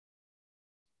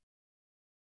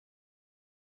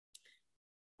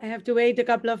I have to wait a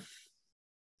couple of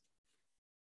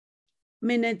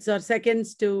minutes or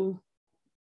seconds to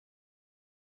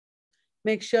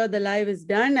make sure the live is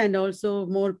done, and also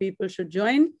more people should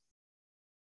join.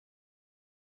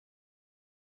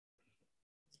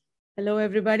 Hello,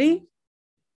 everybody.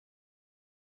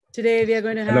 Today we are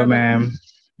going to have Hello, ma'am.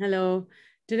 Hello.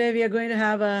 Today we are going to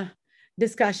have a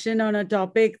discussion on a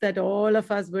topic that all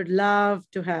of us would love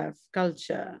to have,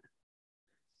 culture.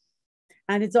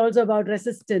 And it's also about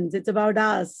resistance. It's about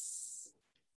us.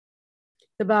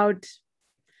 It's about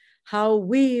how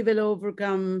we will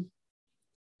overcome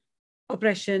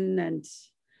oppression and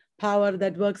power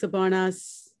that works upon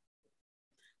us,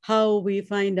 how we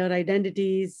find our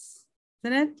identities,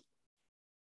 isn't it?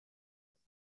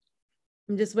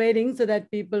 I'm just waiting so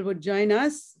that people would join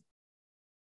us.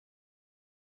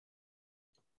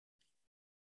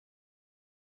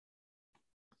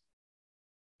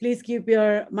 Please keep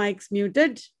your mics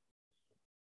muted.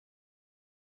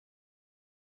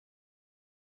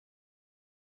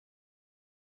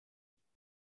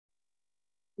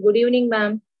 Good evening,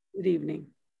 ma'am. Good evening.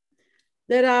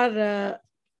 There are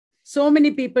so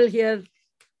many people here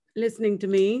listening to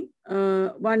me.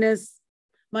 One is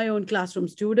my own classroom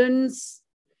students,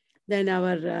 then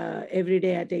our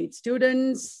Everyday at 8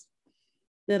 students.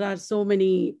 There are so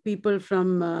many people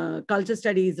from Culture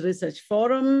Studies Research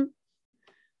Forum.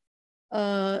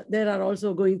 There are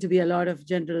also going to be a lot of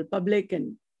general public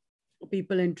and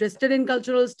people interested in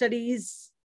cultural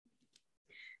studies.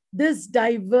 This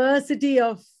diversity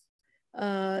of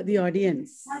the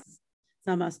audience.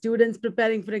 Some are students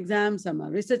preparing for exams, some are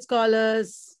research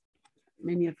scholars,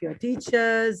 many of you are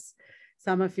teachers,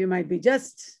 some of you might be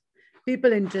just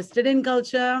people interested in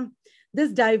culture.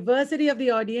 This diversity of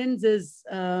the audience is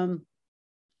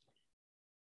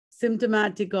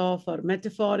symptomatic of or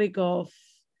metaphoric of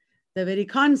the very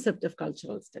concept of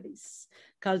cultural studies.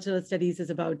 Cultural studies is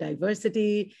about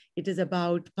diversity. It is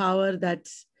about power that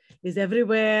is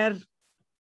everywhere.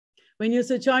 When you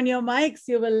switch on your mics,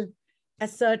 you will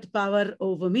assert power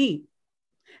over me.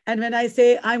 And when I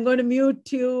say, I'm going to mute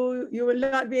you, you will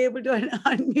not be able to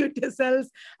unmute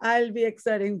yourselves. I'll be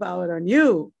exerting power on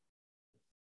you.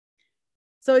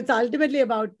 So it's ultimately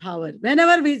about power.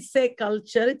 Whenever we say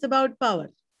culture, it's about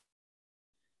power.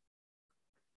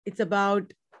 It's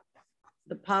about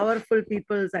the powerful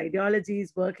people's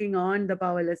ideologies working on the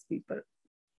powerless people.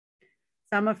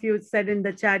 Some of you said in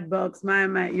the chat box,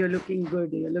 Mama, you're looking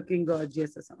good, you're looking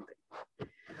gorgeous or something.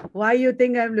 Why you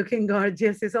think I'm looking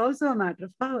gorgeous is also a matter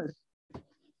of power.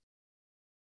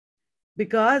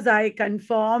 Because I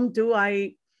conform to,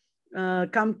 I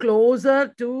come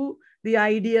closer to the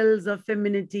ideals of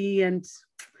femininity and,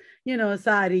 you know,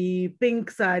 sari, pink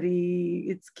sari,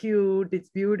 it's cute, it's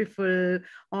beautiful,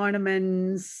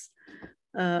 ornaments,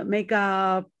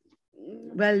 makeup,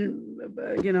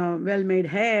 well-made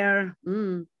hair.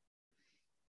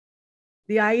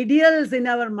 The ideals in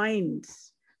our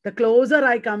minds, the closer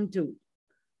I come to,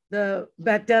 the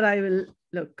better I will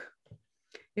look.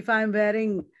 If I'm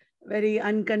wearing very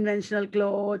unconventional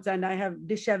clothes and I have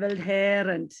disheveled hair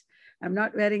and I'm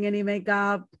not wearing any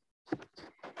makeup,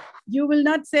 you will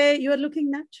not say you're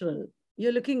looking natural.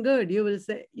 You're looking good. You'll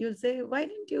say, why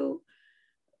didn't you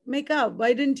make up?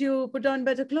 Why didn't you put on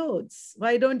better clothes?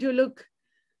 Why don't you look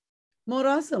more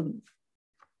awesome?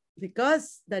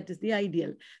 Because that is the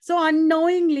ideal. So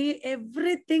unknowingly,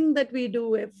 everything that we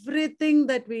do, everything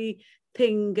that we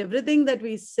think, everything that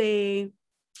we say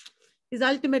is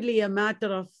ultimately a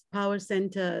matter of power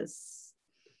centers,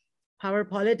 power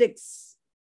politics.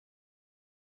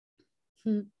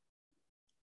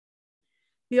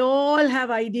 We all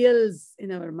have ideals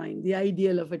in our mind, the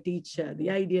ideal of a teacher, the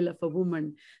ideal of a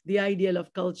woman, the ideal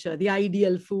of culture, the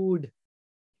ideal food.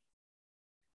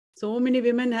 So many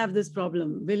women have this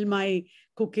problem. Will my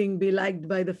cooking be liked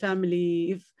by the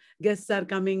family? If guests are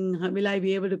coming, will I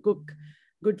be able to cook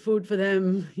good food for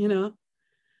them? You know,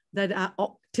 that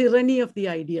tyranny of the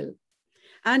ideal.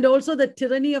 And also the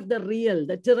tyranny of the real,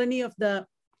 the tyranny of the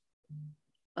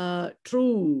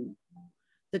true,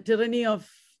 the tyranny of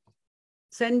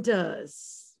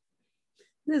centers.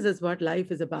 This is what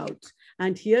life is about.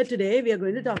 And here today, we are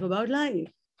going to talk about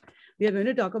life. We are going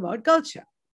to talk about culture.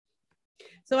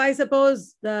 So I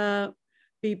suppose the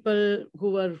people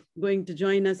who are going to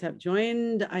join us have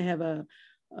joined. I have a,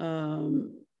 where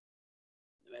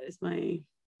is my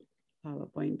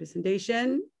PowerPoint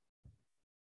presentation?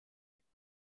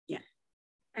 Yeah.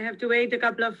 I have to wait a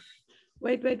couple of,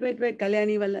 wait,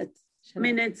 Kalyani Wallat,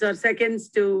 minutes or seconds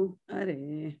to,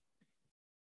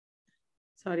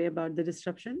 sorry about the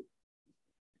disruption.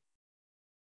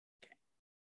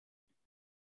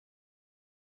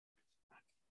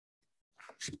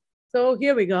 So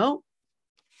here we go.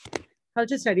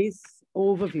 Culture Studies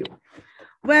Overview.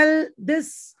 Well,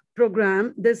 this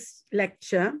program, this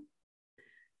lecture,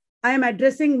 I am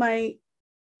addressing my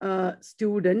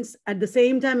students. At the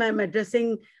same time, I'm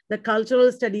addressing the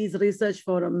Cultural Studies Research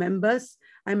Forum members.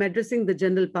 I'm addressing the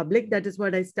general public. That is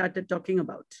what I started talking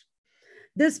about.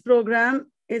 This program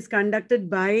is conducted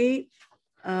by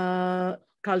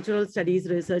Cultural Studies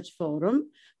Research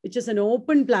Forum, which is an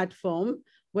open platform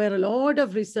where a lot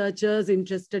of researchers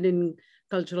interested in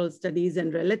cultural studies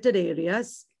and related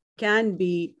areas can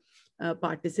be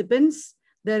participants.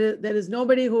 There is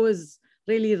nobody who is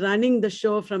really running the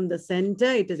show from the center.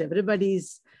 It is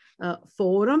everybody's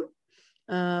forum.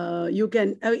 You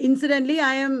can, incidentally,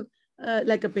 I am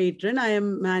like a patron. I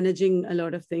am managing a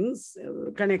lot of things,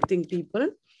 connecting people.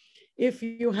 If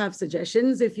you have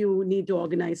suggestions, if you need to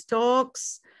organize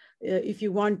talks, if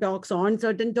you want talks on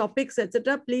certain topics,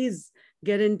 etc., please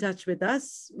get in touch with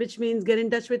us, which means get in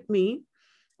touch with me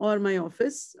or my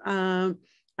office. I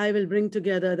will bring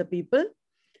together the people,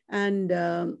 and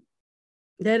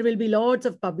there will be lots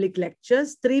of public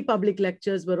lectures. 3 public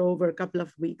lectures were over a couple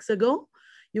of weeks ago.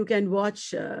 You can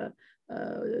watch 2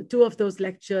 of those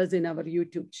lectures in our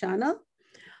YouTube channel.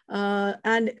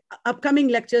 And upcoming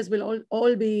lectures will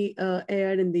all be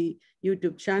aired in the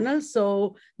YouTube channel.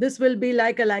 So this will be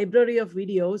like a library of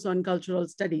videos on cultural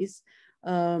studies,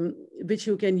 which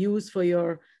you can use for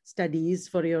your studies,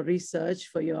 for your research,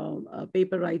 for your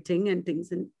paper writing and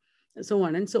things, and so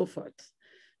on and so forth.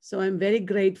 So I'm very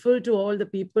grateful to all the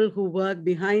people who work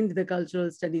behind the Cultural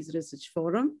Studies Research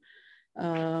Forum.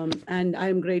 And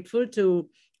I'm grateful to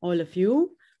all of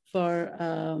you for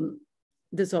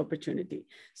this opportunity.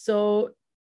 So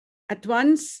at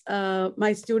once,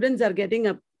 my students are getting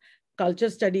a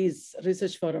Culture Studies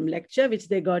Research Forum lecture, which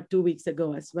they got 2 weeks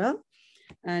ago as well.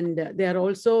 And they are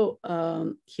also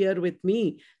here with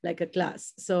me like a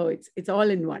class. So it's all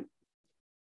in one.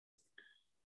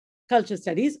 Culture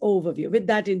Studies Overview. With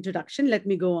that introduction, let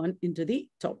me go on into the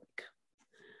topic.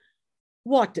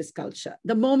 What is culture?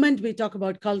 The moment we talk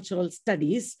about cultural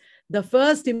studies, the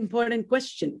first important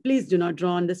question, please do not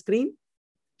draw on the screen,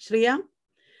 Shreya.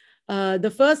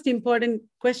 The first important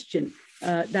question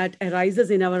that arises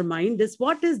in our mind is,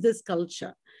 what is this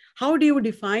culture? How do you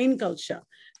define culture?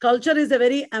 Culture is a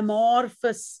very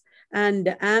amorphous and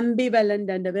ambivalent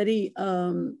and a very,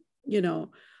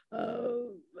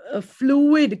 a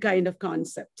fluid kind of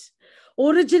concept.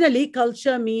 Originally,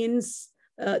 culture means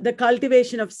the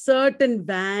cultivation of certain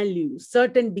values,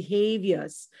 certain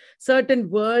behaviors, certain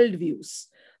worldviews,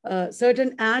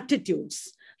 certain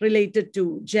attitudes related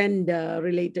to gender,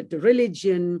 related to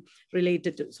religion,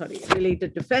 related to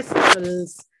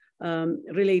festivals,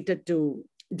 related to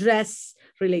dress,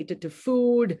 related to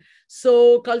food.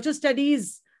 So culture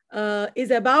studies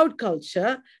is about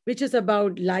culture, which is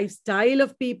about lifestyle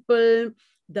of people,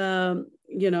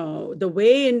 the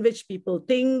way in which people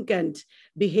think and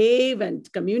behave and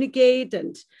communicate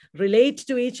and relate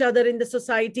to each other in the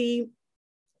society.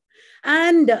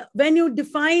 And when you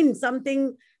define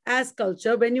something as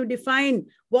culture, when you define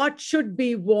what should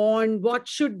be worn, what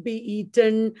should be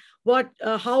eaten,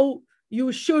 how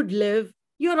you should live,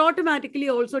 you're automatically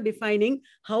also defining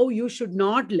how you should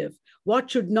not live,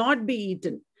 what should not be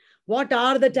eaten, what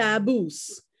are the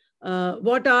taboos,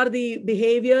 what are the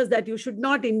behaviors that you should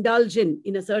not indulge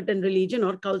in a certain religion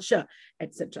or culture,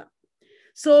 etc.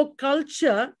 So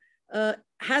culture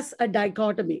has a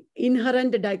dichotomy,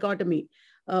 inherent dichotomy,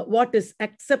 what is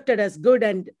accepted as good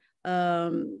and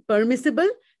permissible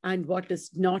and what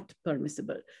is not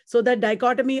permissible. So that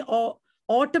dichotomy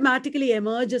automatically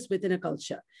emerges within a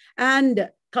culture. And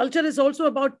culture is also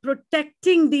about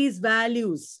protecting these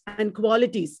values and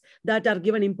qualities that are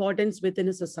given importance within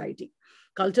a society.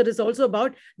 Culture is also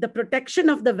about the protection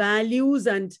of the values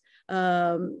and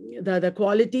the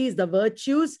qualities, the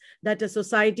virtues that a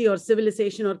society or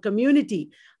civilization or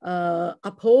community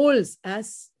upholds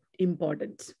as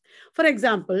important. For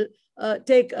example,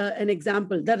 take an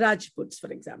example, the Rajputs,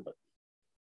 for example.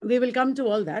 We will come to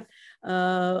all that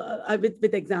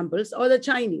with examples, or the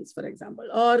Chinese, for example,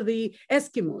 or the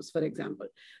Eskimos, for example.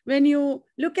 When you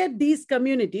look at these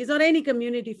communities, or any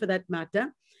community for that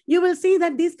matter, you will see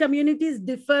that these communities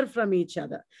differ from each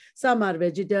other. Some are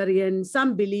vegetarian,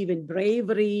 some believe in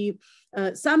bravery,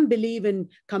 some believe in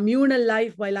communal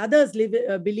life, while others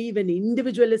believe in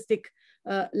individualistic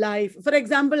life. For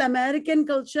example, American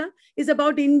culture is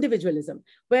about individualism,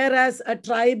 whereas a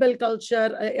tribal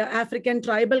culture, African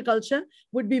tribal culture,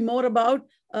 would be more about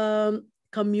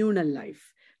communal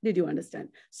life. Did you understand?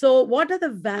 So what are the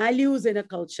values in a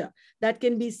culture that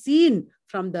can be seen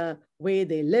from the way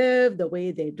they live, the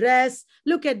way they dress.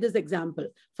 Look at this example.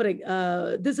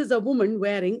 This is a woman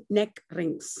wearing neck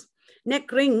rings.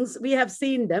 Neck rings, we have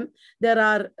seen them. There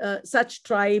are such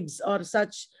tribes or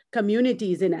such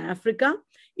communities in Africa,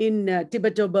 in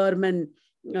Tibeto-Burman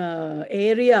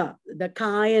area, the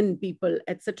Kayan people,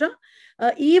 etc.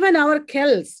 Even our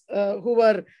Celts, who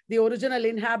were the original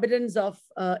inhabitants of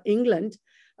England,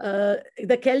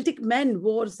 the Celtic men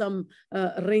wore some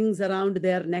rings around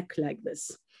their neck like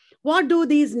this. What do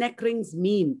these neck rings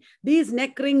mean? These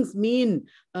neck rings mean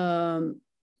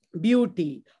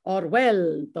beauty or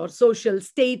wealth or social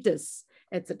status,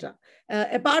 etc.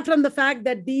 Apart from the fact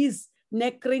that these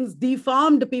neck rings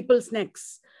deformed people's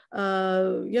necks,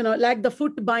 like the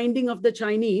foot binding of the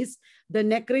Chinese, the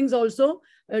neck rings also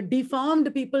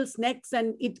deformed people's necks,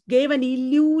 and it gave an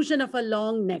illusion of a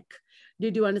long neck.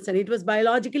 Did you understand? It was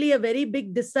biologically a very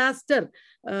big disaster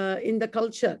in the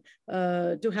culture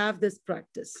to have this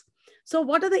practice. So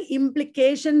what are the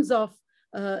implications of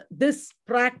this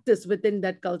practice within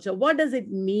that culture? What does it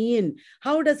mean?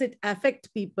 How does it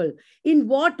affect people? In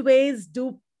what ways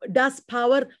does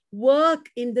power work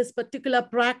in this particular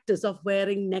practice of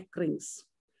wearing neck rings?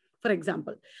 For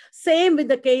example, same with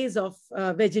the case of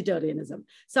vegetarianism.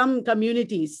 Some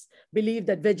communities believe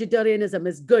that vegetarianism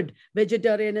is good.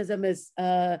 Vegetarianism is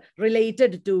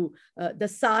related to the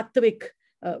sattvic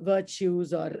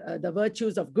virtues, or the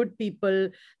virtues of good people.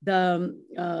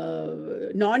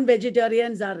 The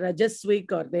non-vegetarians are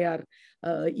rajasvic, or they are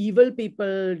evil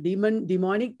people,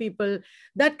 demonic people.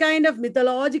 That kind of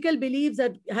mythological beliefs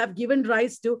that have given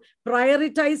rise to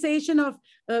prioritization of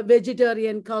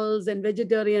vegetarian cults and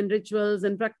vegetarian rituals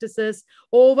and practices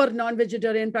over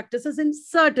non-vegetarian practices in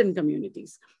certain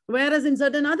communities. Whereas in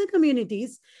certain other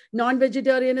communities,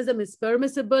 non-vegetarianism is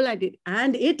permissible,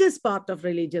 and it is part of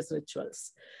religious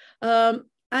rituals.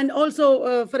 And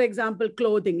also, for example,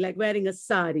 clothing, like wearing a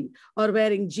sari or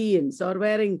wearing jeans or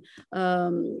wearing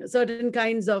certain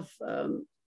kinds of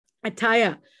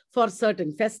attire for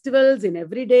certain festivals in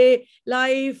everyday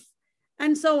life,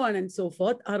 and so on and so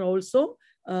forth, are also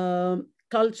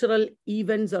cultural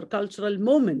events or cultural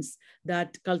moments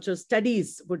that cultural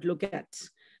studies would look at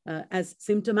as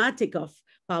symptomatic of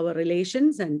power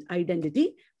relations and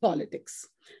identity politics.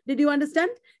 Did you understand?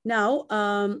 Now,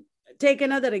 take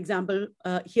another example.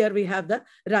 Here we have the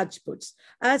Rajputs.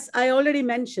 As I already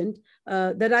mentioned,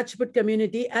 the Rajput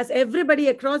community, as everybody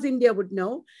across India would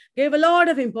know, gave a lot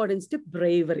of importance to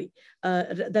bravery.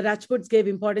 The Rajputs gave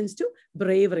importance to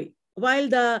bravery, while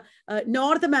the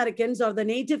North Americans or the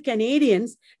native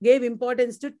Canadians gave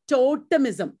importance to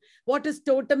totemism. What is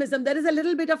totemism? There is a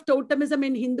little bit of totemism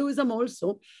in Hinduism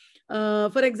also.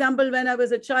 For example, when I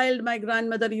was a child, my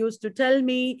grandmother used to tell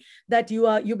me that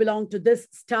you belong to this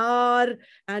star,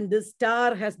 and this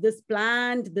star has this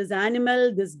plant, this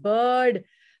animal, this bird.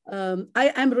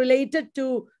 I am related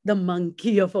to the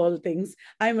monkey of all things.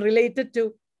 I'm related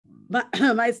to,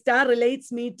 my star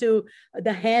relates me to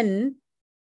the hen.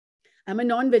 I'm a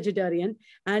non-vegetarian,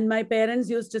 and my parents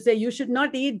used to say, you should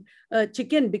not eat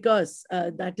chicken because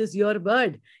that is your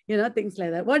bird, things like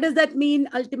that. What does that mean?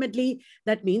 Ultimately,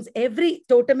 that means every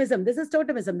totemism, this is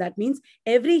totemism, that means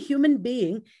every human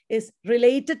being is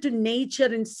related to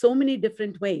nature in so many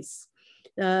different ways.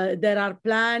 There are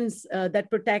plants that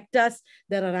protect us.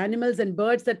 There are animals and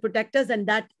birds that protect us, and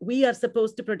that we are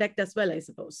supposed to protect as well, I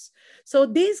suppose. So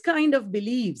these kind of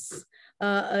beliefs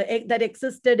that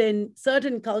existed in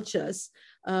certain cultures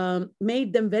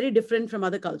made them very different from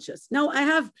other cultures. Now, I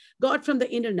have got from the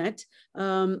internet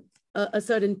a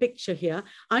certain picture here: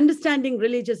 understanding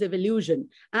religious evolution,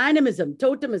 animism,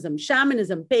 totemism,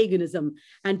 shamanism, paganism,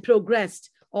 and progressed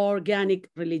organic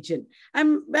religion.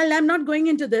 I'm not going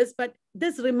into this, but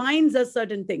this reminds us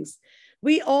certain things.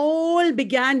 We all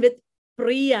began with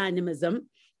pre-animism,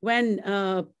 when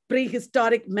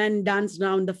prehistoric men danced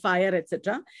around the fire,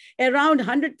 etc. Around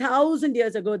 100,000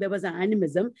 years ago, there was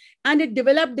animism, and it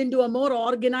developed into a more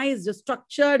organized,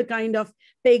 structured kind of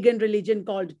pagan religion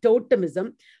called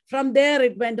totemism. From there,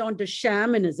 it went on to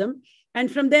shamanism,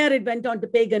 and from there, it went on to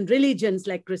pagan religions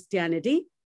like Christianity.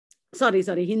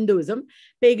 Hinduism,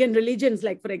 pagan religions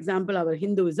like, for example, our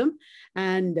Hinduism,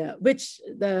 and which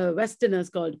the Westerners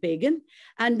called pagan.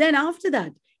 And then after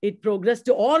that, it progressed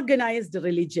to organized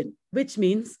religion, which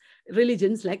means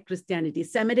religions like Christianity,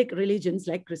 Semitic religions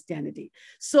like Christianity.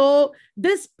 So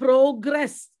this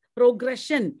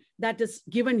progression that is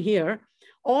given here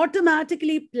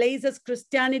automatically places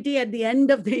Christianity at the end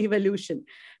of the evolution.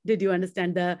 Did you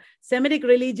understand? The Semitic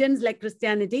religions like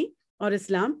Christianity or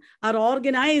Islam are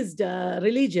organized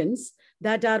religions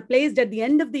that are placed at the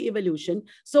end of the evolution.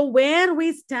 So where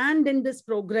we stand in this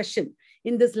progression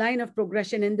in this line of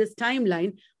progression, in this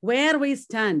timeline, where we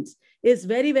stand is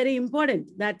very, very important.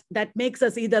 That makes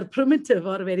us either primitive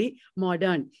or very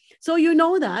modern. So you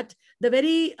know that the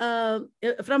very,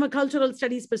 from a cultural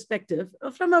studies perspective,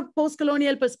 from a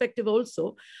post-colonial perspective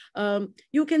also,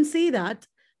 you can see that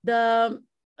the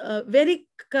very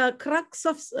crux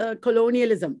of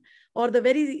colonialism, or the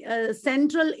very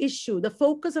central issue, the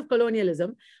focus of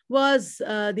colonialism, was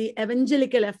the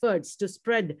evangelical efforts to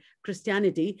spread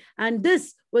Christianity. And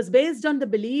this was based on the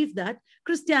belief that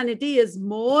Christianity is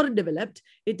more developed,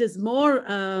 it is more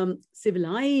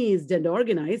civilized and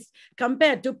organized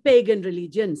compared to pagan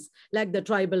religions, like the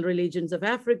tribal religions of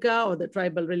Africa, or the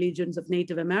tribal religions of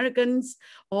Native Americans,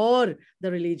 or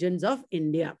the religions of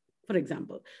India, for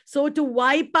example. So to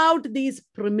wipe out these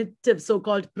primitive,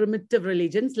 so-called primitive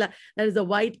religions, that is a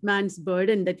white man's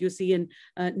burden that you see in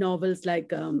novels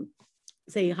like,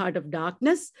 say, Heart of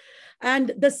Darkness.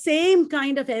 And the same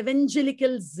kind of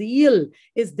evangelical zeal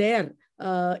is there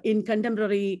in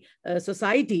contemporary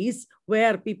societies,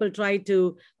 where people try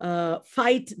to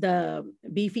fight the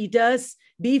beef eaters.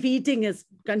 Beef eating is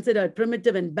considered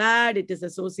primitive and bad. It is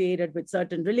associated with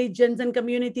certain religions and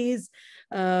communities.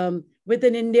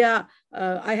 Within India,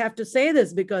 I have to say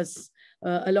this because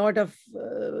a lot of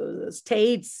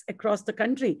states across the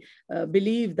country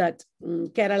believe that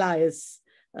Kerala is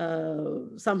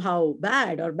somehow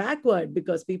bad or backward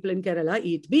because people in Kerala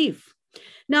eat beef.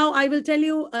 Now, I will tell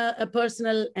you a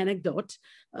personal anecdote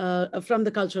from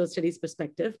the cultural studies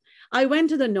perspective. I went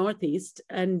to the Northeast,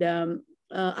 and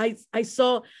I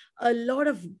saw a lot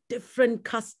of different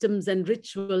customs and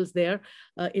rituals there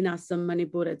in Assam,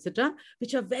 Manipur, etc.,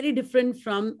 which are very different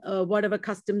from whatever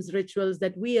customs, rituals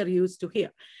that we are used to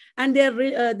here. And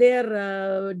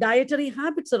their dietary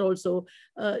habits are also,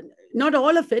 not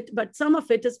all of it, but some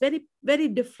of it is very, very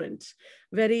different,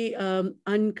 very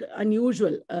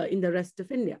unusual in the rest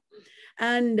of India.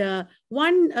 And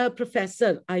one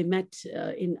professor I met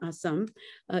in Assam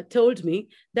told me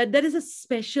that there is a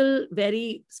special,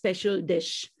 very special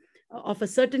dish of a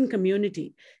certain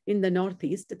community in the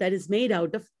Northeast that is made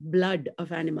out of blood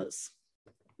of animals.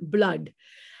 Blood.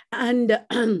 And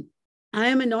I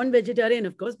am a non-vegetarian,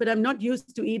 of course, but I'm not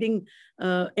used to eating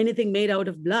anything made out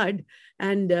of blood.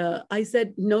 And I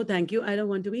said, no, thank you. I don't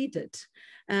want to eat it.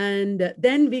 And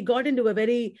then we got into a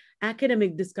very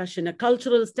academic discussion, a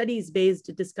cultural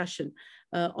studies-based discussion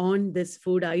on this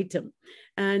food item.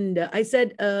 And I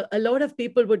said a lot of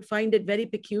people would find it very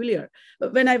peculiar.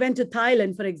 When I went to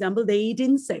Thailand, for example, they eat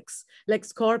insects like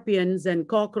scorpions and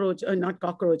cockroach, or not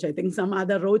cockroach, I think some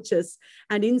other roaches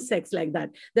and insects like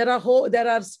that. There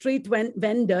are street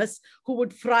vendors who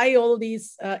would fry all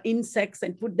these insects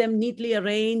and put them neatly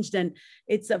arranged. And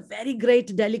it's a very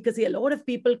great delicacy. A lot of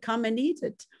people come and eat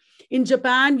it. In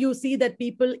Japan, you see that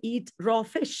people eat raw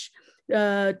fish.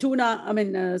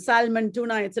 Tuna, salmon,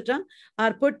 tuna, etc.,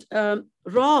 are put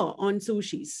raw on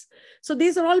sushis. So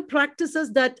these are all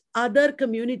practices that other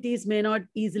communities may not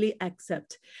easily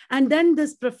accept. And then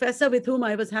this professor with whom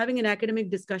I was having an academic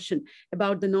discussion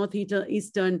about the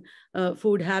Northeastern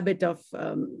food habit of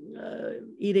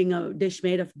eating a dish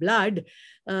made of blood,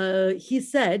 he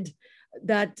said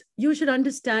that you should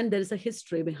understand there is a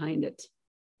history behind it.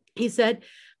 He said,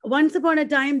 once upon a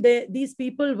time, these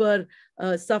people were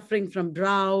suffering from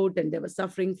drought, and they were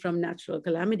suffering from natural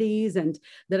calamities, and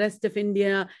the rest of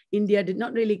India did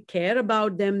not really care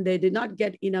about them. They did not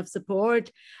get enough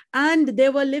support, and they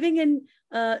were living in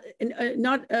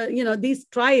these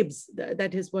tribes.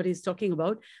 That is what he's talking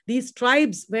about. These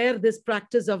tribes where this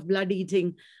practice of blood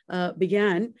eating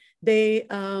began. They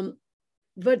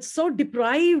were so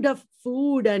deprived of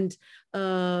food, and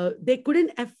they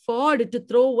couldn't afford to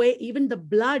throw away even the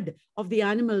blood of the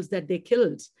animals that they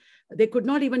killed. They could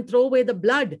not even throw away the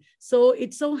blood. So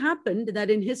it so happened that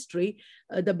in history,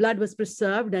 the blood was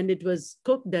preserved and it was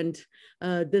cooked, and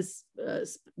this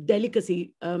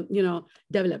delicacy,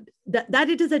 developed. That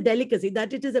it is a delicacy,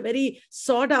 that it is a very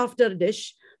sought after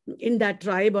dish in that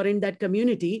tribe or in that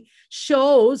community,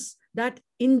 shows that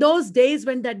in those days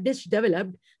when that dish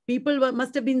developed, people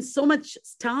must have been so much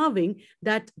starving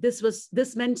that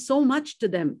this meant so much to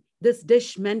them. This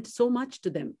dish meant so much to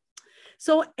them.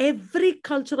 So every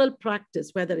cultural practice,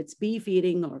 whether it's beef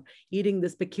eating or eating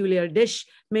this peculiar dish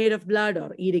made of blood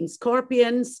or eating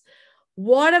scorpions,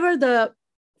 whatever the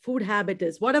food habit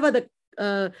is, whatever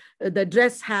the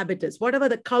dress habit is, whatever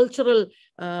the cultural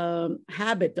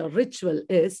habit or ritual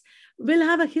is, will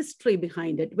have a history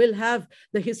behind it. Will have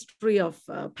the history of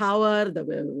power,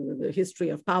 the history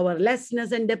of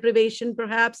powerlessness and deprivation,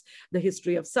 perhaps, the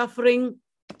history of suffering.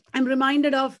 I'm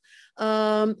reminded of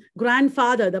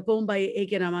Grandfather, the poem by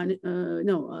A.K.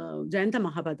 Jayanta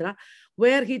Mahapatra,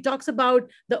 where he talks about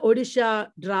the Odisha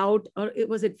drought, or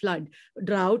was it flood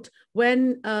drought,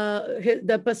 when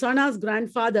the persona's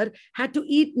grandfather had to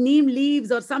eat neem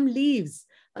leaves or some leaves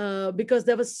because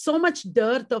there was so much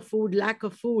dearth of food, lack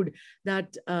of food,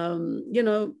 that,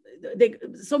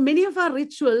 so many of our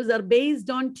rituals are based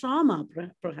on trauma,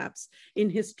 perhaps, in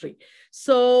history.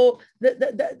 So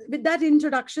with that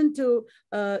introduction to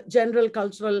general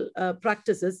cultural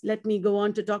practices, let me go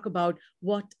on to talk about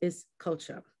what is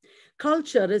culture.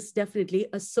 Culture is definitely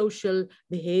a social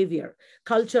behavior.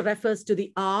 Culture refers to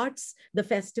the arts, the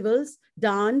festivals,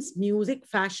 dance, music,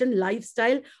 fashion,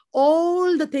 lifestyle,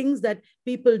 all the things that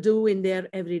people do in their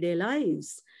everyday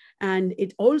lives. And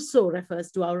it also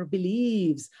refers to our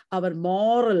beliefs, our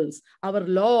morals, our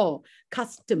law,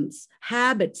 customs,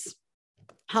 habits,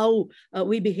 how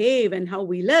we behave and how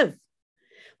we live.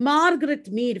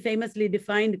 Margaret Mead famously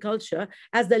defined culture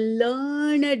as the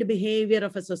learned behavior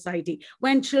of a society.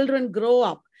 When children grow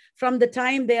up, from the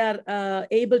time they are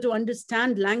able to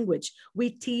understand language,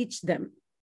 we teach them.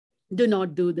 Do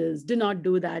not do this, do not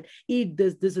do that, eat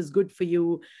this, this is good for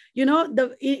you. You know,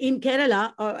 in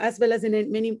Kerala, as well as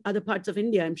in many other parts of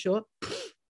India, I'm sure,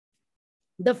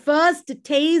 the first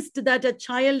taste that a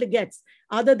child gets,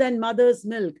 other than mother's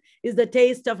milk, is the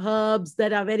taste of herbs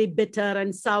that are very bitter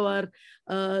and sour,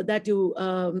 that you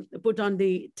put on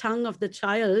the tongue of the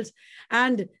child.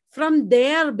 And from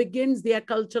there begins the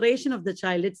acculturation of the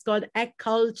child. It's called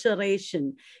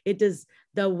acculturation. It is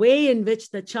the way in which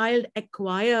the child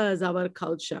acquires our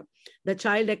culture. The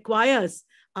child acquires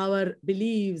our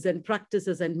beliefs and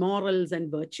practices and morals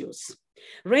and virtues.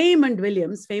 Raymond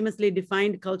Williams famously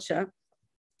defined culture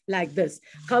like this.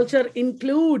 Culture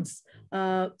includes,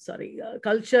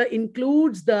 culture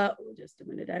includes the, just a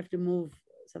minute, I have to move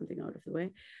something out of the way.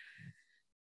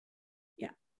 Yeah.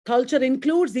 Culture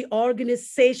includes the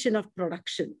organization of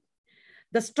production,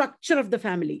 the structure of the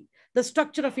family, the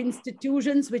structure of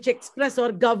institutions which express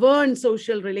or govern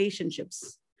social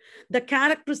relationships, the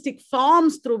characteristic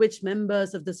forms through which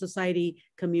members of the society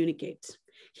communicate.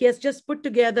 He has just put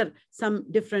together some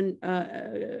different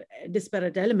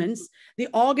disparate elements. The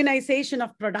organization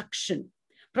of production.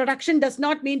 Production does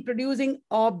not mean producing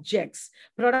objects.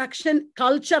 Production,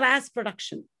 culture as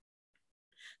production.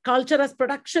 Culture as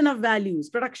production of values,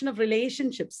 production of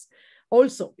relationships.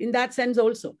 Also, in that sense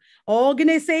also.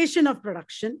 Organization of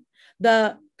production.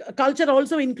 The culture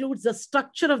also includes the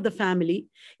structure of the family.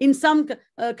 In some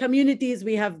communities,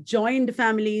 we have joined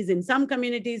families. In some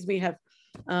communities, we have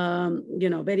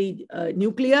very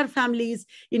nuclear families.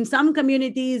 In some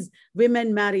communities,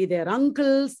 women marry their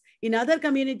uncles. In other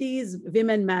communities,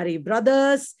 women marry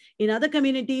brothers. In other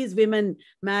communities, women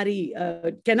marry,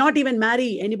 cannot even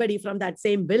marry anybody from that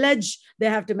same village. They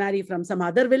have to marry from some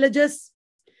other villages.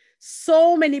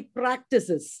 So many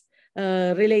practices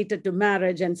related to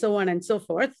marriage and so on and so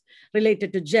forth,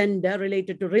 related to gender,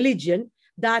 related to religion,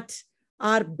 that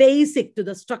are basic to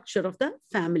the structure of the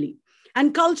family.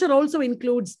 And culture also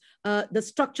includes the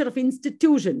structure of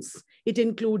institutions. It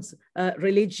includes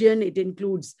religion, it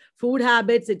includes food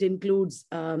habits, it includes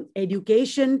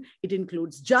education, it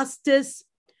includes justice,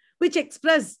 which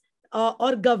express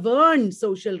or govern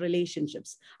social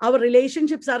relationships. Our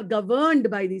relationships are governed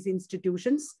by these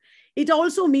institutions. It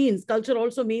also means, culture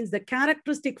also means the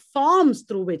characteristic forms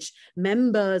through which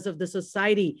members of the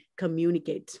society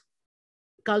communicate.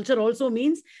 Culture also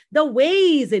means the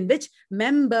ways in which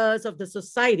members of the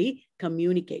society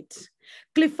communicate.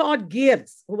 Clifford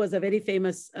Geertz, who was a very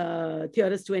famous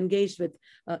theorist who engaged with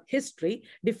history,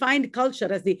 defined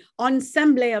culture as the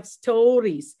ensemble of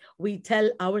stories we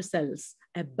tell ourselves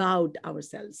about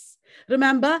ourselves.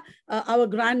 Remember, our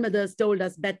grandmothers told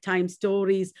us bedtime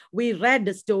stories. We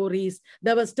read stories.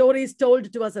 There were stories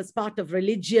told to us as part of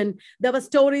religion. There were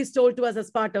stories told to us as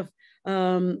part of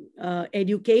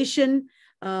education.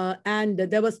 And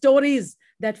there were stories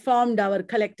that formed our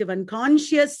collective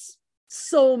unconscious.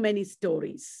 So many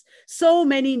stories, so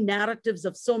many narratives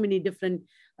of so many different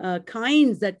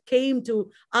kinds that came to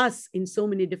us in so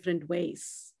many different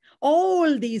ways.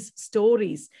 All these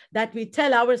stories that we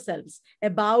tell ourselves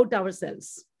about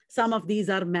ourselves. Some of these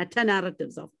are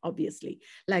meta-narratives, obviously,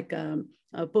 like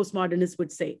postmodernists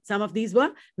would say. Some of these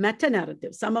were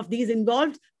meta-narratives. Some of these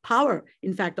involved power.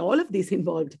 In fact, all of these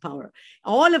involved power.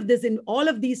 All of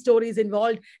these stories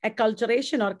involved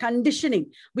acculturation or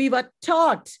conditioning. We were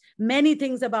taught many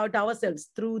things about ourselves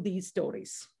through these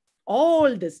stories.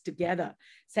 All this together,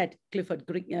 said Clifford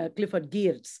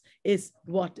Geertz, is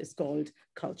what is called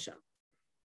culture.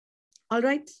 All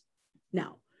right.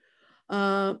 Now,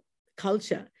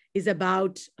 culture is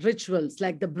about rituals,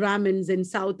 like the Brahmins in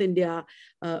South India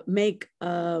make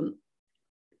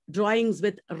drawings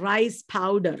with rice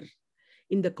powder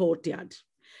in the courtyard.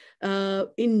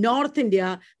 In North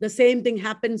India, the same thing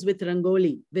happens with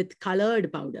Rangoli, with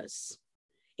colored powders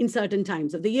in certain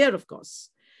times of the year, of course.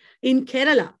 In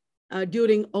Kerala,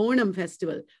 during Onam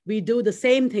festival, we do the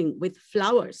same thing with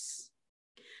flowers.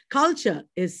 Culture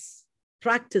is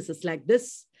practices like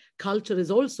this. Culture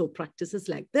is also practices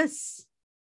like this.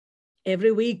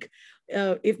 Every week,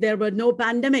 if there were no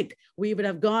pandemic, we would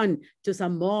have gone to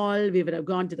some mall, we would have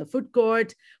gone to the food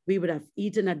court, we would have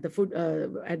eaten at the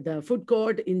food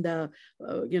court in the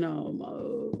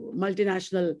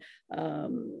multinational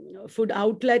food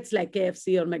outlets like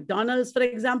KFC or McDonald's, for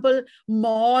example.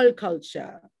 Mall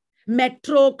culture,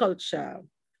 metro culture,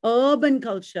 urban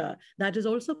culture, that is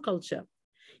also culture.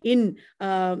 In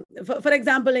for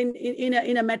example,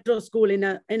 in a metro school, in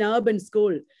an urban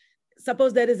school,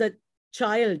 suppose there is a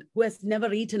child who has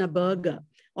never eaten a burger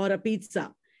or a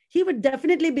pizza, he would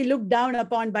definitely be looked down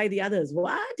upon by the others.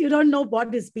 What? You don't know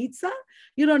what is pizza?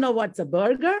 You don't know what's a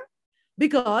burger?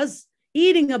 Because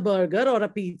eating a burger or a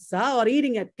pizza or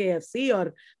eating at KFC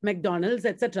or McDonald's,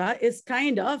 etc., is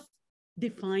kind of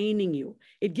defining you.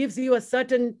 It gives you a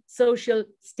certain social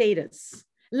status.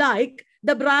 Like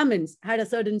the Brahmins had a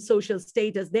certain social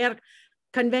status. Their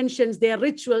conventions, their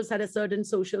rituals had a certain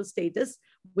social status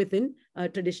within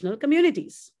traditional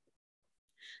communities.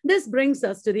 This brings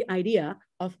us to the idea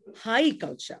of high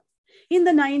culture. In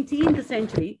the 19th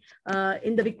century,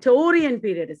 in the Victorian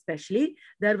period especially,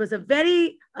 there was a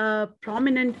very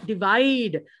prominent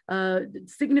divide,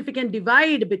 significant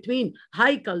divide between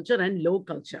high culture and low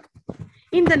culture.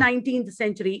 In the 19th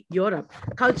century Europe,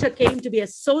 culture came to be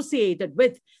associated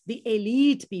with the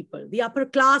elite people, the upper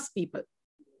class people.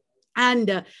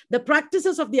 And the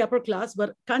practices of the upper class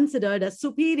were considered as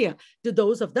superior to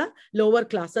those of the lower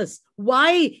classes.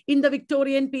 Why in the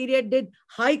Victorian period did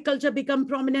high culture become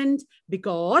prominent?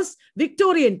 Because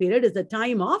Victorian period is the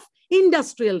time of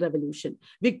industrial revolution.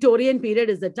 Victorian period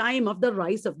is the time of the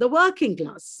rise of the working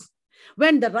class.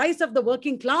 When the rise of the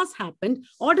working class happened,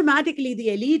 automatically the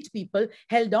elite people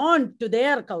held on to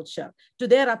their culture, to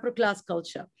their upper class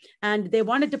culture, and they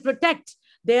wanted to protect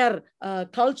their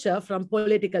culture from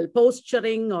political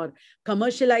posturing or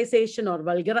commercialization or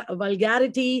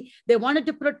vulgarity. They wanted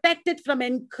to protect it from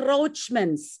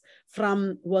encroachments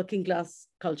from working class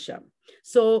culture.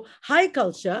 So high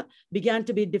culture began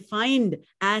to be defined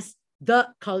as the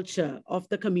culture of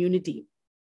the community.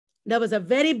 There was a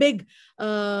very big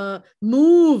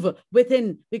move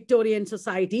within Victorian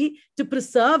society to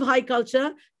preserve high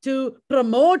culture, to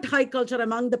promote high culture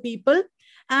among the people,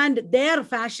 and their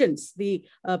fashions, the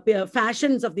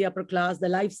fashions of the upper class, the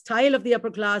lifestyle of the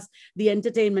upper class, the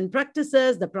entertainment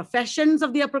practices, the professions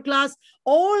of the upper class,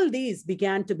 all these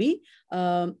began to be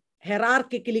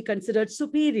hierarchically considered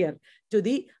superior to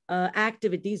the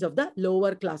activities of the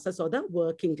lower classes or the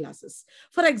working classes.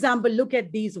 For example, look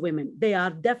at these women. They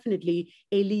are definitely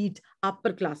elite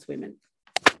upper class women.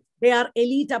 They are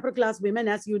elite upper class women,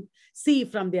 as you see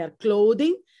from their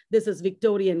clothing. This is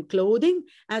Victorian clothing.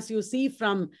 As you see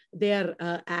from their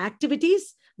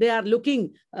activities, they are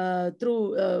looking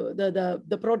through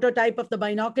the prototype of the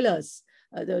binoculars,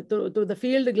 through the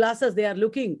field glasses, they are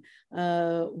looking,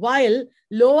 while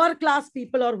lower class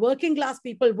people or working class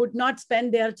people would not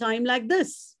spend their time like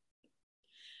this.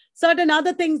 Certain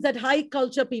other things that high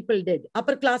culture people did,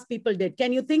 upper class people did.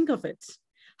 Can you think of it?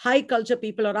 High culture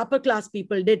people or upper class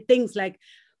people did things like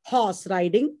horse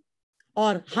riding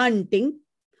or hunting.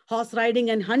 Horse riding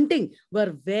and hunting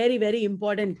were very, very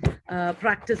important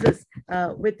practices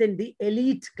within the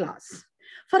elite class.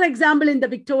 For example, in the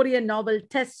Victorian novel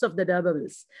Tests of the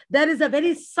D'Urbervilles, there is a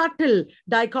very subtle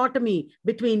dichotomy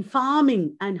between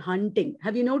farming and hunting.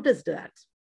 Have you noticed that?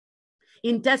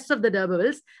 In Tests of the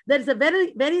D'Urbervilles, there is a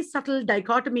very, very subtle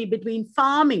dichotomy between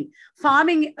farming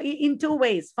in two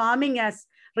ways: farming as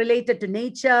related to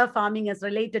nature, farming as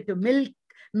related to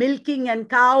milking and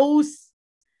cows.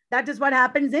 That is what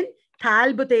happens in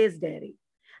Talbot's Dairy.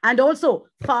 And also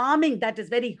farming that is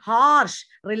very harsh,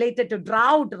 related to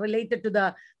drought, related to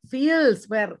the fields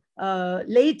where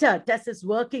later Tess is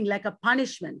working like a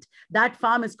punishment. That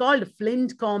farm is called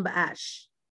Flintcomb Ash.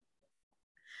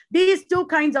 These two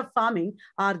kinds of farming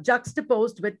are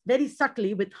juxtaposed with very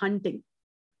subtly with hunting.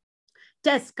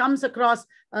 Tess comes across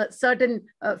certain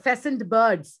pheasant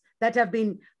birds that have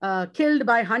been killed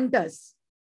by hunters.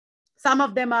 Some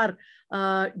of them are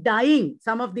dying.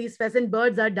 Some of these pheasant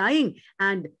birds are dying,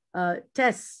 and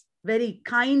Tess very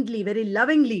kindly, very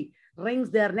lovingly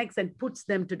wrings their necks and puts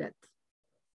them to death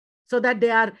so that they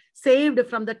are saved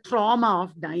from the trauma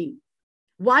of dying.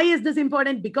 Why is this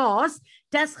important? Because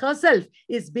Tess herself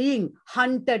is being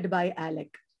hunted by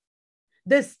Alec.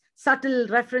 This subtle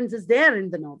reference is there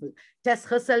in the novel. Tess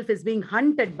herself is being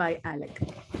hunted by Alec.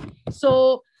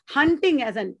 So hunting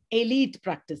as an elite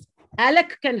practice.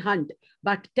 Alec can hunt,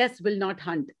 but Tess will not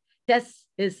hunt. Tess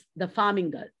is the farming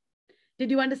girl.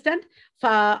 Did you understand?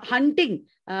 Hunting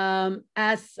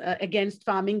as against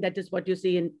farming, that is what you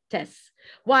see in Tess.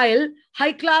 While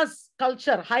higher class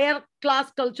culture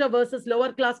versus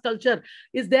lower class culture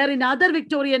is there in other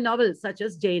Victorian novels, such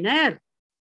as Jane Eyre.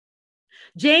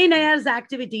 Jane Eyre's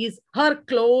activities, her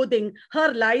clothing,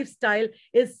 her lifestyle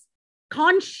is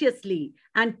consciously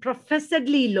and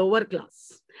professedly lower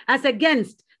class, as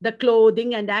against the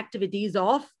clothing and activities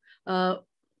of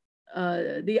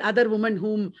the other woman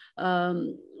whom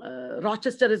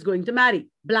Rochester is going to marry,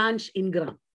 Blanche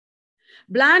Ingram.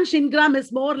 Blanche Ingram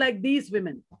is more like these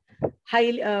women,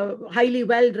 highly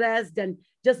well-dressed and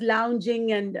just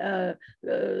lounging and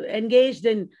engaged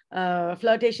in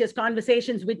flirtatious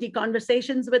conversations, witty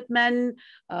conversations with men,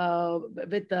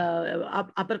 with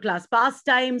upper-class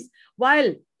pastimes,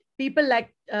 while people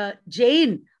like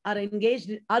Jane are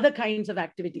engaged in other kinds of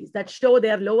activities that show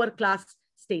their lower-class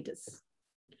status.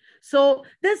 So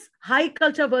this high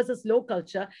culture versus low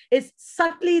culture is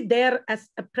subtly there as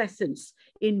a presence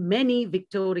in many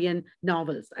Victorian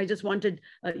novels. I just wanted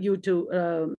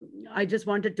to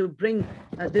bring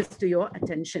this to your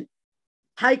attention.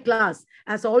 High class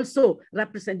as also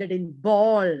represented in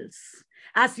balls,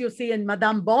 as you see in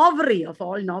Madame Bovary of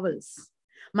all novels.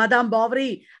 Madame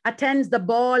Bovary attends the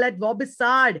ball at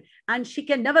Vaubyessard and she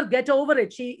can never get over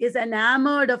it. She is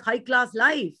enamored of high class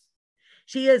life.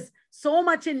 She is so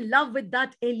much in love with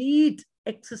that elite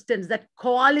existence, that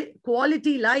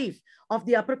quality life of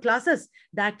the upper classes,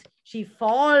 that she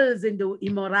falls into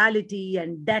immorality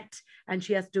and debt, and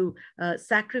she has to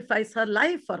sacrifice her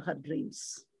life for her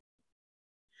dreams.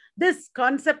 This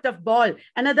concept of ball,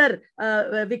 another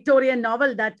Victorian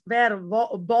novel that where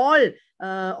ball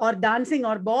or dancing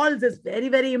or balls is very,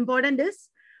 very important is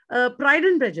Pride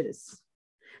and Prejudice.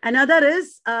 Another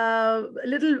is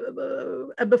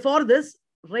before this,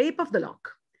 Rape of the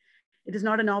Lock. It is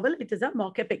not a novel, it is a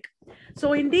mock epic.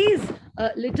 So in these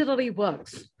literary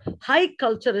works, high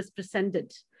culture is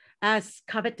presented as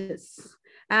covetous,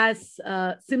 as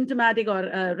symptomatic or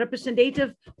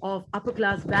representative of upper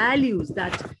class values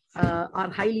that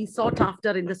are highly sought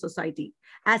after in the society,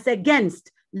 as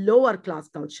against lower class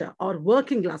culture or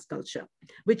working class culture,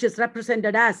 which is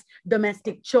represented as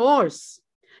domestic chores.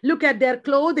 Look at their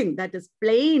clothing, that is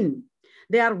plain.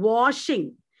 They are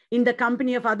washing in the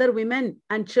company of other women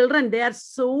and children. They are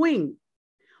sewing.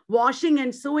 Washing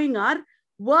and sewing are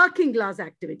working class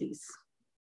activities.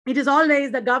 It is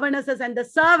always the governesses and the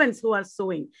servants who are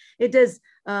sewing. It is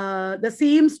the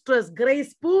seamstress,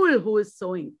 Grace Poole, who is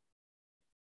sewing.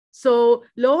 So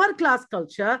lower class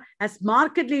culture as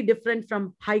markedly different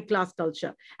from high class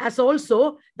culture, as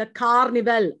also the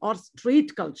carnival or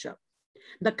street culture.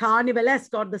 The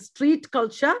carnivalesque or the street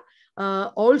culture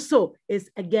also is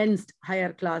against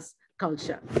higher class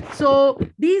culture. So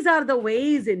these are the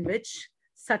ways in which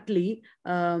subtly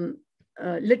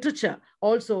literature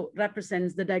also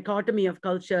represents the dichotomy of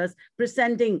cultures,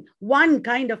 presenting one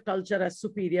kind of culture as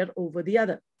superior over the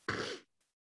other.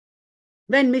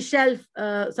 When Mikhail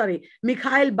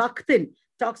Bakhtin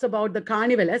talks about the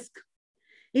carnivalesque,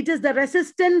 it is the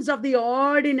resistance of the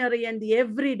ordinary and the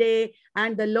everyday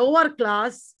and the lower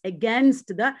class against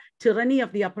the tyranny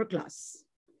of the upper class.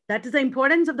 That is the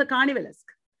importance of the carnivalesque.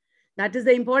 That is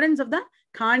the importance of the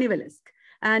carnivalesque.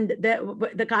 And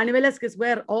the carnivalesque is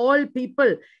where all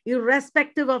people,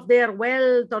 irrespective of their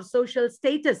wealth or social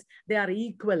status, they are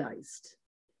equalized.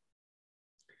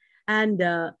 And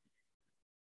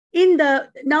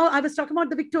now I was talking about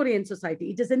the Victorian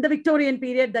society. It is in the Victorian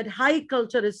period that high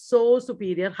culture is so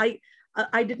superior. I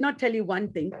did not tell you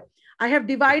one thing. I have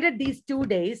divided these 2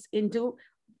 days into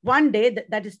one day,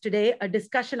 that is today, a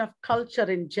discussion of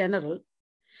culture in general.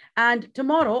 And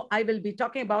tomorrow I will be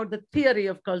talking about the theory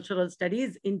of cultural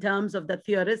studies in terms of the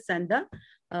theorists and the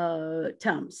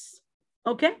terms.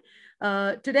 Okay.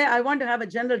 Today I want to have a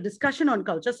general discussion on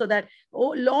culture so that a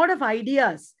lot of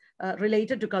ideas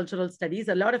related to cultural studies,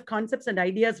 a lot of concepts and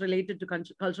ideas related to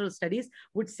cultural studies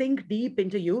would sink deep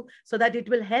into you so that it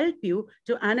will help you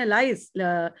to analyze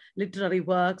literary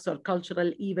works or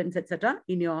cultural events, etc.,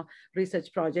 in your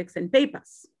research projects and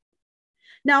papers.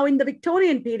 Now, in the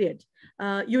Victorian period,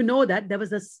 you know that there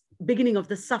was this beginning of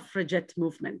the suffragette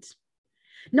movement.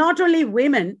 Not only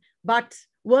women, but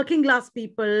working class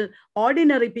people,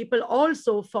 ordinary people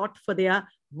also fought for their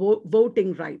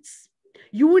voting rights.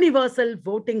 Universal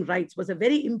voting rights was a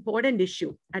very important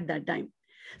issue at that time.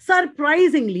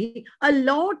 Surprisingly, a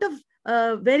lot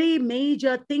of very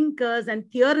major thinkers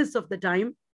and theorists of the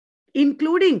time,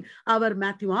 including our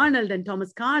Matthew Arnold and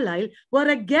Thomas Carlyle, were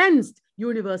against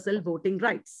universal voting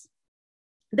rights.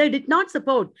 They did not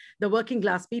support the working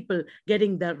class people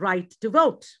getting the right to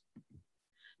vote.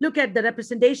 Look at the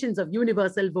representations of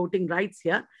universal voting rights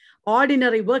here.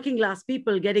 Ordinary working class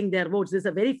people getting their votes. This is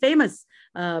a very famous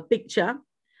picture.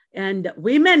 And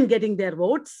women getting their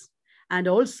votes. And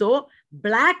also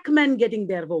Black men getting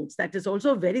their votes. That is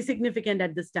also very significant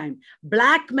at this time.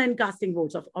 Black men casting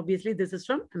votes. Obviously, this is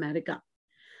from America.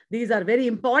 These are very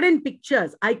important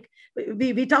pictures.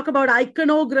 We talk about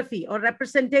iconography or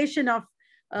representation of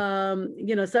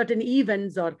certain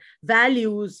events or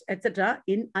values, etc.,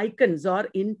 in icons or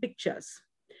in pictures.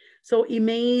 So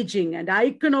imaging and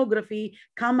iconography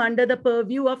come under the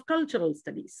purview of cultural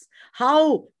studies.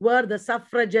 How were the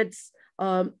suffragettes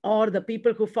or the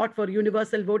people who fought for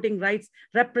universal voting rights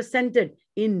represented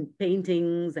in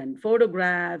paintings and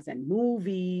photographs and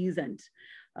movies and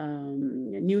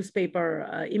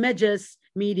newspaper images,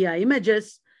 media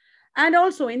images, and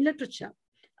also in literature?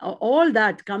 All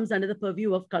that comes under the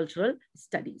purview of cultural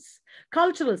studies.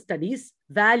 Cultural studies,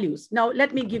 values. Now,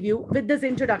 let me give you, with this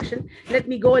introduction, let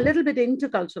me go a little bit into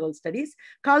cultural studies.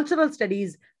 Cultural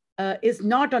studies is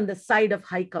not on the side of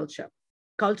high culture.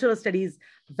 Cultural studies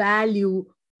value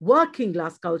working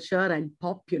class culture and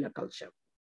popular culture.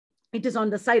 It is on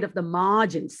the side of the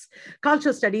margins.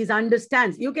 Cultural studies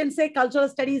understands. You can say cultural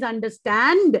studies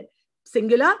understand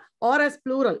singular or as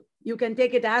plural. You can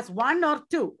take it as one or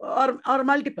two or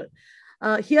multiple.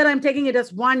 Here I'm taking it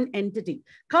as one entity.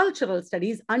 Cultural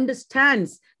studies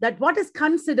understands that what is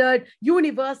considered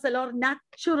universal or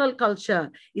natural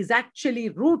culture is actually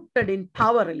rooted in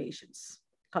power relations.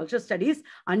 Cultural studies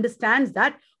understands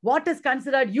that what is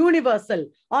considered universal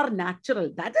or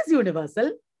natural, that is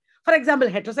universal. For example,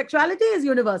 heterosexuality is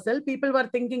universal. People were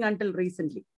thinking until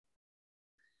recently.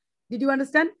 Did you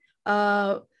understand?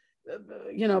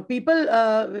 People,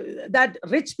 that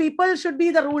rich people should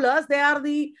be the rulers. They are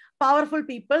the powerful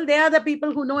people. They are the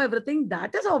people who know everything.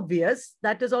 That is obvious.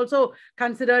 That is also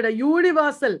considered a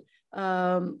universal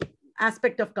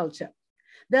aspect of culture.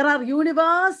 There are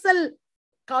universal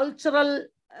cultural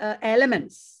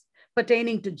elements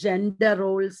pertaining to gender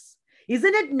roles.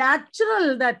 Isn't it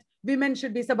natural that women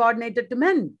should be subordinated to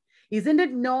men? Isn't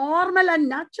it normal and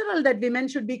natural that women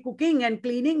should be cooking and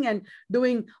cleaning and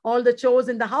doing all the chores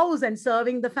in the house and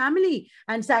serving the family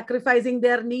and sacrificing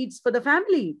their needs for the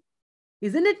family?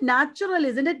 Isn't it natural?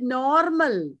 Isn't it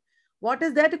normal? What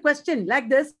is there to question? Like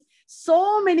this,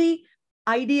 so many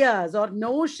ideas or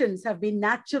notions have been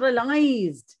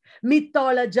naturalized,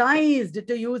 mythologized,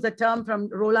 to use a term from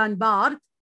Roland Barthes.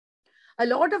 A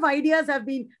lot of ideas have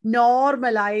been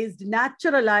normalized,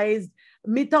 naturalized,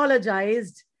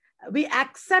 mythologized. We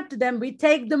accept them, we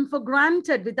take them for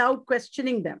granted without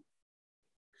questioning them.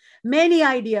 Many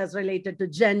ideas related to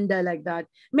gender like that,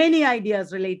 many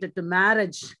ideas related to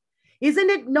marriage. Isn't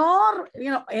it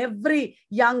every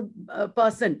young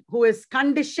person who is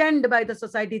conditioned by the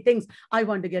society thinks, I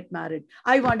want to get married,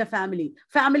 I want a family.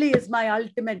 Family is my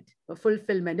ultimate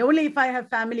fulfillment. Only if I have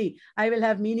family, I will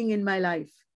have meaning in my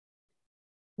life.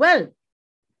 Well,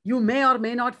 you may or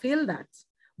may not feel that,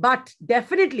 but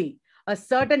definitely a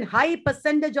certain high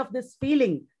percentage of this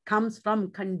feeling comes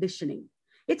from conditioning.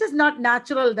 It is not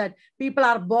natural that people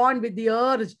are born with the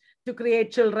urge to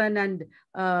create children and,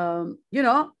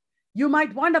 you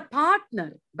might want a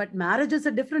partner, but marriage is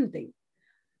a different thing.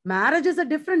 Marriage is a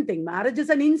different thing. Marriage is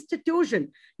an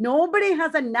institution. Nobody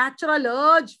has a natural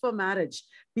urge for marriage.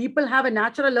 People have a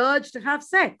natural urge to have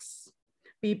sex.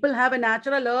 People have a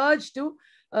natural urge to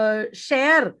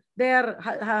share their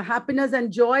happiness and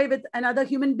joy with another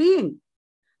human being.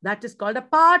 That is called a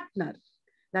partner.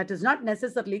 That is not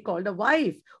necessarily called a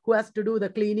wife who has to do the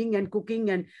cleaning and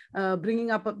cooking and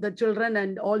bringing up the children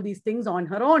and all these things on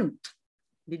her own.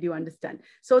 Did you understand?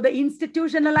 So the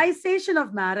institutionalization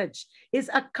of marriage is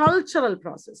a cultural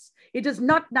process. It is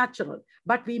not natural,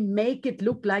 but we make it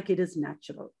look like it is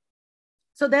natural.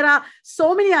 So there are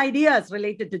so many ideas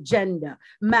related to gender,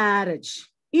 marriage,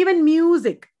 even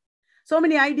music. So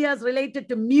many ideas related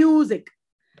to music.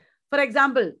 For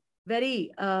example,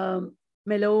 very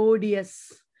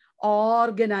melodious,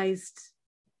 organized,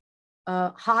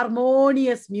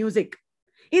 harmonious music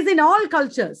is in all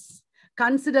cultures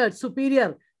considered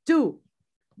superior to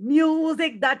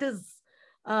music that is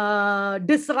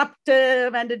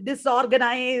disruptive and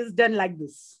disorganized and like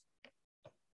this.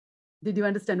 Did you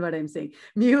understand what I'm saying?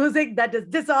 Music that is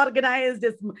disorganized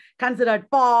is considered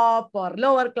pop or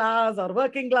lower class or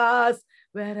working class,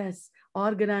 whereas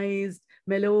organized,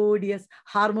 melodious,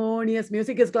 harmonious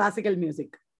music is classical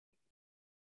music.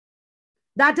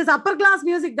 That is upper class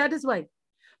music. That is why.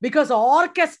 Because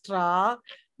orchestra,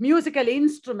 musical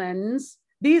instruments,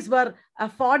 these were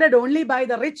afforded only by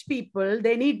the rich people.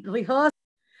 They need rehearsal.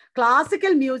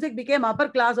 Classical music became upper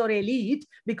class or elite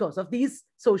because of these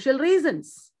social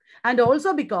reasons. And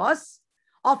also because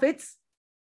of its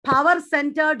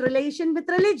power-centered relation with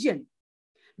religion.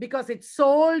 Because it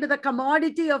sold the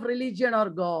commodity of religion or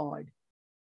God.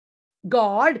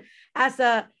 God as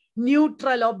a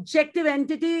neutral, objective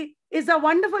entity is a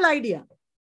wonderful idea.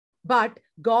 But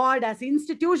God as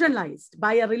institutionalized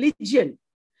by a religion,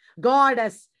 God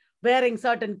as wearing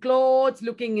certain clothes,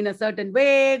 looking in a certain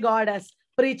way, God as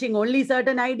preaching only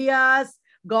certain ideas,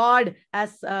 God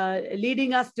as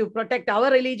leading us to protect our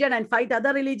religion and fight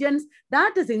other religions,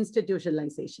 that is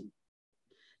institutionalization.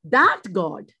 That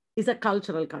God is a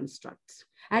cultural construct.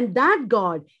 And that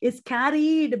God is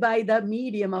carried by the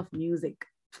medium of music.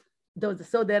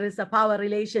 So there is a power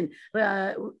relation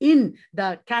in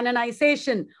the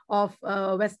canonization of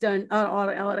Western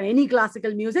or any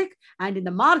classical music, and in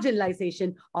the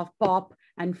marginalization of pop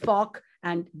and folk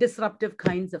and disruptive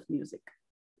kinds of music.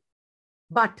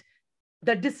 But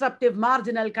the disruptive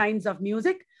marginal kinds of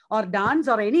music or dance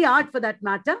or any art for that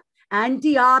matter,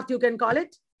 anti-art you can call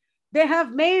it, they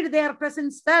have made their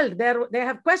presence felt. They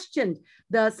have questioned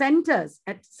the centers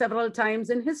at several times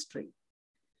in history.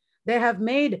 They have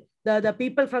made the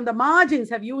people from the margins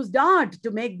have used art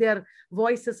to make their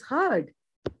voices heard.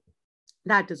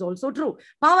 That is also true.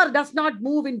 Power does not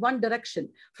move in one direction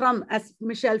from, as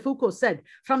Michel Foucault said,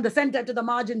 from the center to the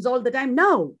margins all the time.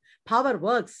 No, power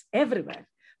works everywhere.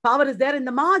 Power is there in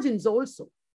the margins also.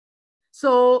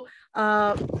 So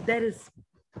there is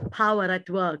power at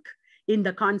work in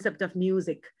the concept of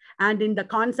music and in the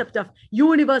concept of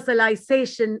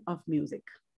universalization of music.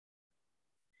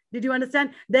 Did you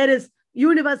understand? There is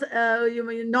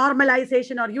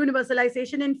normalization or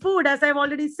universalization in food, as I've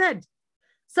already said.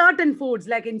 Certain foods,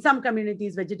 like in some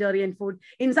communities, vegetarian food,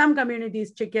 in some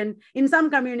communities, chicken, in some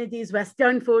communities,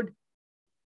 Western food,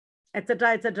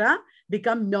 etc.,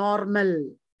 become normal,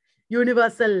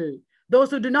 universal.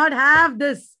 Those who do not have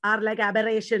this are like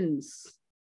aberrations.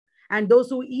 And those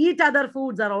who eat other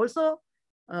foods are also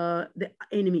the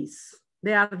enemies.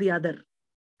 They are the other.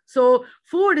 So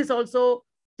food is also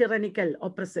tyrannical,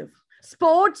 oppressive.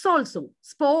 Sports also,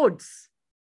 sports.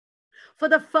 For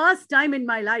the first time in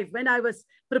my life, when I was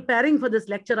preparing for this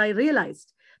lecture, I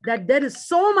realized that there is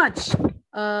so much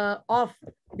of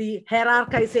the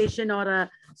hierarchization or,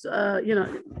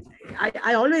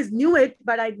 I always knew it,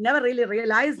 but I never really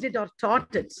realized it or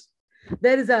taught it.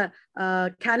 There is a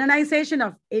canonization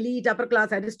of elite, upper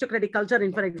class, aristocratic culture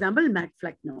in, for example, Mac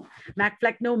Flecknoe. Mac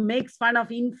Flecknoe makes fun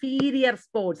of inferior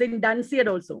sports, in Dunciad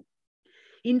also.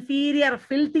 Inferior,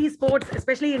 filthy sports,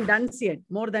 especially in Dunciad,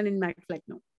 more than in Mac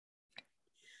Flecknoe.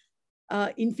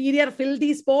 Inferior,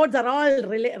 filthy sports are all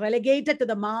relegated to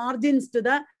the margins, to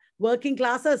the working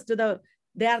classes,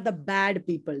 they are the bad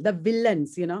people, the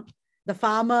villains, the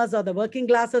farmers or the working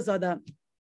classes or the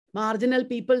marginal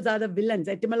peoples are the villains.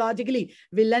 Etymologically,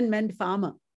 villain meant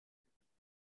farmer.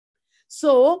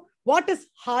 So what is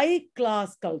high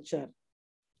class culture?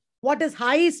 What is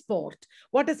high sport?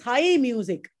 What is high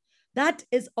music? That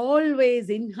is always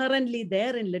inherently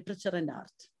there in literature and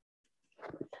art.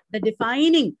 The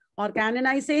defining or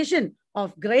canonization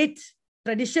of great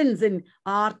traditions in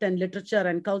art and literature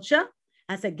and culture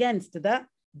as against the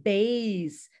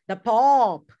base, the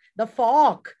pop, the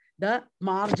folk, the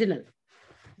marginal.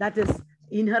 That is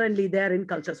inherently there in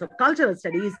culture. So cultural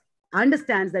studies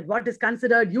understands that what is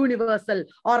considered universal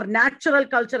or natural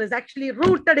culture is actually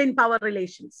rooted in power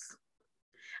relations.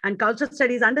 And culture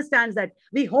studies understands that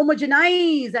we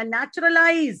homogenize and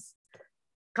naturalize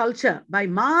culture by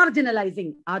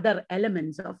marginalizing other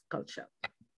elements of culture.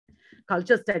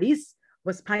 Culture studies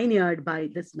was pioneered by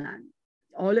this man.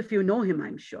 All of you know him,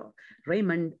 I'm sure,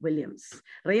 Raymond Williams.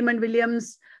 Raymond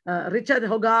Williams, Richard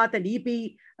Hogarth, and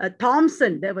E.P.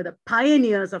 Thompson, they were the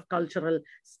pioneers of cultural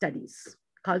studies.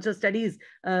 Culture studies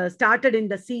started in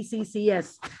the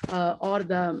CCCS or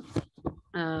the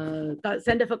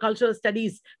Center for Cultural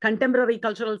Studies, Contemporary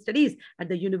Cultural Studies at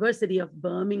the University of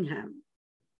Birmingham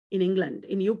in England,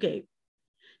 in UK.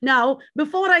 Now,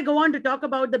 before I go on to talk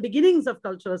about the beginnings of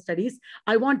cultural studies,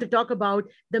 I want to talk about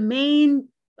the main,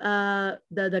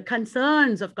 the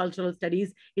concerns of cultural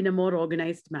studies in a more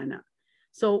organized manner.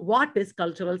 So what is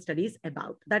cultural studies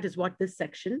about? That is what this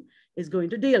section is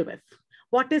going to deal with.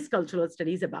 What is cultural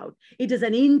studies about? It is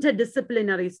an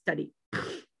interdisciplinary study.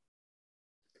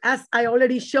 As I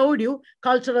already showed you,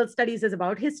 cultural studies is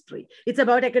about history. It's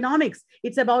about economics.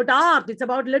 It's about art. It's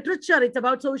about literature. It's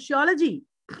about sociology.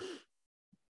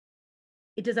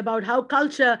 It is about how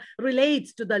culture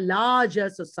relates to the larger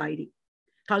society.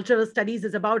 Cultural studies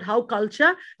is about how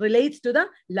culture relates to the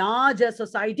larger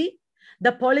society,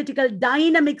 the political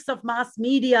dynamics of mass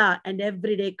media and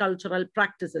everyday cultural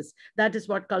practices. That is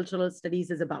what cultural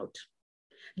studies is about.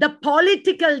 The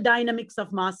political dynamics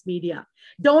of mass media.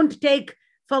 Don't take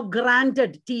for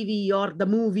granted TV or the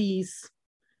movies.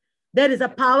 There is a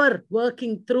power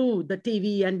working through the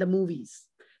TV and the movies,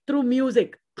 through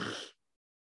music,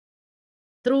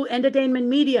 through entertainment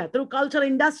media, through culture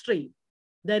industry.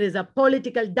 There is a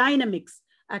political dynamics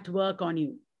at work on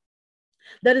you.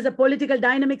 There is a political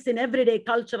dynamics in everyday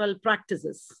cultural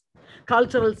practices.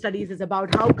 Cultural studies is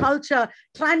about how culture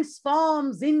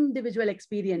transforms individual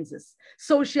experiences,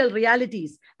 social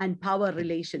realities, and power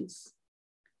relations.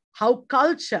 How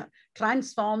culture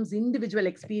transforms individual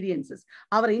experiences.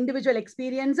 Our individual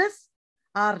experiences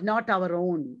are not our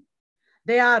own.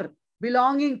 They are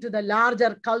belonging to the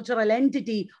larger cultural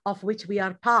entity of which we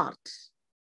are part.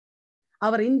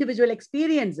 Our individual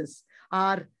experiences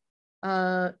are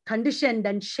conditioned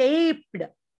and shaped.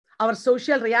 Our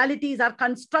social realities are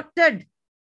constructed.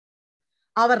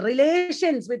 Our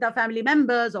relations with our family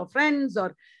members or friends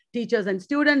or teachers and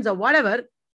students or whatever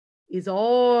is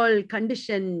all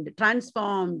conditioned,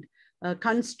 transformed,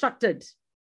 constructed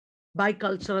by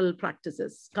cultural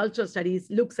practices. Cultural studies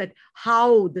looks at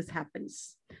how this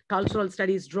happens. Cultural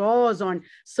studies draws on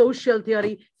social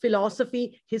theory,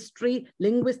 philosophy, history,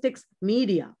 linguistics,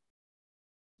 media.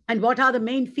 And what are the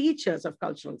main features of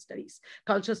cultural studies?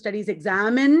 Cultural studies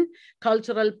examine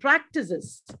cultural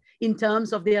practices in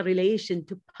terms of their relation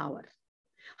to power.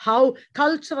 How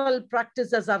cultural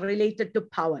practices are related to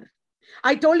power.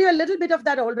 I told you a little bit of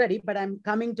that already, but I'm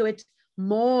coming to it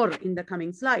more in the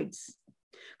coming slides.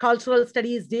 Cultural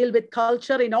studies deal with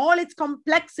culture in all its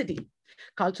complexity.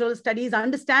 Cultural studies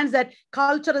understands that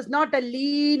culture is not a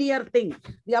linear thing.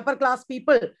 The upper class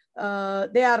people,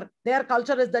 their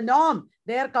culture is the norm.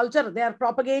 Their culture, they are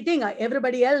propagating.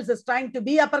 Everybody else is trying to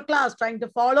be upper class, trying to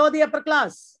follow the upper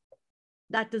class.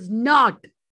 That is not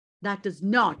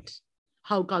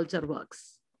how culture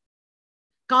works.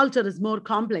 Culture is more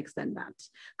complex than that.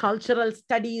 Cultural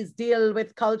studies deal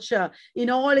with culture in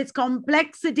all its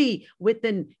complexity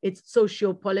within its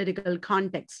socio-political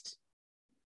context.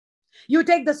 You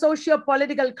take the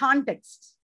socio-political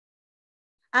context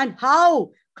and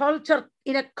how culture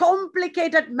in a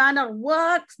complicated manner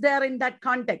works there in that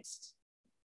context.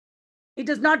 It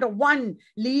is not a one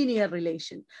linear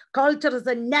relation. Culture is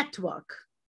a network.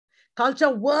 Culture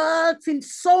works in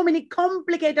so many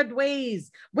complicated ways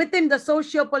within the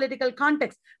socio-political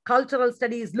context. Cultural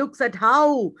studies looks at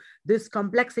how this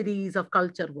complexities of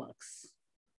culture works.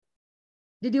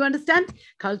 Did you understand?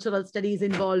 Cultural studies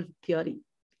involve theory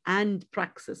and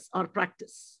praxis or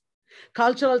practice.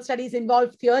 Cultural studies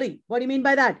involve theory. What do you mean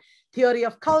by that? Theory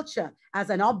of culture as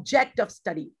an object of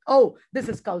study. Oh, this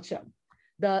is culture.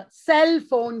 The cell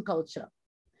phone culture.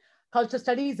 Culture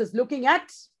studies is looking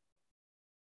at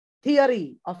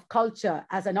theory of culture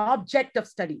as an object of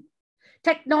study.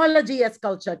 Technology as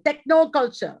culture,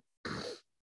 techno-culture.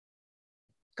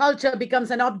 Culture becomes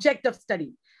an object of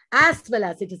study as well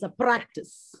as it is a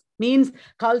practice. Means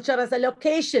culture as a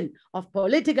location of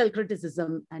political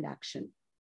criticism and action.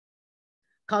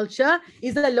 Culture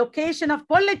is a location of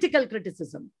political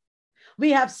criticism.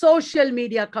 We have social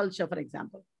media culture, for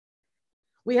example.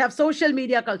 We have social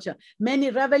media culture.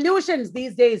 Many revolutions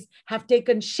these days have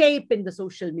taken shape in the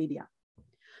social media.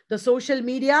 The social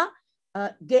media,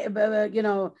 led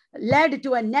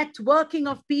to a networking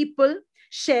of people,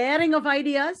 sharing of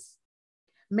ideas.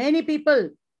 Many people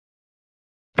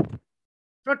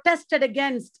protested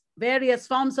against various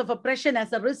forms of oppression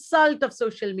as a result of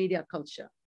social media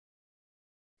culture.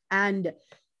 And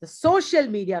the social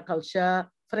media culture,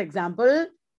 for example,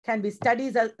 can be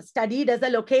studied as a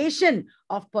location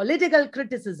of political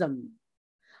criticism.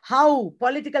 How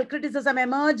political criticism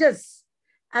emerges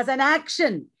as an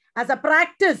action, as a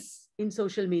practice in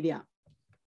social media.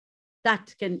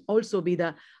 That can also be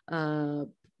the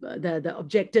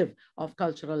objective of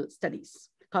cultural studies.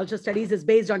 Cultural studies is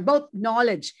based on both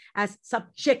knowledge as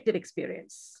subjective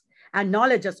experience and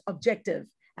knowledge as objective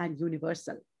and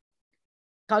universal.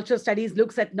 Cultural studies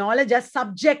looks at knowledge as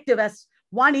subjective, as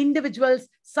one individual's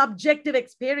subjective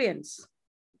experience.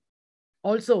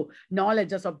 Also,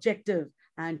 knowledge as objective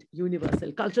and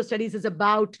universal. Cultural studies is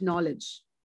about knowledge.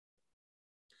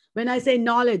 When I say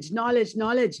knowledge,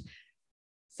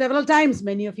 Several times,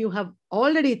 many of you have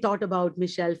already thought about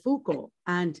Michel Foucault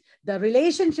and the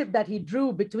relationship that he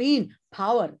drew between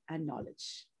power and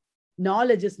knowledge.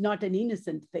 Knowledge is not an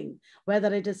innocent thing,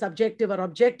 whether it is subjective or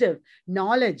objective.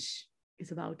 Knowledge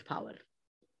is about power.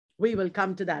 We will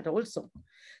come to that also.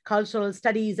 Cultural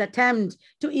studies attempt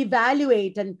to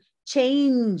evaluate and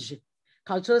change.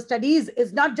 Cultural studies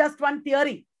is not just one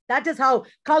theory. That is how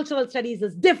cultural studies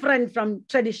is different from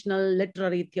traditional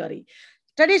literary theory.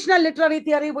 Traditional literary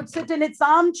theory would sit in its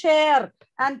armchair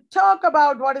and talk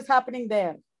about what is happening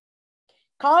there.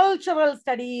 Cultural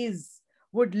studies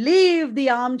would leave the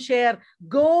armchair,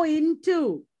 go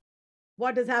into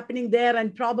what is happening there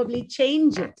and probably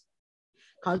change it.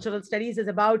 Cultural studies is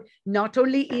about not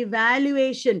only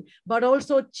evaluation, but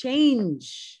also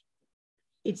change.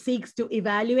 It seeks to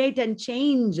evaluate and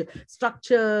change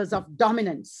structures of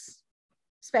dominance,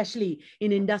 especially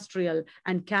in industrial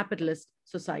and capitalist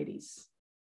societies.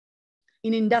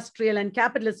 In industrial and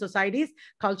capitalist societies,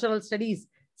 cultural studies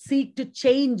seek to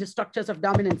change structures of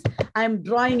dominance. I am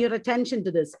drawing your attention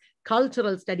to this.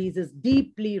 Cultural studies is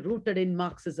deeply rooted in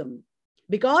Marxism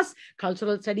because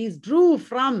cultural studies drew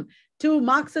from two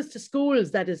Marxist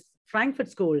schools, that is Frankfurt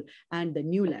School and the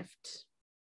New Left.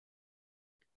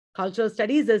 Cultural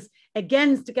studies is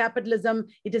against capitalism.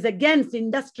 It is against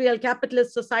industrial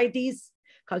capitalist societies.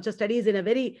 Cultural studies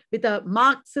with a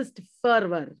Marxist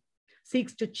fervor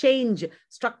seeks to change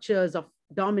structures of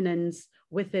dominance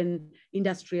within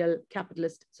industrial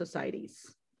capitalist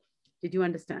societies. Did you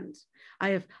understand? I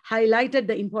have highlighted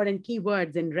the important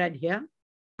keywords in red here.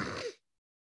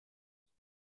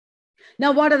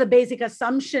 Now, what are the basic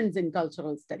assumptions in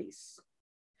cultural studies?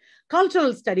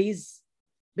 Cultural studies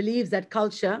believes that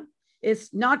culture is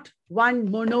not one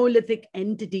monolithic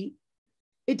entity.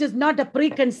 It is not a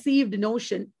preconceived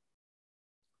notion.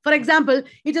 For example,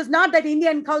 it is not that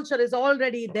Indian culture is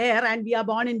already there and we are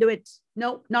born into it.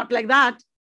 No, not like that.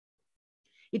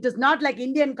 It is not like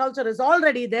Indian culture is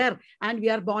already there and we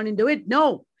are born into it.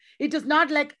 No, it is not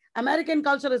like American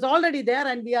culture is already there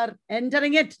and we are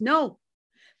entering it. No,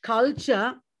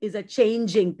 culture is a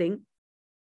changing thing.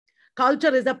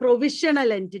 Culture is a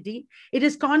provisional entity. It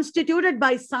is constituted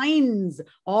by signs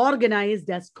organized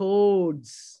as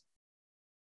codes.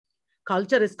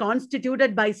 Culture is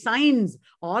constituted by signs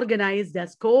organized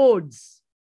as codes.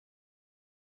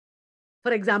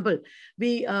 For example,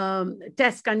 we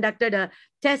conducted a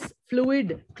test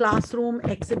fluid classroom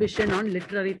exhibition on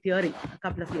literary theory a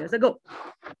couple of years ago.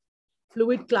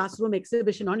 Fluid classroom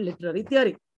exhibition on literary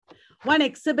theory. One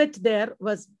exhibit there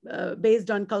was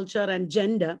based on culture and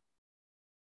gender.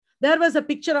 There was a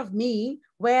picture of me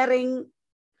wearing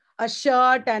a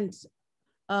shirt and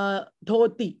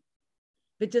dhoti,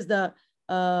 which is the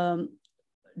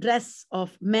dress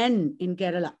of men in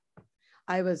Kerala.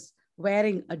 I was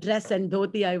wearing a dress and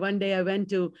dhoti. One day I went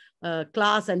to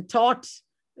class and taught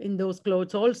in those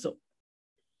clothes also.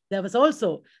 There was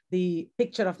also the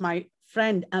picture of my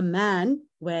friend, a man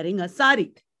wearing a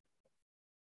sari.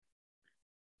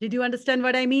 Did you understand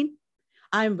what I mean?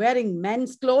 I'm wearing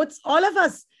men's clothes. All of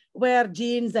us wear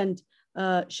jeans and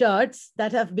shirts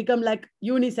that have become like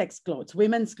unisex clothes,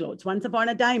 women's clothes. Once upon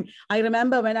a time, I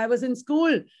remember when I was in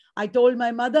school, I told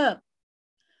my mother,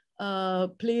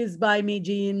 please buy me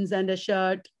jeans and a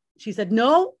shirt. She said,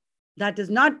 no, that is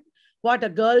not what a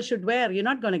girl should wear. You're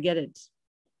not going to get it.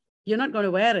 You're not going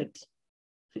to wear it.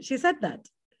 She said that.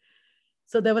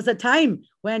 So there was a time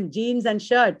when jeans and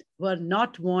shirt were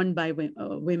not worn by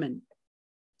women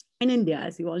in India,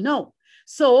 as you all know.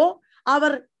 So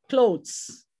our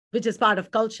clothes, which is part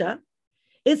of culture,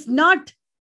 is not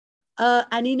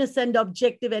an innocent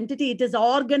objective entity. It is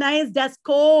organized as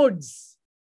codes.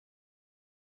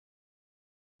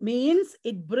 Means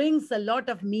it brings a lot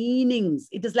of meanings.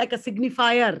 It is like a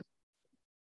signifier.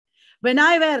 When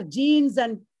I wear jeans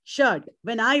and shirt,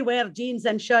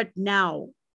 now,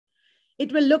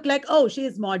 it will look like, oh, she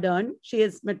is modern. She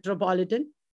is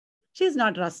metropolitan. She is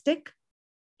not rustic.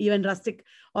 Even rustic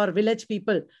or village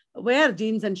people wear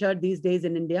jeans and shirt these days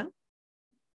in India.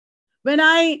 When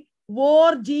I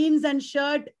wore jeans and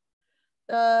shirt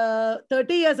 30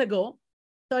 years ago,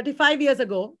 35 years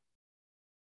ago,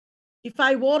 if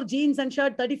I wore jeans and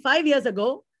shirt 35 years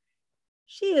ago,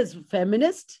 she is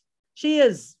feminist. She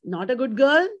is not a good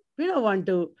girl. We don't want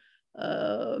to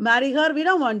marry her. We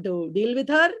don't want to deal with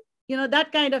her. You know,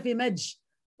 that kind of image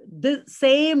the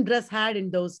same dress had in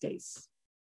those days.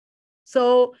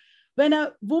 So when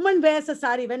a woman wears a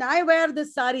sari, when I wear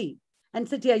this sari and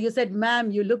sit here, you said,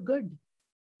 ma'am, you look good.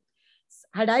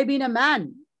 Had I been a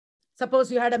man,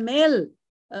 suppose you had a male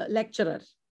lecturer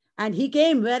and he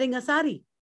came wearing a sari,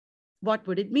 what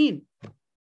would it mean?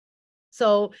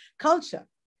 So culture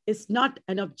is not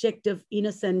an objective,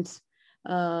 innocent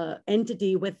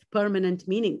entity with permanent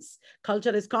meanings.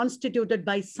 Culture is constituted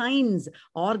by signs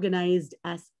organized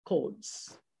as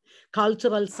codes.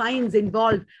 Cultural signs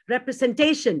involve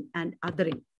representation and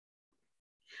othering.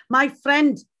 My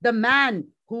friend, the man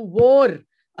who wore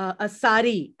a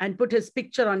sari and put his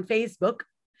picture on Facebook,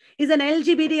 is an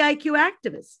LGBTIQ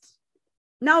activist.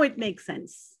 Now it makes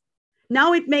sense.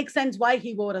 Now it makes sense why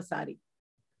he wore a sari.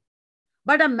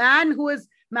 But a man who is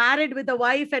married with a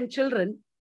wife and children,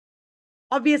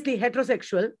 obviously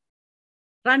heterosexual,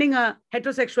 running a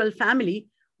heterosexual family,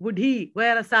 would he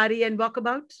wear a sari and walk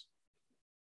about?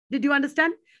 Did you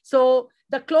understand? So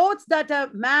the clothes that a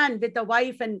man with a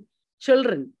wife and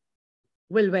children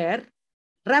will wear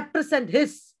represent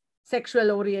his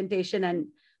sexual orientation and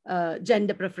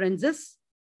gender preferences,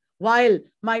 while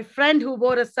my friend who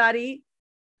wore a sari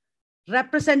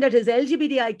represented his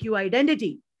LGBTIQ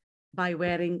identity by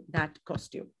wearing that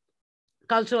costume.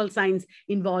 Cultural signs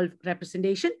involve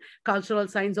representation. Cultural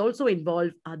signs also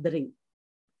involve othering.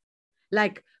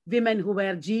 Like women who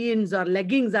wear jeans or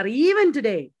leggings are even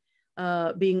today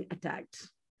being attacked.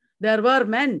 There were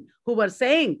men who were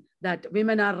saying that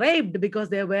women are raped because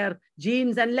they wear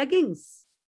jeans and leggings.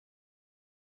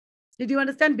 Did you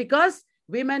understand? Because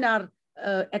women are,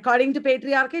 according to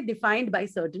patriarchy, defined by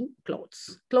certain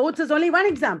clothes. Clothes is only one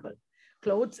example.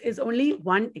 Clothes is only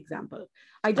one example.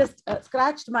 I just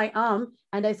scratched my arm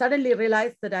and I suddenly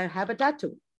realized that I have a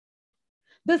tattoo.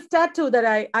 This tattoo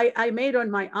that I made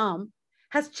on my arm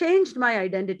has changed my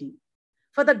identity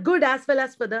for the good as well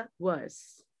as for the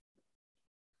worse.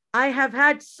 I have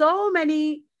had so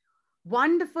many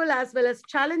wonderful as well as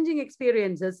challenging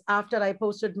experiences after I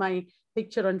posted my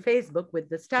picture on Facebook with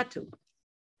this tattoo.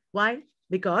 Why?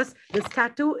 Because this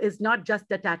tattoo is not just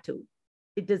a tattoo.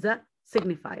 It is a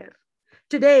signifier.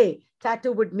 Today,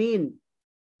 tattoo would mean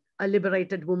a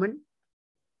liberated woman,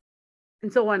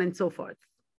 and so on and so forth.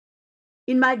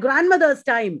 In my grandmother's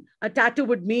time, a tattoo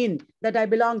would mean that I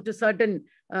belong to certain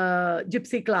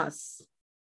gypsy class.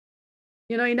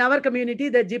 You know, in our community,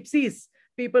 the gypsies,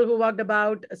 people who walked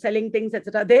about selling things,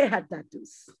 etc., they had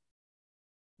tattoos.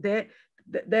 There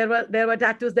were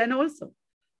tattoos then also,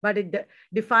 but it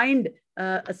defined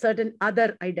a certain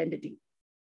other identity.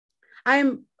 I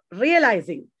am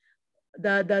realizing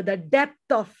the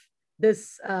depth of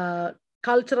this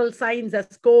cultural signs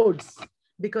as codes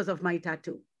because of my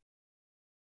tattoo.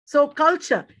 So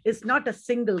culture is not a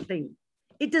single thing.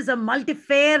 It is a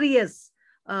multifarious,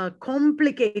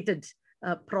 complicated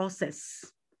process.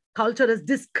 Culture is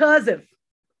discursive.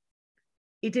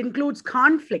 It includes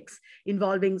conflicts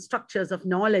involving structures of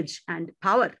knowledge and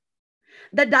power.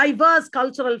 The diverse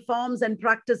cultural forms and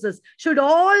practices should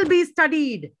all be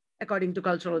studied according to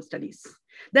cultural studies.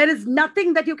 There is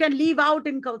nothing that you can leave out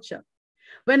in culture.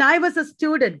 When I was a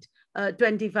student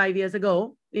 25 years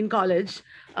ago in college,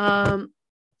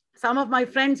 some of my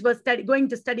friends were going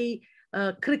to study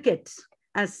cricket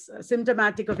as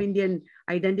symptomatic of Indian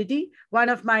identity. One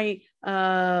of my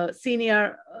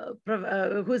senior,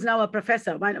 who's now a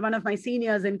professor, one of my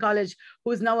seniors in college,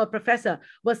 who's now a professor,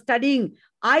 was studying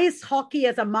ice hockey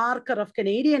as a marker of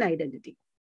Canadian identity.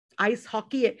 Ice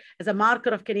hockey as a marker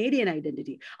of Canadian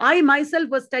identity. I myself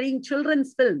was studying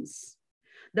children's films.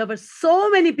 There were so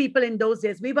many people in those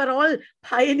days. We were all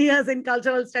pioneers in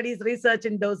cultural studies research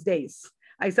in those days,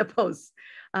 I suppose.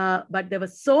 But there were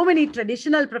so many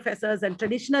traditional professors and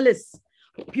traditionalists,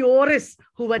 purists,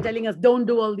 who were telling us, don't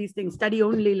do all these things, study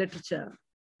only literature.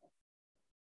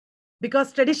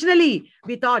 Because traditionally,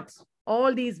 we thought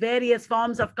all these various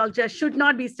forms of culture should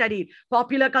not be studied.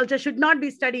 Popular culture should not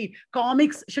be studied.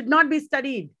 Comics should not be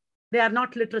studied. They are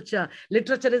not literature.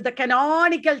 Literature is the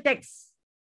canonical texts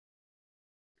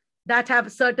that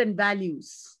have certain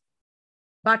values.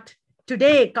 But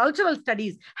today, cultural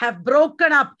studies have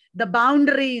broken up the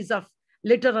boundaries of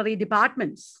literary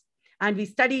departments, and we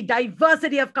study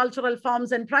diversity of cultural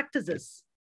forms and practices.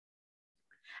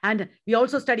 And we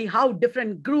also study how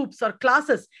different groups or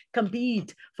classes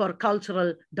compete for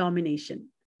cultural domination.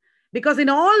 Because in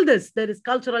all this, there is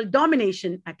cultural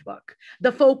domination at work.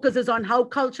 The focus is on how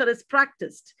culture is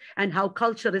practiced and how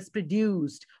culture is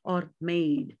produced or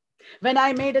made. When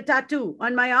I made a tattoo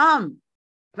on my arm,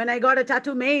 when I got a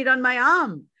tattoo made on my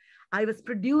arm, I was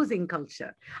producing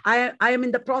culture. I am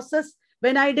in the process.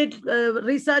 When I did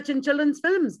research in children's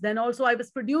films, then also I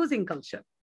was producing culture.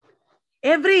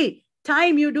 Every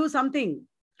time you do something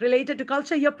related to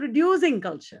culture, you're producing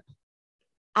culture.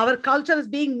 Our culture is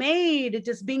being made. It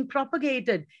is being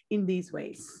propagated in these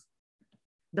ways.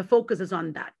 The focus is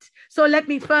on that. So let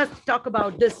me first talk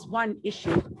about this one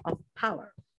issue of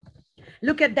power.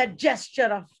 Look at that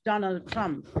gesture of Donald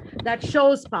Trump. That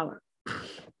shows power.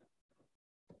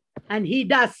 And he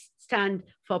does stand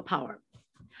for power.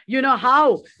 You know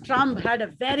how Trump had a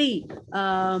very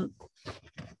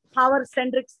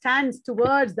power-centric stance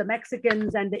towards the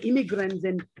Mexicans and the immigrants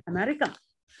in America.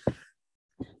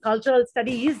 Cultural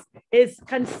studies is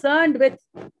concerned with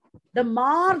the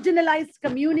marginalized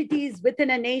communities within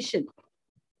a nation.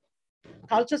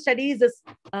 Cultural studies is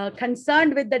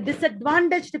concerned with the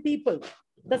disadvantaged people,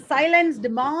 the silenced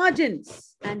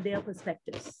margins, and their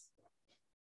perspectives.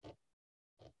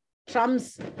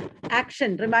 Trump's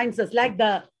action reminds us, like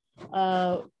the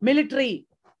military,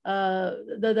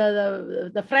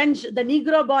 the French, the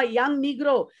Negro boy, young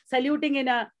Negro saluting in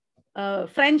a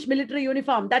French military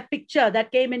uniform. That picture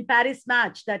that came in Paris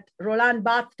match that Roland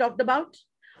Barthes talked about.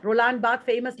 Roland Barthes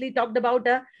famously talked about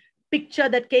a picture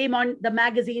that came on the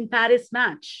magazine Paris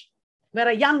Match, where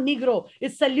a young Negro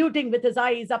is saluting with his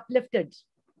eyes uplifted.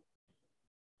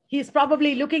 He's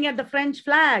probably looking at the French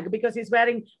flag because he's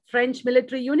wearing French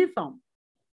military uniform.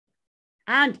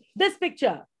 And this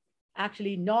picture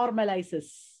actually normalizes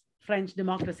French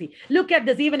democracy. Look at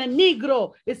this, even a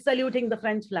Negro is saluting the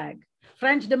French flag.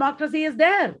 French democracy is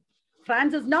there.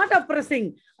 France is not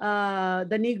oppressing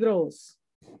the Negroes.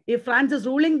 If France is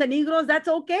ruling the Negroes, that's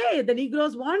okay. The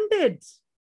Negroes want it.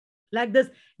 Like this,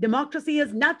 democracy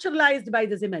is naturalized by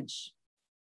this image.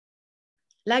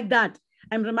 Like that.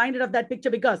 I'm reminded of that picture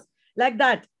because like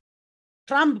that,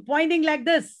 Trump pointing like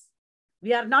this.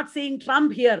 We are not seeing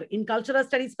Trump here in cultural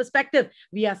studies perspective.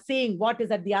 We are seeing what is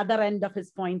at the other end of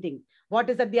his pointing. What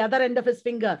is at the other end of his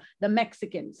finger? The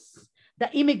Mexicans,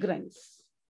 the immigrants,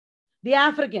 the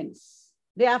Africans,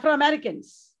 the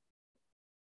Afro-Americans,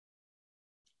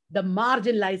 the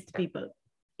marginalized people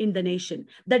in the nation,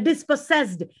 the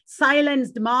dispossessed,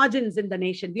 silenced margins in the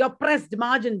nation, the oppressed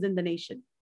margins in the nation.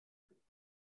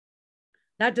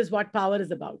 That is what power is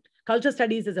about. Culture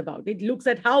studies is about. It looks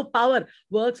at how power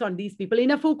works on these people.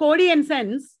 In a Foucauldian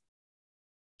sense,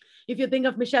 if you think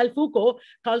of Michel Foucault,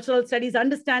 cultural studies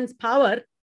understands power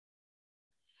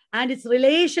and its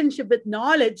relationship with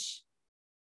knowledge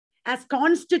as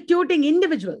constituting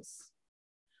individuals.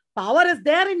 Power is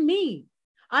there in me.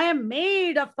 I am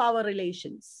made of power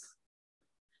relations.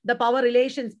 The power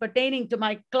relations pertaining to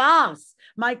my class,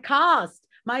 my caste,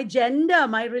 my gender,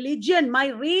 my religion, my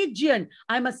region.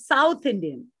 I'm a South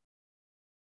Indian.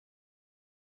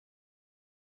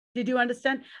 Did you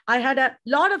understand? I had a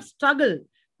lot of struggle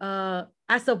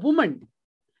as a woman,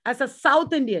 as a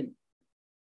South Indian,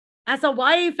 as a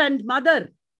wife and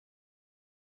mother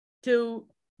to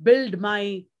build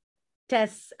my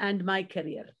tests and my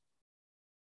career.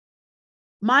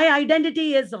 My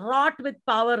identity is wrought with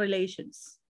power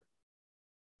relations.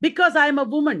 Because I'm a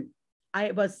woman,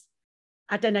 I was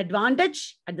at an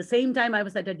advantage. At the same time, I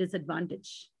was at a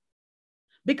disadvantage.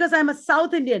 Because I'm a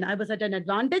South Indian, I was at an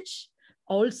advantage.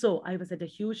 Also, I was at a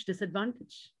huge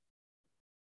disadvantage.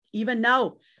 Even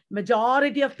now,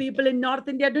 majority of people in North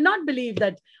India do not believe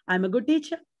that I'm a good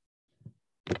teacher.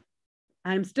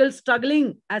 I'm still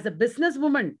struggling as a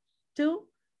businesswoman to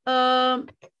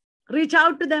reach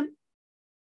out to them.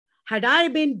 Had I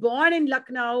been born in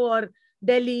Lucknow or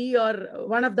Delhi or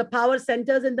one of the power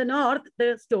centers in the North,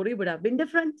 the story would have been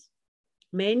different.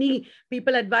 Many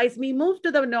people advise me, move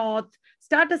to the North,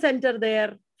 start a center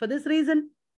there for this reason.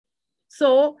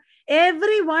 So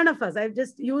every one of us, I've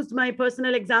just used my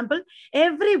personal example,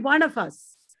 every one of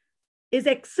us is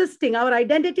existing. Our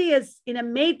identity is in a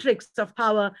matrix of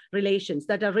power relations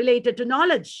that are related to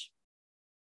knowledge.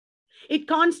 It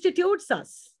constitutes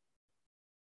us.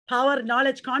 Power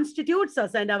knowledge constitutes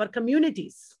us and our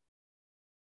communities.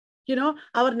 You know,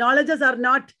 our knowledges are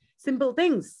not simple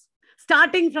things.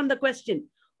 Starting from the question,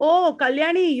 oh,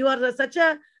 Kalyani, you are such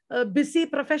a busy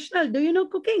professional. Do you know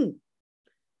cooking?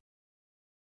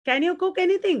 Can you cook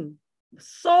anything?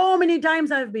 So many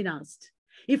times I've been asked.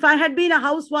 If I had been a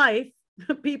housewife,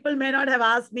 people may not have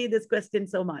asked me this question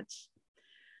so much.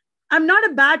 I'm not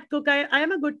a bad cook. I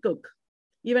am a good cook,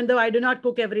 even though I do not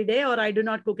cook every day or I do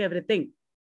not cook everything.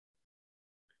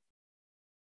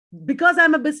 Because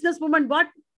I'm a businesswoman,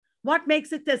 what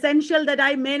makes it essential that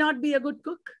I may not be a good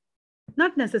cook?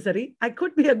 Not necessary. I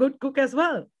could be a good cook as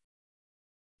well.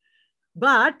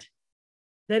 But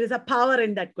there is a power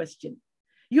in that question.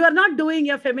 You are not doing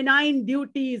your feminine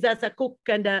duties as a cook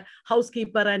and a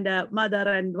housekeeper and a mother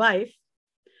and wife.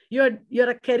 You're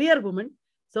a career woman.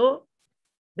 So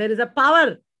there is a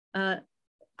power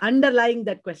underlying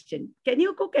that question. Can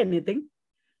you cook anything?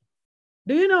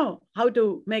 Do you know how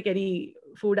to make any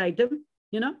food item?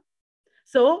 You know?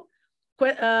 So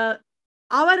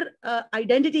our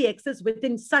identity exists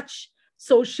within such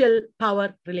social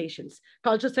power relations.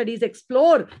 Cultural studies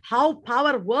explore how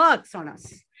power works on us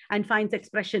and finds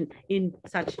expression in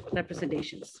such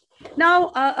representations.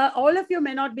 Now, all of you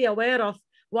may not be aware of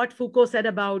what Foucault said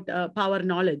about power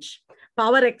knowledge.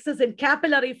 Power exists in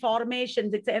capillary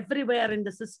formations. It's everywhere in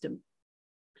the system.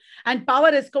 And power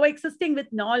is coexisting with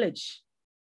knowledge.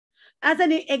 As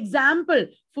an example,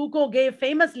 Foucault gave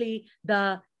famously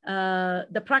the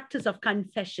practice of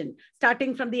confession.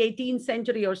 Starting from the 18th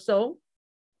century or so,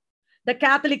 the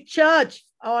Catholic Church,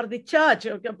 or the Church,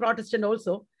 or Protestant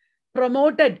also,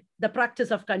 promoted the practice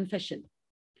of confession.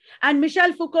 And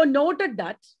Michel Foucault noted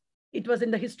that, it was in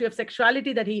the history of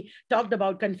sexuality that he talked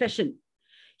about confession.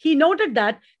 He noted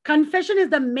that confession is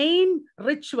the main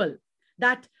ritual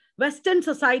that Western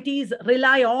societies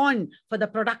rely on for the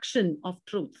production of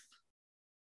truth.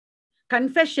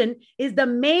 Confession is the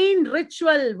main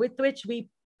ritual with which we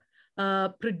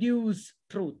produce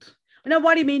truth. Now,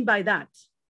 what do you mean by that?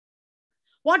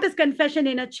 What is confession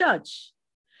in a church?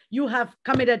 You have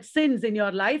committed sins in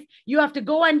your life. You have to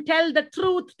go and tell the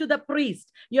truth to the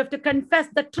priest. You have to confess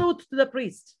the truth to the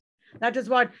priest. That is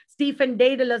what Stephen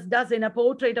Dedalus does in a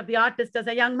portrait of the artist as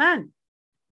a young man.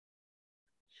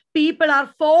 People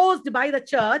are forced by the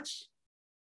church,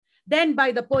 then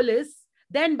by the police,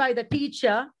 then by the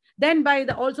teacher, then by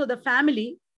also the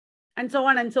family, and so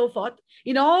on and so forth.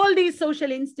 In all these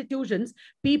social institutions,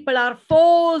 people are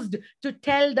forced to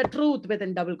tell the truth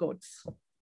within double quotes.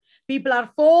 People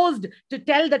are forced to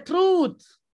tell the truth,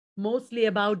 mostly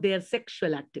about their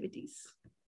sexual activities.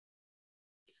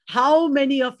 How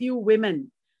many of you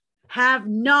women have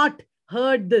not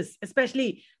heard this,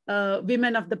 especially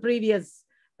women of the previous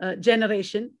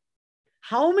generation?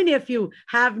 How many of you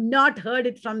have not heard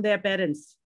it from their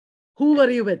parents? Who were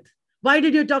you with? Why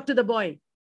did you talk to the boy?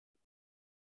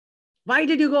 Why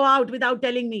did you go out without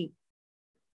telling me?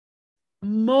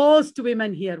 Most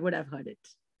women here would have heard it,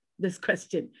 this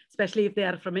question, especially if they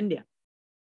are from India.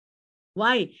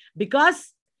 Why?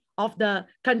 Because of the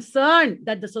concern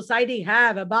that the society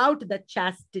have about the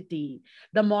chastity,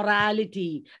 the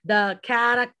morality, the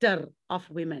character of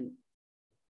women,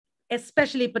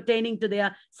 especially pertaining to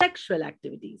their sexual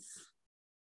activities.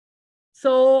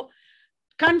 So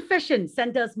confession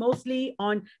centers mostly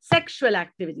on sexual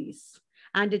activities,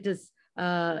 and it is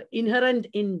inherent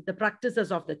in the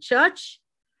practices of the church,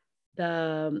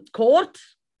 the court,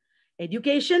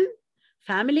 education,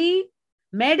 family,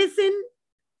 medicine.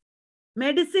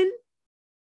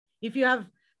 If you have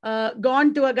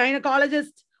gone to a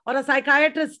gynecologist or a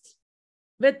psychiatrist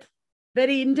with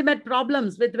very intimate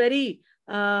problems, with very,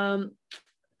 with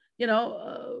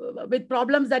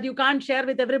problems that you can't share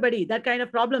with everybody, that kind of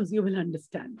problems you will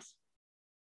understand.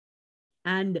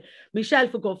 And Michel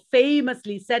Foucault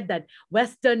famously said that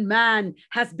Western man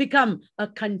has become a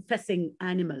confessing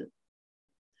animal.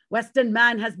 Western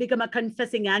man has become a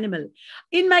confessing animal.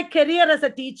 In my career as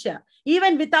a teacher,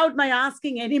 even without my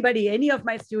asking anybody, any of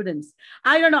my students,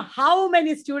 I don't know how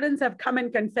many students have come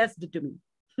and confessed to me.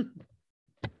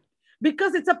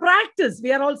 Because it's a practice.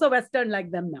 We are also Western like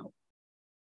them now.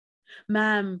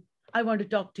 Ma'am, I want to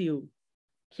talk to you.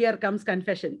 Here comes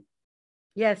confession.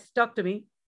 Yes, talk to me.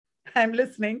 I'm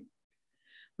listening.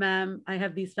 Ma'am, I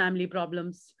have these family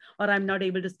problems, or I'm not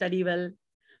able to study well.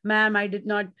 Ma'am, I did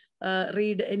not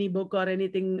read any book or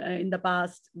anything in the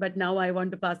past, but now I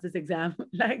want to pass this exam.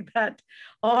 Like that,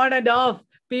 on and off,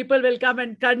 people will come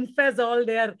and confess all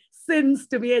their sins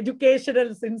to me,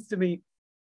 educational sins to me.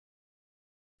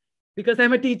 Because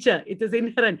I'm a teacher, it is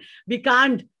inherent. We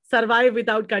can't survive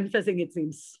without confessing, it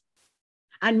seems.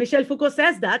 And Michel Foucault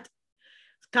says that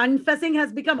confessing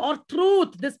has become, or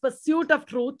truth, this pursuit of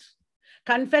truth,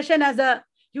 confession as a,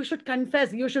 you should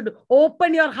confess, you should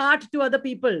open your heart to other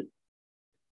people.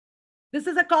 This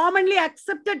is a commonly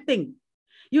accepted thing.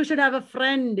 You should have a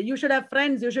friend, you should have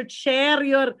friends, you should share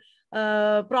your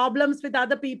problems with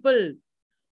other people.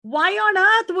 Why on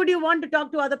earth would you want to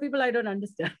talk to other people? I don't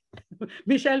understand.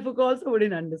 Michel Foucault also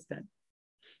wouldn't understand.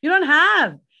 You don't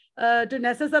have to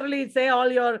necessarily say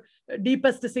all your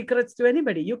deepest secrets to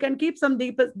anybody. You can keep some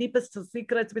deepest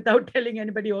secrets without telling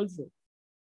anybody also.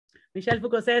 Michel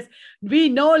Foucault says, we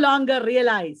no longer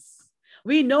realize,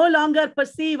 we no longer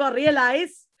perceive or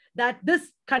realize that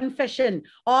this confession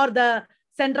or the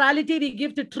centrality we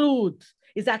give to truth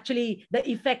is actually the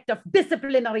effect of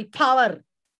disciplinary power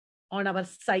on our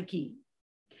psyche.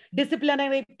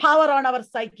 Disciplinary power on our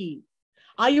psyche.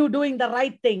 Are you doing the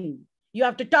right thing? You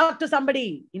have to talk to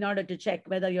somebody in order to check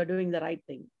whether you're doing the right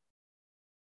thing.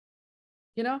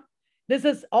 You know, this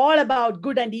is all about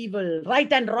good and evil,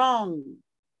 right and wrong.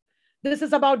 This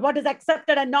is about what is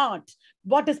accepted and not,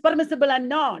 what is permissible and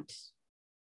not.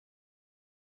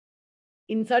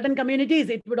 in certain communities,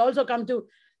 it would also come to,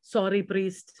 sorry,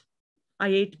 priest, I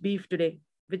ate beef today,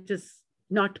 which is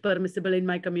not permissible in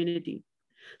my community.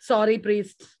 Sorry,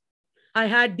 priest, I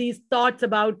had these thoughts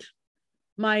about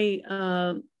my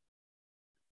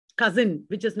cousin,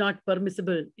 which is not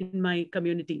permissible in my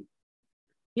community.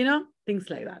 You know, things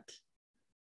like that.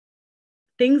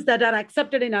 Things that are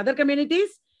accepted in other communities,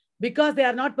 because they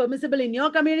are not permissible in your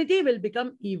community, will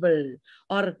become evil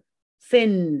or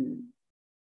sin.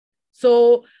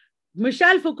 So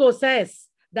Michel Foucault says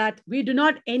that we do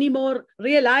not anymore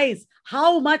realize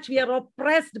how much we are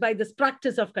oppressed by this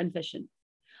practice of confession.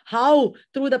 How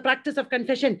through the practice of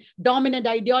confession, dominant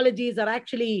ideologies are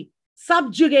actually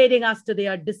subjugating us to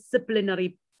their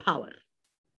disciplinary power.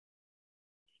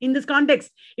 In this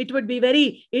context, it would be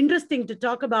very interesting to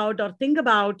talk about or think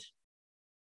about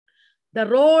the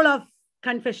role of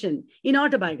confession in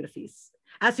autobiographies.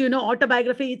 As you know,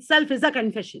 autobiography itself is a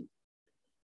confession.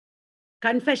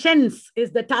 Confessions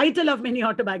is the title of many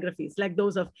autobiographies, like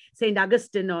those of Saint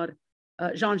Augustine or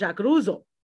Jean-Jacques Rousseau.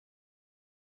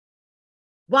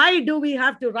 Why do we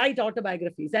have to write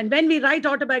autobiographies? And when we write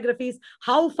autobiographies,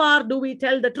 how far do we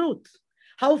tell the truth?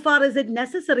 How far is it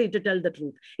necessary to tell the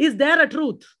truth? Is there a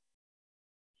truth?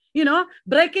 You know,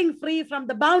 breaking free from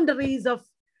the boundaries of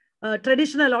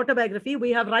traditional autobiography,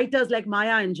 we have writers like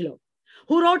Maya Angelou,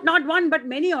 who wrote not one but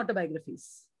many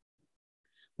autobiographies.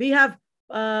 We have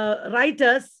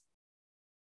writers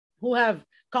who have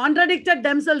contradicted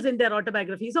themselves in their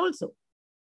autobiographies also.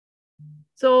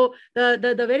 So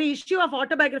the very issue of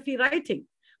autobiography writing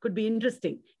could be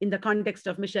interesting in the context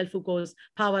of Michel Foucault's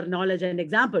Power, Knowledge, and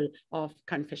Example of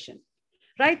Confession.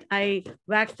 Right? I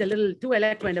waxed a little too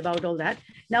eloquent about all that.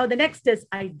 Now the next is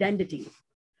identity.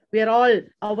 We are all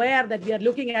aware that we are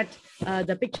looking at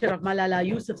the picture of Malala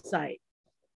Yousafzai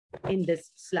in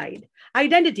this slide.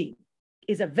 Identity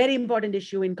is a very important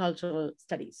issue in cultural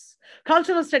studies.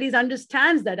 Cultural studies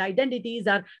understands that identities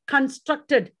are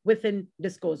constructed within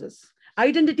discourses.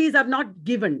 Identities are not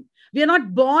given. We are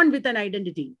not born with an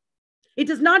identity. It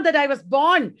is not that I was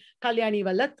born Kalyani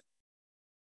Vallath.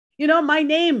 You know, my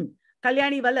name,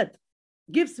 Kalyani Vallath,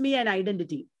 gives me an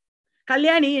identity.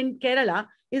 Kalyani in Kerala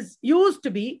is used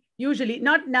to be, usually,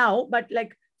 not now, but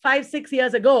like 5-6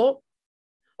 years ago,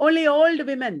 only old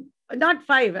women, not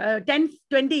 10,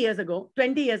 20 years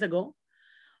ago,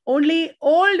 only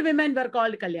old women were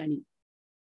called Kalyani.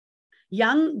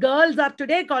 Young girls are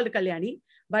today called Kalyani.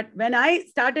 But when I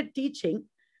started teaching,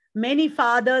 many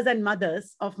fathers and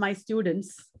mothers of my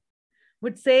students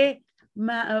would say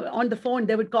on the phone,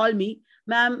 they would call me,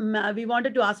 ma'am, we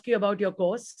wanted to ask you about your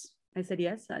course. I said,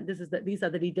 yes, these are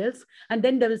the details. And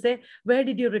then they will say, where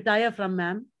did you retire from,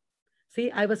 ma'am?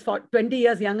 See, I was 20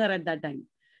 years younger at that time,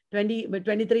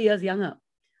 23 years younger.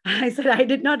 I said, I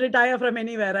did not retire from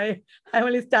anywhere. I'm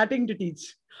only starting to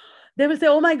teach. They will say,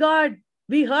 oh my God,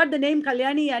 we heard the name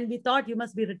Kalyani and we thought you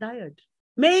must be retired.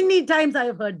 Many times I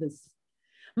have heard this.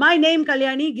 My name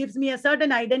Kalyani gives me a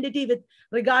certain identity with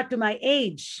regard to my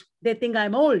age. They think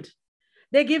I'm old.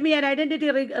 They give me an identity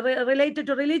related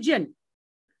to religion,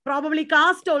 probably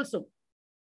caste also.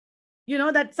 You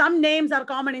know that some names are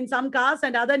common in some castes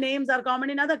and other names are common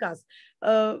in other castes.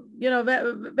 You know,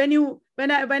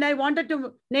 when I wanted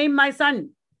to name my son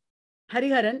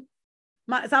Hariharan,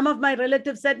 some of my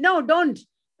relatives said, no, don't.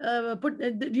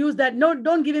 Use that. No,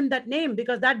 don't give him that name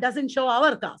because that doesn't show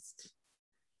our caste.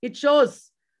 It shows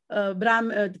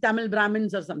Tamil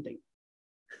Brahmins or something.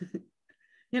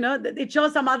 You know, it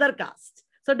shows some other caste.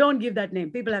 So don't give that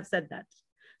name. People have said that.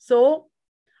 So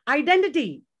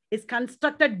identity is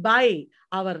constructed by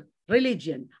our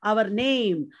religion, our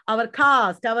name, our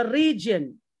caste, our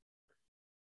region.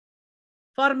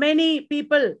 For many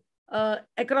people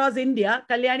across India,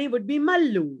 Kalyani would be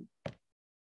Mallu.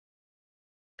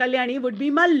 Kalyani would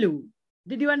be Mallu.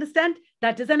 Did you understand?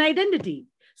 That is an identity.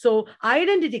 So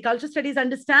identity, culture studies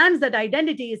understands that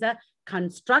identity is a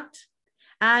construct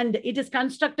and it is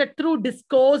constructed through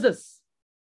discourses,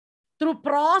 through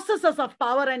processes of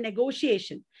power and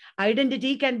negotiation.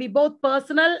 Identity can be both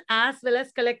personal as well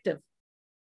as collective.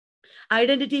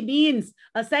 Identity means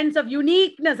a sense of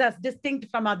uniqueness as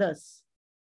distinct from others.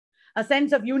 A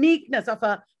sense of uniqueness of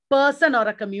a person or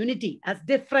a community as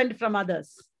different from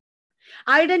others.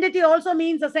 Identity also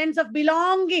means a sense of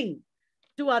belonging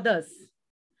to others.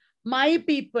 My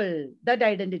people, that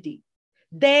identity.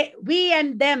 They, we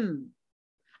and them,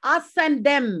 us and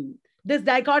them. This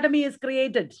dichotomy is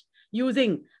created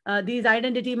using these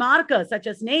identity markers such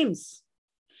as names.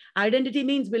 Identity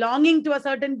means belonging to a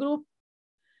certain group.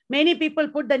 Many people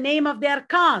put the name of their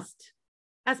caste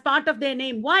as part of their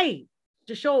name. Why?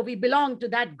 To show we belong to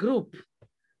that group.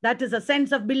 That is a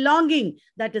sense of belonging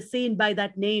that is seen by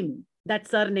that name, that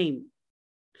surname.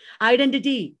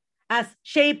 Identity as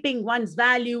shaping one's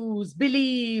values,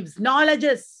 beliefs,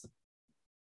 knowledges.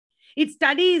 It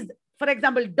studies, for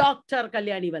example, Dr.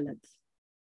 Kalyani Vallath.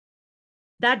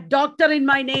 That doctor in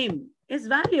my name is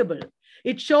valuable.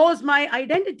 It shows my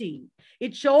identity.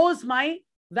 It shows my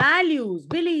values,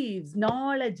 beliefs,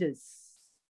 knowledges.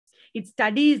 It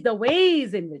studies the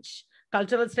ways in which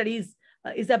cultural studies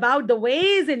is about the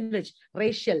ways in which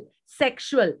racial,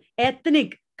 sexual,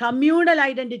 ethnic, communal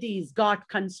identities got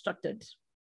constructed.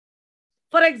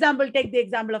 For example, take the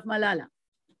example of Malala.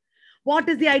 What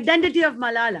is the identity of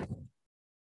Malala?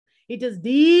 It is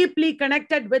deeply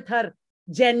connected with her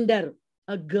gender,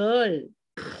 a girl.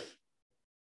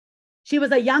 She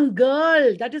was a young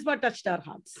girl. That is what touched our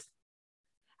hearts.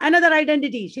 Another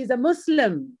identity, she's a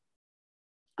Muslim.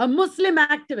 A Muslim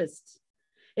activist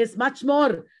is much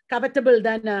more covetable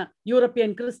than a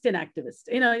European Christian activist.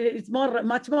 You know, it's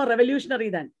much more revolutionary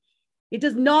than. It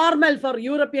is normal for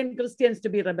European Christians to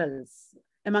be rebels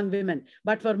among women.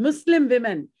 But for Muslim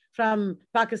women from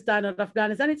Pakistan or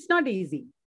Afghanistan, it's not easy.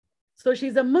 So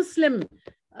she's a Muslim.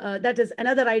 That is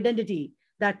another identity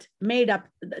that made up,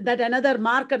 that another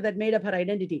marker that made up her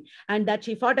identity. And that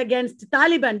she fought against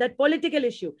Taliban, that political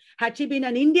issue. Had she been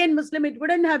an Indian Muslim, it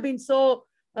wouldn't have been so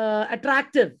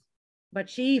attractive. But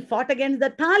she fought against the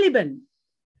Taliban.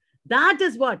 That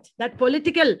is what, that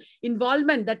political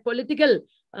involvement, that political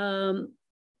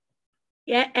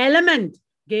element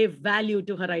gave value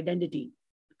to her identity.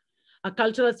 A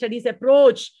cultural studies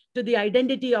approach to the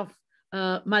identity of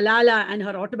Malala and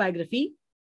her autobiography.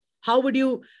 How would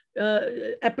you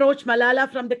approach Malala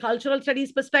from the cultural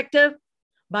studies perspective?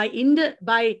 By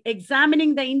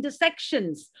examining the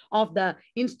intersections of the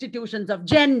institutions of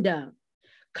gender,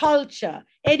 culture,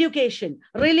 education,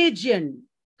 religion,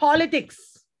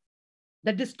 politics,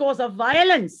 the discourse of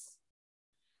violence.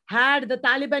 Had the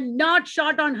Taliban not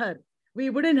shot on her, we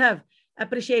wouldn't have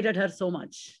appreciated her so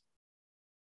much.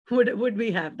 Would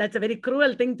we have? That's a very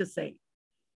cruel thing to say.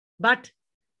 But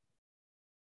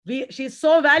she's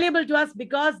so valuable to us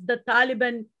because the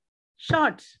Taliban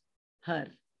shot her.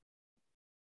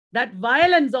 That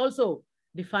violence also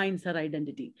defines her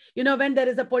identity. You know, when there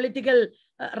is a political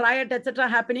riot, etc.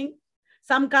 happening,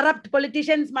 some corrupt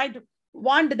politicians might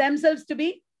want themselves to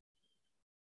be,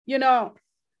 you know,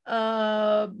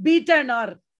 beaten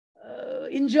or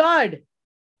injured.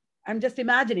 I'm just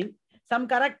imagining. Some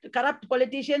corrupt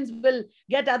politicians will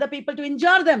get other people to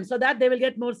injure them so that they will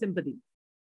get more sympathy.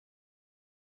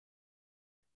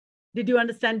 Did you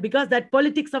understand? Because that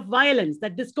politics of violence,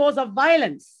 that discourse of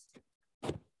violence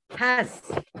has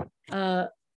a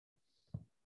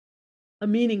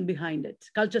meaning behind it.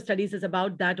 Culture studies is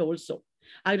about that also.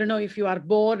 I don't know if you are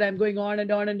bored. I'm going on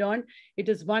and on and on. It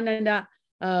is 1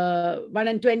 hour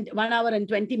and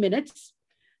 20 minutes.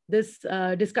 This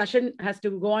discussion has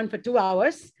to go on for 2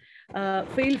 hours.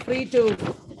 Feel free to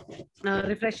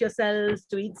refresh yourselves,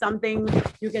 to eat something.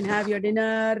 You can have your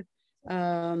dinner.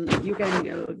 You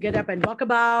can get up and walk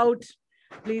about.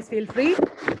 Please feel free.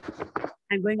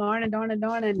 I'm going on and on and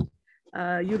on,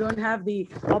 and you don't have the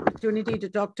opportunity to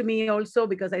talk to me also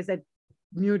because I said,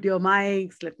 mute your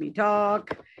mics, let me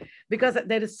talk, because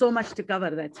there is so much to cover,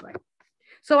 that's why.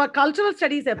 So a cultural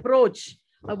studies approach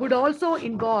would also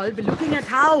involve looking at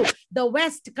how the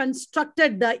West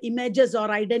constructed the images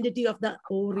or identity of the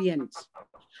Orient.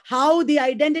 How the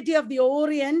identity of the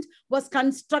Orient was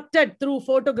constructed through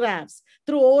photographs,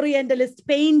 through Orientalist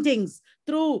paintings,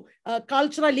 through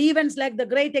cultural events like the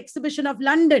Great Exhibition of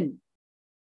London,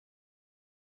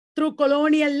 through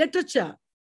colonial literature.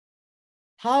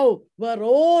 How were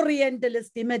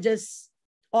Orientalist images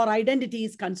or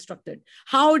identities constructed?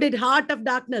 How did Heart of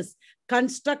Darkness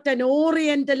construct an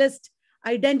Orientalist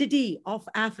identity of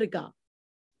Africa?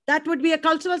 That would be a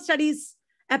cultural studies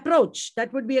approach.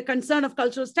 That would be a concern of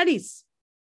cultural studies.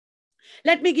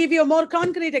 Let me give you a more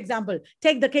concrete example.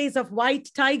 Take the case of White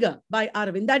Tiger by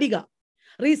Aravind Adiga.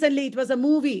 Recently, it was a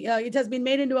movie. It has been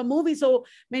made into a movie, so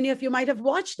many of you might have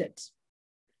watched it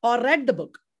or read the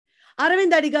book.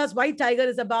 Aravind Adiga's White Tiger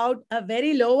is about a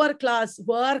very lower class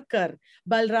worker,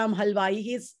 Balram Halwai.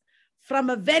 He's from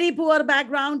a very poor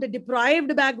background, a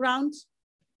deprived background.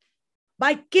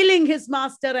 By killing his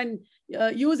master and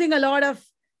using a lot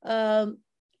of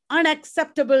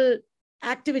unacceptable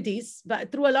activities,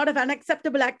 through a lot of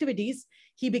unacceptable activities,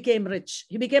 he became rich.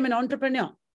 He became an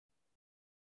entrepreneur.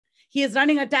 He is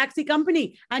running a taxi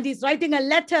company and he's writing a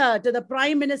letter to the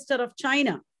Prime Minister of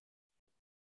China,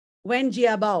 Wen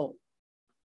Jiabao.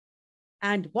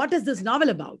 And what is this novel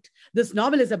about? This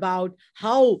novel is about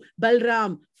how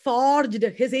Balram forged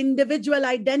his individual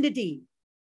identity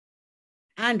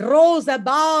and rose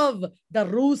above the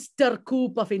rooster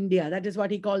coop of India. That is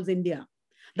what he calls India.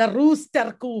 The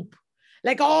rooster coop.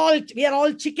 Like we are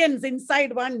all chickens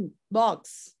inside one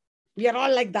box. We are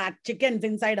all like that, chickens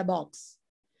inside a box.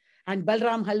 And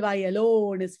Balram Halwai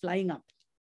alone is flying up.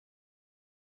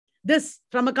 This,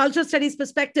 from a cultural studies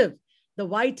perspective, the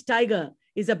white tiger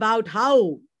is about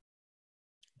how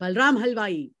Balram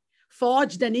Halwai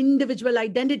forged an individual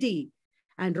identity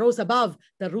and rose above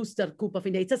the rooster coop of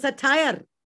India. It's a satire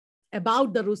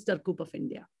about the rooster coop of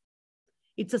India.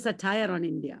 It's a satire on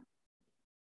India.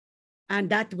 And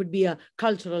that would be a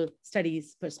cultural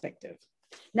studies perspective.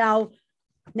 Now,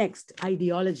 next,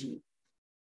 ideology.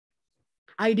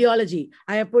 Ideology.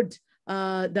 I have put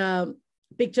the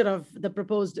picture of the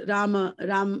proposed Ram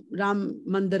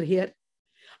Mandir here.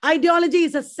 Ideology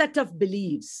is a set of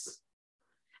beliefs,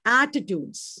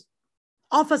 attitudes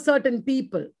of a certain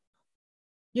people.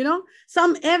 You know,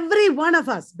 every one of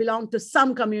us belong to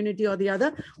some community or the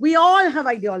other. We all have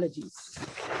ideologies.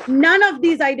 None of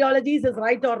these ideologies is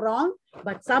right or wrong,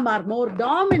 but some are more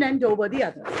dominant over the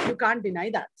others. You can't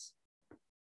deny that.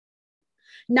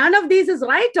 None of these is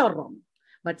right or wrong,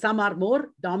 but some are more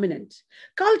dominant.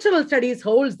 Cultural studies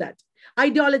holds that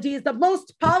ideology is the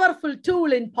most powerful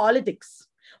tool in politics.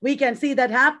 We can see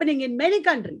that happening in many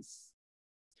countries.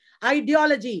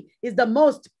 Ideology is the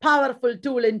most powerful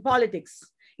tool in politics.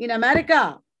 In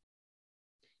America,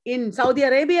 in Saudi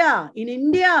Arabia, in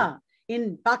India,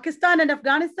 in Pakistan and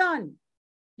Afghanistan.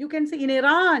 You can see in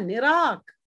Iran, Iraq,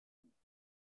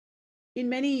 in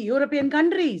many European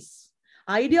countries.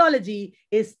 Ideology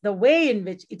is the way in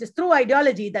which it is through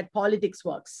ideology that politics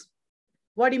works.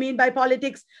 What do you mean by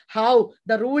politics? How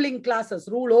the ruling classes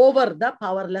rule over the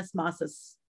powerless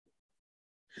masses.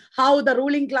 How the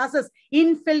ruling classes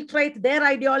infiltrate their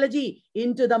ideology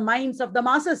into the minds of the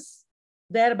masses,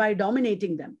 thereby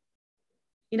dominating them.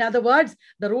 In other words,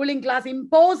 the ruling class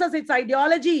imposes its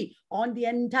ideology on the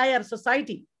entire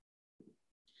society.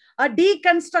 A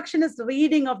deconstructionist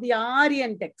reading of the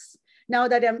Aryan texts. Now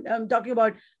that I'm talking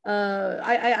about,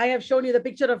 I have shown you the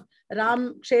picture of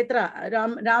Ram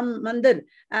Mandir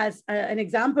as an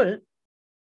example.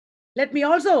 Let me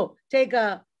also take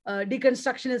a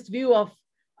deconstructionist view of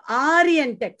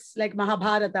Aryan texts like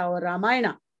Mahabharata or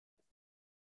Ramayana.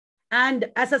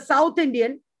 And as a South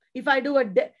Indian, if I do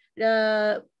what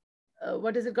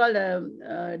is it called,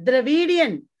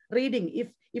 Dravidian reading,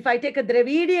 if I take a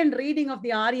Dravidian reading of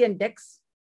the Aryan texts,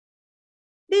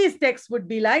 these texts would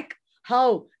be like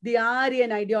how the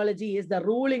Aryan ideology is the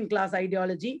ruling class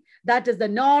ideology, that is the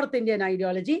North Indian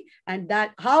ideology, and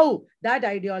that how that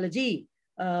ideology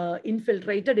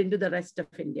infiltrated into the rest of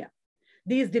India.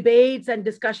 These debates and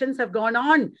discussions have gone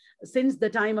on since the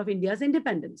time of India's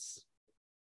independence.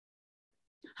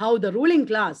 How the ruling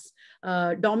class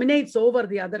dominates over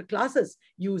the other classes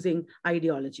using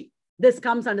ideology. This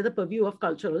comes under the purview of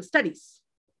cultural studies.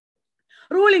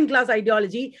 Ruling class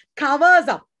ideology covers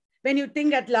up, when you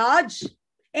think at large,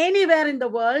 anywhere in the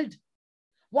world,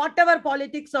 whatever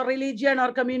politics or religion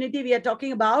or community we are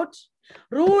talking about,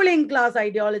 ruling class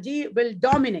ideology will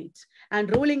dominate,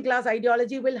 and ruling class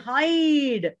ideology will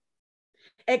hide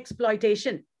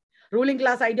exploitation. Ruling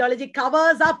class ideology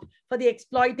covers up for the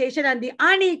exploitation and the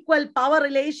unequal power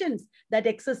relations that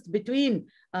exist between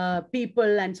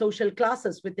people and social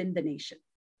classes within the nation.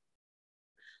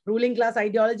 Ruling class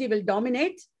ideology will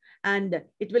dominate and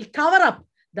it will cover up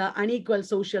the unequal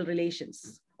social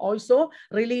relations. Also,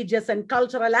 religious and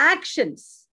cultural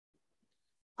actions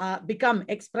become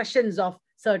expressions of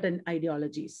certain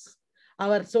ideologies.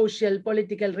 Our social,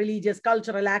 political, religious,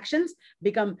 cultural actions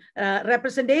become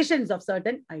representations of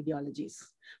certain ideologies.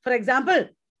 For example,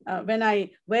 when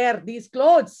I wear these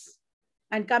clothes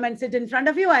and come and sit in front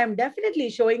of you, I am definitely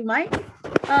showing my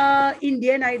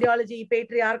Indian ideology,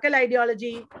 patriarchal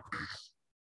ideology.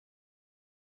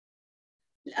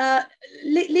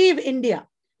 Leave India,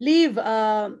 leave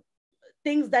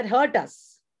things that hurt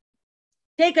us.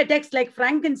 Take a text like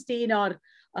Frankenstein or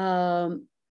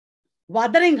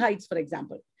Wuthering Heights, for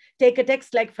example. Take a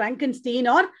text like Frankenstein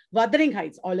or Wuthering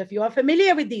Heights. All of you are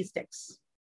familiar with these texts.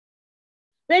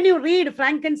 When you read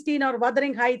Frankenstein or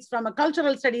Wuthering Heights from a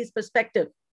cultural studies perspective,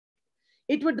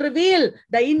 it would reveal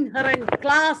the inherent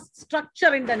class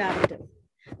structure in the narrative.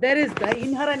 There is the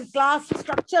inherent class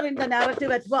structure in the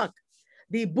narrative at work.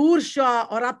 The bourgeois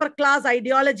or upper class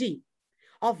ideology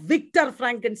of Victor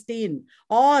Frankenstein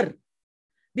or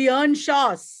the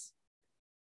Earnshaws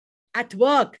at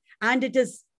work, and it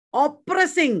is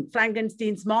oppressing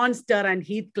Frankenstein's monster and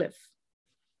Heathcliff.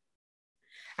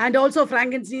 And also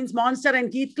Frankenstein's monster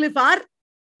and Heathcliff are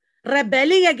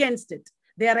rebelling against it.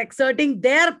 They are exerting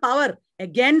their power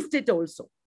against it also.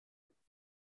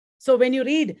 So when you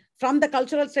read from the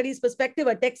cultural studies perspective,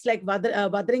 a text like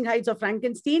Wuthering Heights of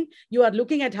Frankenstein, you are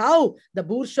looking at how the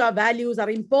bourgeois values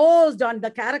are imposed on the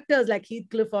characters like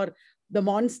Heathcliff or the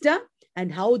monster,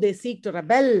 and how they seek to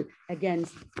rebel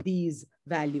against these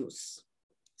values.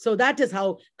 So that is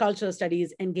how cultural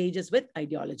studies engages with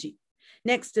ideology.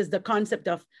 Next is the concept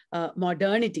of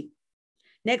modernity.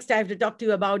 Next, I have to talk to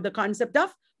you about the concept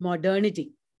of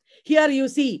modernity. Here you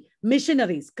see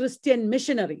missionaries, Christian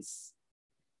missionaries,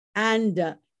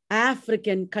 and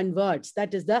African converts.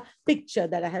 That is the picture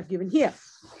that I have given here.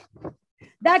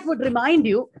 That would remind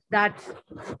you that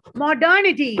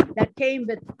modernity that came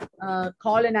with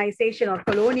colonization or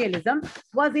colonialism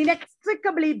was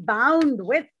inextricably bound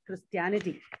with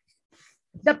Christianity.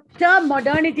 The term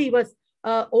modernity was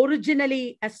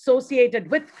originally associated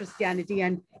with Christianity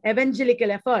and evangelical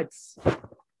efforts.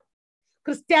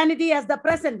 Christianity as the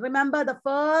present. Remember the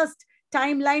first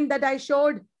timeline that I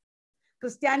showed?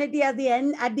 Christianity at the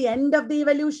end of the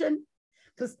evolution.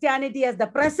 Christianity as the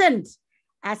present,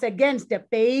 as against a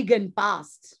pagan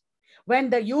past. When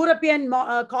the European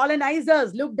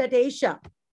colonizers looked at Asia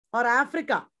or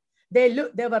Africa, they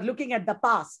were looking at the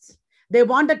past. They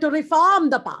wanted to reform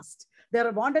the past. They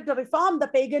wanted to reform the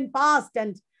pagan past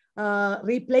and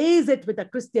replace it with a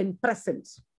Christian present.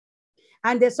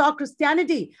 And they saw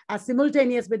Christianity as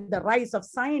simultaneous with the rise of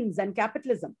science and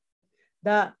capitalism.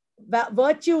 The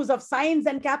virtues of science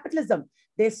and capitalism,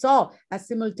 they saw as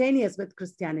simultaneous with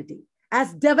Christianity,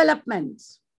 as development.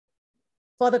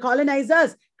 For the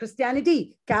colonizers,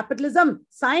 Christianity, capitalism,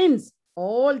 science,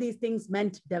 all these things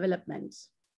meant development.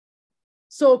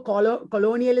 So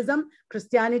colonialism,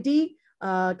 Christianity,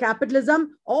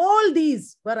 capitalism, all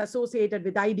these were associated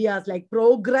with ideas like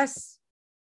progress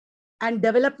and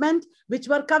development, which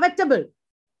were covetable.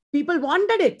 People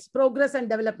wanted it, progress and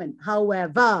development.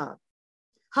 However,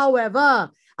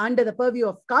 under the purview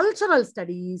of cultural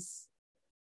studies,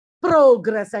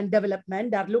 progress and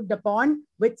development are looked upon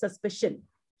with suspicion.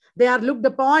 They are looked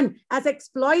upon as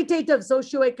exploitative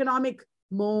socioeconomic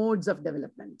modes of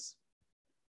development.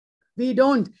 We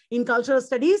don't, in cultural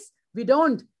studies, we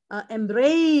don't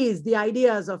embrace the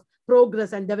ideas of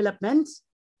progress and development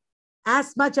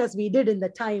as much as we did in the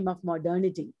time of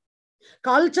modernity.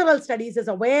 Cultural studies is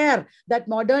aware that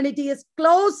modernity is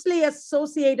closely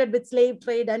associated with slave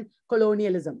trade and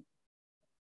colonialism.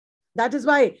 That is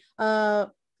why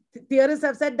theorists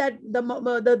have said that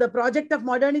the project of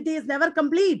modernity is never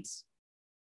complete.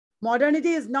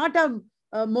 Modernity is not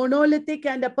a monolithic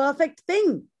and a perfect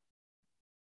thing.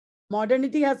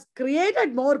 Modernity has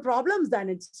created more problems than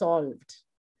it solved.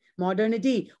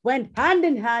 Modernity went hand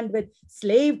in hand with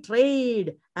slave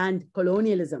trade and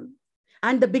colonialism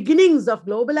and the beginnings of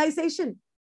globalization.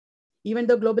 Even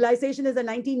though globalization is a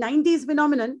 1990s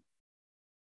phenomenon,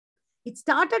 it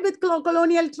started with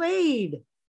colonial trade,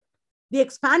 the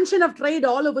expansion of trade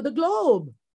all over the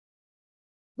globe.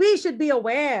 We should be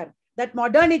aware that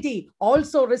modernity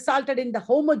also resulted in the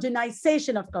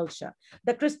homogenization of culture.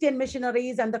 The Christian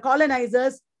missionaries and the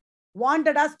colonizers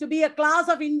wanted us to be a class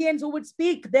of Indians who would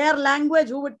speak their language,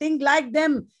 who would think like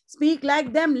them, speak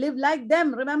like them, live like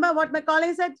them. Remember what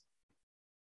Macaulay said?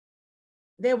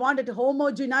 They wanted to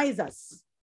homogenize us.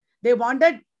 They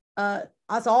wanted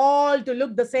us all to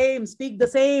look the same, speak the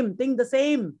same, think the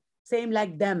same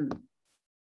like them.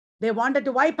 They wanted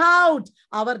to wipe out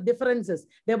our differences.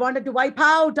 They wanted to wipe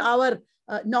out our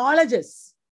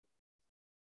knowledges,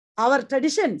 our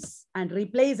traditions, and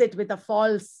replace it with a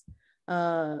false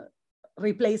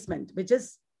replacement, which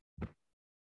is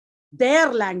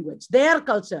their language, their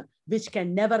culture, which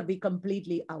can never be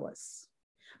completely ours.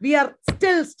 We are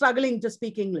still struggling to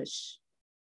speak English.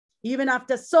 Even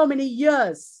after so many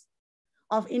years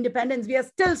of independence, we are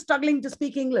still struggling to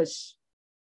speak English.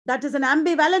 That is an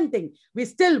ambivalent thing. We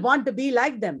still want to be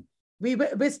like them. We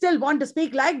still want to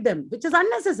speak like them, which is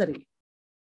unnecessary.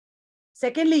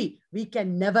 Secondly, we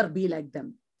can never be like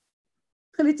them,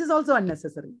 which is also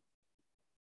unnecessary.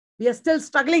 We are still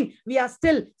struggling. We are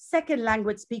still second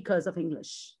language speakers of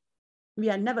English.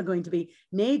 We are never going to be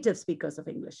native speakers of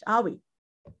English, are we?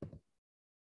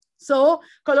 So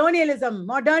colonialism,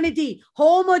 modernity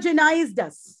homogenized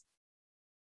us.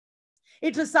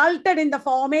 It resulted in the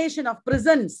formation of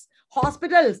prisons,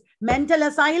 hospitals, mental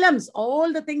asylums,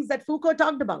 all the things that Foucault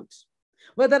talked about.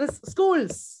 Whether it's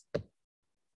schools,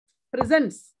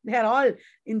 prisons, they are all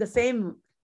in the same,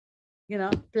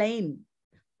 plane.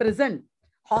 Prison,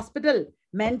 hospital,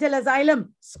 mental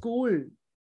asylum, school.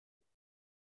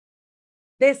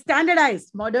 They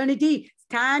standardized, modernity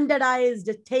standardized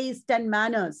taste and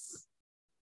manners.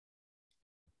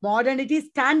 Modernity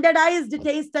standardized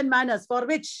taste and manners, for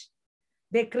which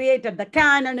they created the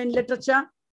canon in literature.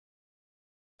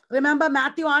 Remember,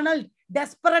 Matthew Arnold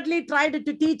desperately tried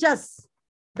to teach us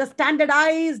the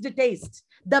standardized taste,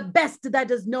 the best that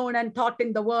is known and taught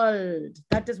in the world.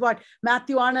 That is what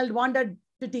Matthew Arnold wanted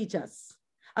to teach us.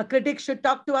 A critic should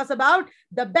talk to us about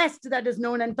the best that is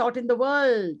known and taught in the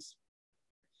world.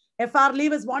 F.R.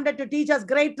 Lewis wanted to teach us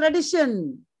great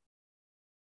tradition.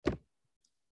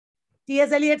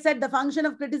 T.S. Eliot said the function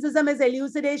of criticism is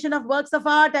elucidation of works of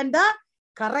art and the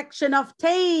correction of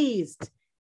taste.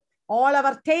 All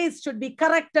our tastes should be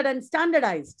corrected and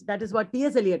standardized. That is what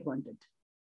T.S. Eliot wanted.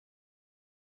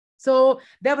 So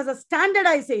there was a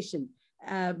standardization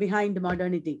behind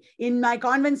modernity. In my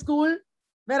convent school,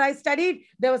 where I studied,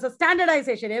 there was a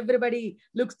standardization. Everybody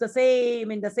looks the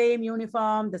same, in the same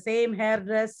uniform, the same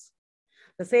hairdress,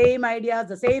 the same ideas,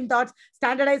 the same thoughts.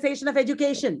 Standardization of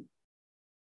education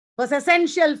was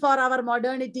essential for our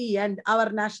modernity and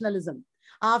our nationalism.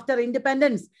 After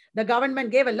independence, the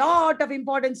government gave a lot of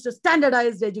importance to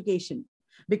standardized education,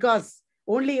 because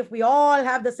only if we all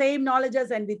have the same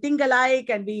knowledges and we think alike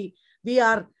and we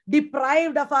are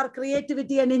deprived of our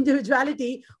creativity and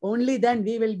individuality, only then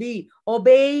we will be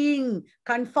obeying,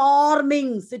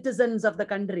 conforming citizens of the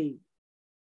country.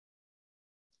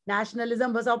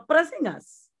 Nationalism was oppressing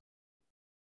us.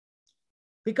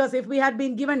 Because if we had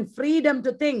been given freedom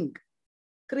to think,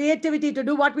 creativity to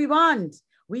do what we want,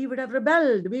 we would have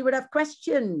rebelled, we would have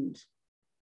questioned.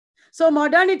 So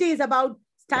modernity is about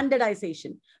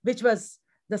standardization, which was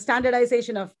the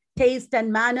standardization of taste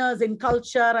and manners in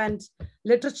culture and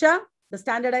literature, the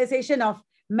standardization of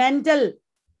mental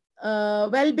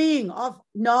well-being, of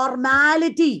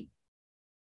normality,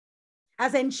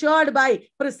 as ensured by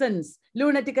prisons,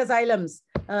 lunatic asylums,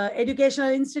 educational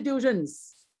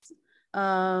institutions,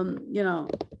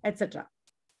 etc.,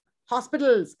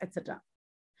 hospitals, etc.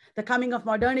 The coming of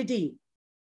modernity,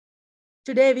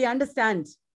 today we understand,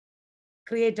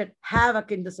 created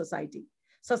havoc in the society.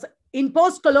 So in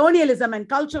post-colonialism and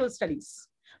cultural studies,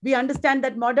 we understand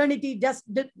that modernity just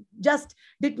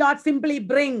did not simply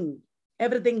bring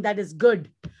everything that is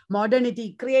good.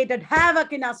 Modernity created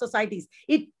havoc in our societies.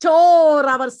 It tore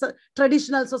our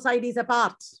traditional societies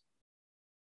apart.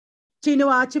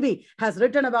 Chinua Achebe has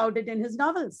written about it in his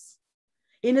novels.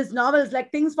 In his novels,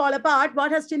 like Things Fall Apart,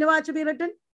 what has Chinua Achebe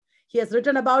written? He has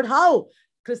written about how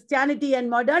Christianity and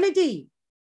modernity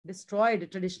destroyed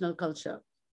traditional culture.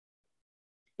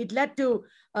 It led to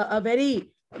a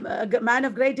man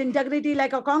of great integrity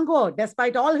like Okonkwo.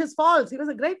 Despite all his faults, he was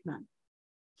a great man.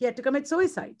 He had to commit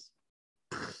suicide.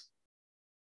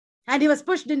 And he was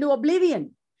pushed into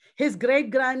oblivion. His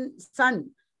great-grandson,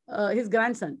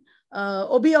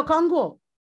 Obi Okonkwo,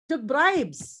 took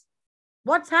bribes.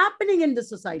 What's happening in the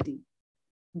society?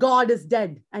 God is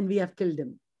dead and we have killed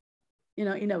him.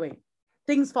 In a way.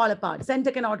 Things fall apart. Center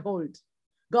cannot hold.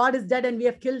 God is dead and we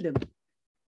have killed him.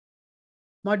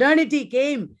 Modernity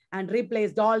came and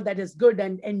replaced all that is good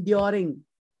and enduring.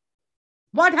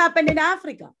 What happened in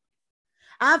Africa?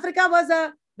 Africa was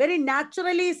a very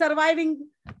naturally surviving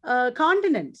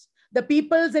continent. The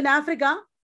peoples in Africa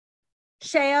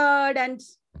shared, and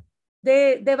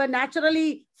they were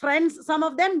naturally friends. Some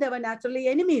of them, they were naturally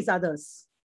enemies, others.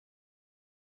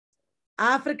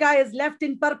 Africa is left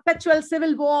in perpetual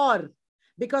civil war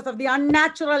because of the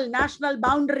unnatural national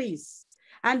boundaries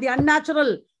and the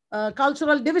unnatural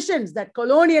cultural divisions that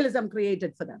colonialism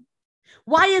created for them.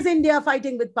 Why is India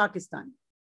fighting with Pakistan?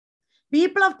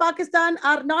 People of Pakistan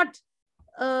are not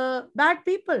bad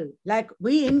people. Like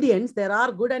we Indians, there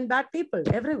are good and bad people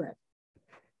everywhere.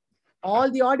 All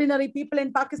the ordinary people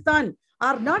in Pakistan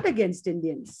are not against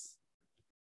Indians.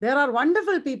 There are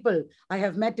wonderful people I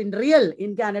have met in real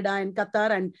in Canada and Qatar,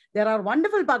 and there are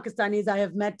wonderful Pakistanis I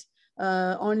have met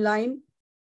online.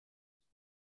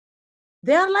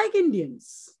 They are like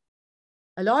Indians.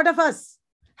 A lot of us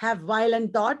have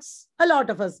violent thoughts. A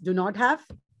lot of us do not have.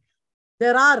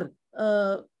 There are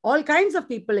all kinds of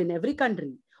people in every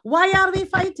country. Why are we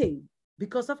fighting?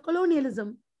 Because of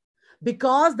colonialism.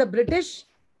 Because the British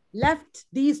left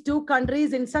these two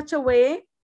countries in such a way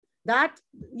that,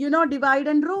 divide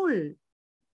and rule.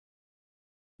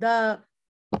 The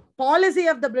policy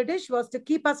of the British was to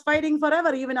keep us fighting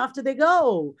forever, even after they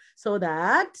go, so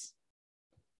that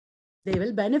they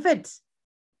will benefit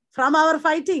from our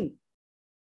fighting,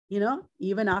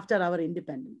 even after our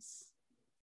independence.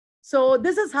 So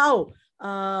this is how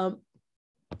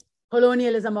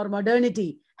colonialism or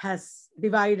modernity has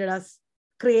divided us,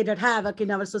 created havoc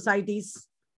in our societies.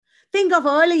 Think of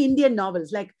early Indian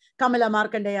novels like Kamala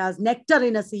Markandeya's Nectar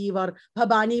in a Sieve or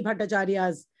Bhabani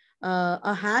Bhattacharya's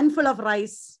A Handful of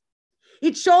Rice.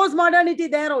 It shows modernity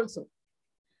there also.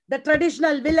 The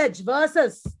traditional village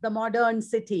versus the modern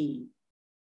city.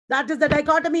 That is the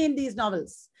dichotomy in these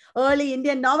novels, early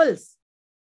Indian novels.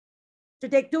 To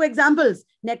take two examples,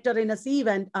 Nectar in a Sieve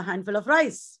and A Handful of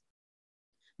Rice.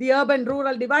 The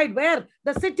urban-rural divide, where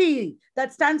the city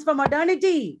that stands for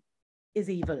modernity is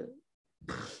evil.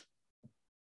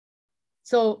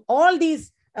 So all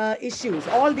these issues,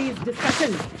 all these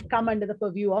discussions come under the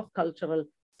purview of cultural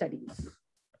studies.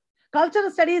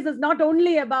 Cultural studies is not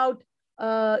only about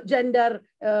gender,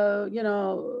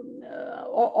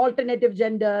 alternative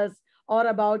genders, or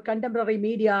about contemporary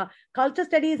media. Culture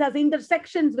studies has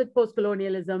intersections with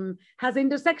post-colonialism, has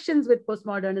intersections with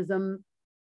postmodernism.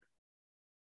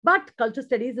 But culture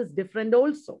studies is different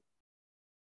also.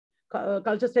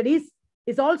 Culture studies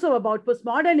is also about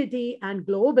postmodernity and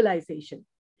globalization.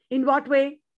 In what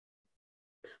way?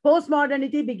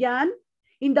 Postmodernity began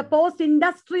in the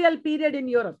post-industrial period in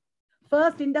Europe.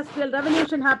 First industrial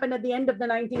revolution happened at the end of the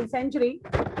 19th century,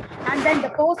 and then the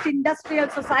post-industrial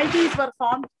societies were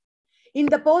formed. In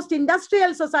the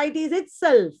post-industrial societies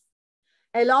itself,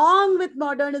 along with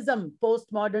modernism,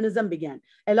 postmodernism began.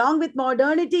 Along with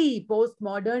modernity,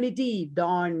 postmodernity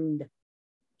dawned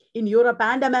in Europe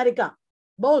and America,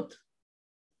 both.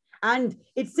 And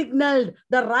it signaled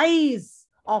the rise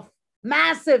of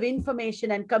massive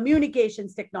information and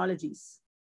communications technologies.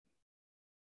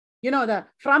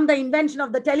 From the invention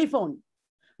of the telephone,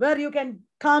 where you can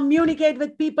communicate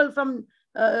with people from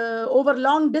over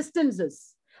long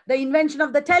distances. The invention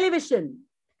of the television,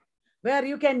 where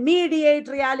you can mediate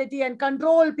reality and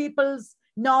control people's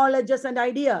knowledges and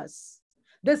ideas.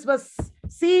 This was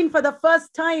seen for the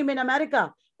first time in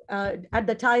America at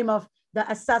the time of the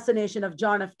assassination of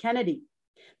John F. Kennedy.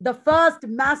 The first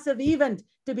massive event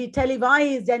to be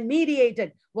televised and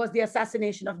mediated was the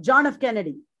assassination of John F.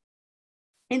 Kennedy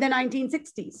in the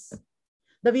 1960s.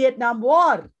 The Vietnam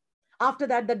War, after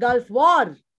that, the Gulf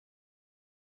War.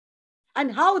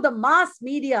 And how the mass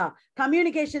media,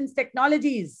 communications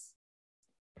technologies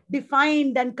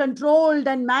defined and controlled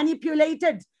and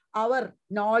manipulated our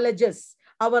knowledges,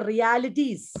 our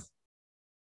realities.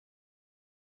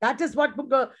 That is what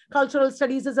cultural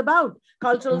studies is about.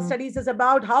 Cultural studies is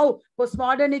about how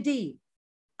postmodernity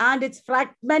and its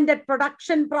fragmented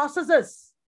production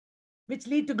processes, which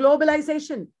lead to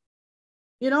globalization.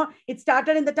 It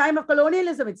started in the time of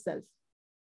colonialism itself.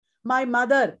 My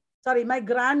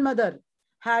grandmother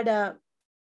had a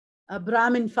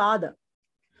Brahmin father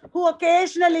who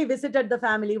occasionally visited the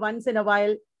family once in a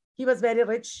while. He was very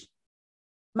rich.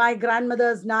 My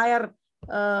grandmother's Nair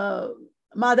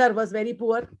mother was very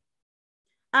poor.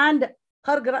 And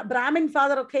her Brahmin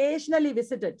father occasionally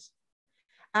visited.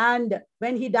 And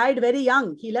when he died very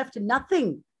young, he left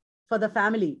nothing for the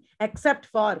family except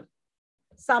for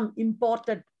some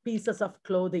imported pieces of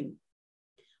clothing.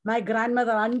 My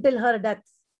grandmother, until her death,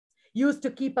 used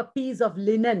to keep a piece of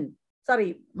muslin,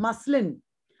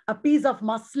 a piece of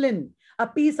muslin, a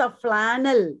piece of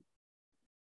flannel.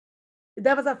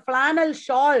 There was a flannel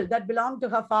shawl that belonged to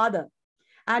her father.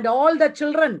 And all the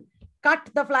children cut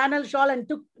the flannel shawl and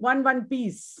took one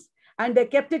piece. And they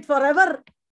kept it forever.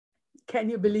 Can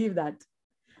you believe that?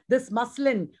 This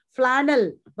muslin,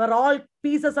 flannel were all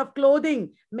pieces of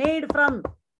clothing made from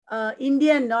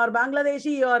Indian or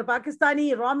Bangladeshi or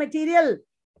Pakistani raw material,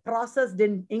 processed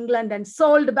in England and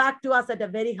sold back to us at a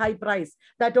very high price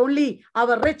that only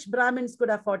our rich Brahmins could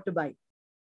afford to buy.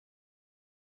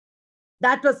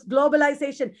 That was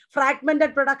globalization,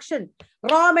 fragmented production,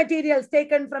 raw materials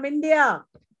taken from India,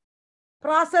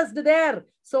 processed there,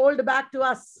 sold back to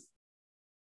us.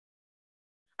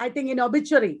 I think in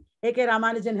Obituary, A.K.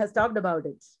 Ramanujan has talked about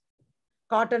it.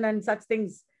 Cotton and such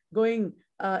things going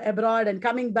abroad and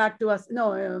coming back to us.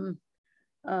 No,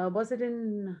 was it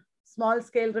in Small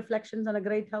Scale Reflections on a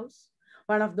Great House?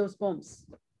 One of those poems,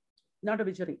 not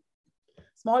Obituary.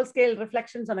 Small Scale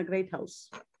Reflections on a Great House.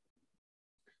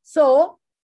 So,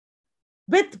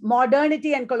 with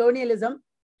modernity and colonialism,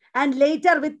 and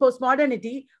later with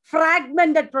postmodernity,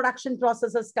 fragmented production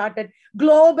processes started,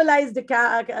 globalized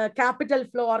capital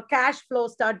flow or cash flow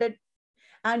started,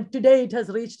 and today it has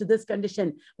reached this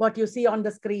condition, what you see on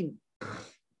the screen.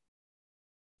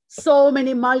 So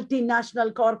many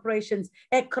multinational corporations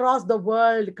across the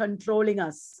world controlling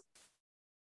us.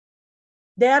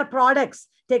 Their products,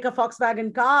 take a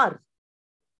Volkswagen car,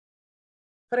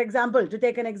 for example, to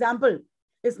take an example,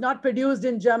 is not produced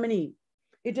in Germany.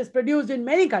 It is produced in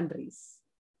many countries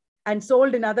and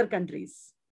sold in other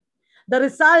countries. The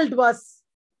result was,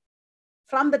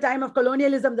 from the time of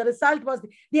colonialism, the result was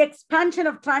the expansion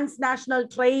of transnational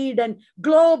trade and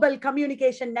global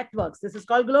communication networks. This is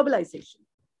called globalization.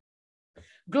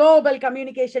 Global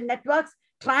communication networks,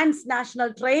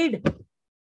 transnational trade,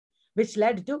 which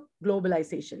led to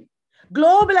globalization.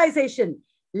 Globalization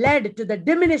led to the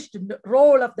diminished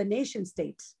role of the nation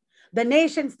state. The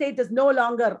nation state is no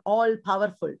longer all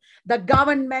powerful. The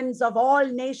governments of all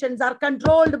nations are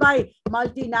controlled by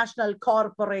multinational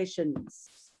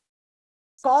corporations.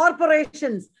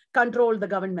 Corporations control the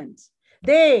government.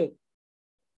 They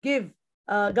give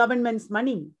governments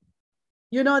money.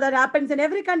 You know, that happens in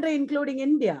every country, including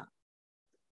India.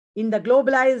 In the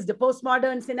globalized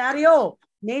postmodern scenario,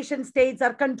 nation states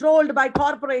are controlled by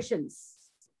corporations.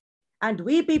 And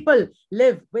we people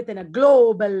live within a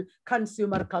global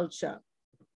consumer culture.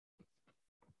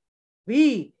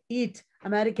 We eat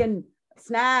American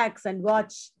snacks and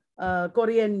watch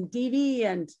Korean TV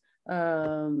and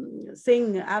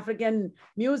sing African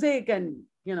music and,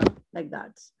 you know, like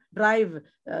that. Drive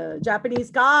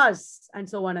Japanese cars and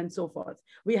so on and so forth.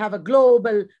 We have a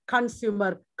global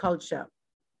consumer culture.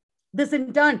 This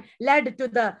in turn led to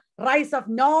the rise of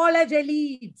knowledge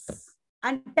elites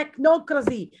and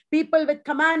technocracy, people with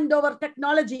command over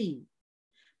technology,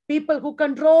 people who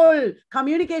control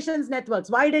communications networks.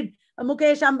 Why did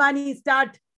Mukesh Ambani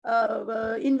start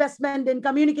investment in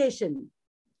communication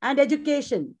and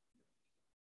education?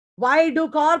 Why do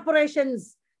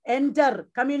corporations enter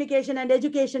communication and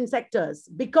education sectors?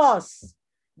 Because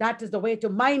that is the way to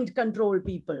mind control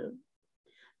people.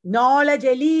 Knowledge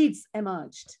elites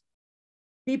emerged.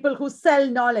 People who sell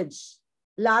knowledge,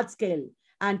 large scale,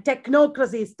 and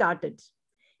technocracy started.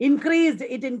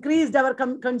 It increased our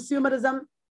consumerism,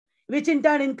 which in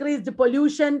turn increased the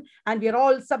pollution, and we are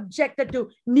all subjected to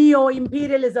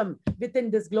neo-imperialism within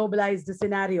this globalized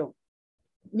scenario.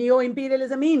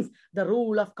 Neo-imperialism means the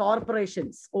rule of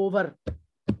corporations over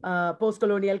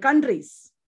post-colonial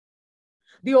countries.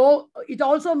 It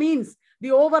also means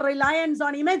the over-reliance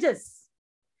on images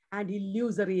and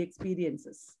illusory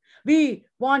experiences. We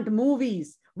want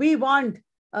movies. We want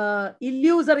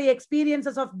illusory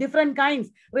experiences of different kinds.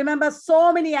 Remember,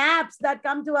 so many apps that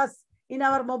come to us in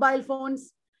our mobile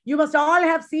phones. You must all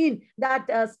have seen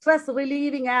that stress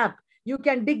relieving app. You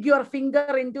can dig your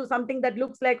finger into something that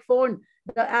looks like phone,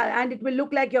 and it will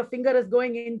look like your finger is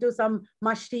going into some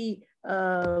mushy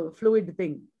fluid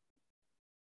thing.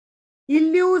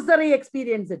 Illusory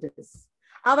experience it is.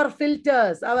 Our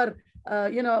filters, our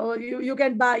you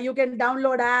can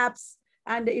download apps,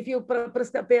 and if you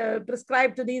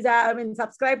prescribe to these,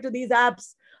 subscribe to these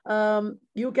apps,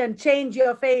 you can change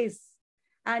your face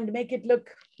and make it look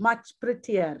much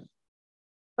prettier.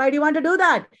 Why do you want to do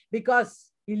that? Because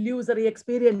illusory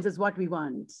experience is what we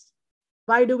want.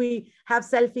 Why do we have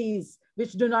selfies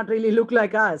which do not really look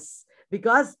like us?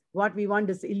 Because what we want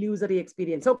is illusory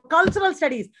experience. So cultural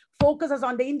studies focuses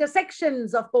on the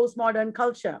intersections of postmodern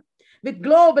culture with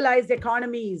globalized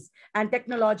economies and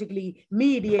technologically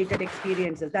mediated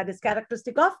experiences. That is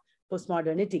characteristic of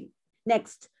postmodernity.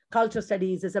 Next, culture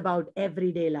studies is about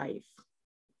everyday life.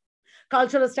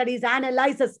 Cultural studies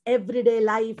analyzes everyday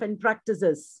life and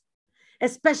practices,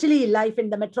 especially life in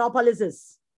the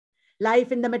metropolises.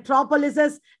 Life in the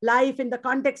metropolises, life in the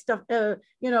context of,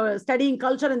 studying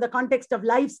culture in the context of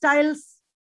lifestyles,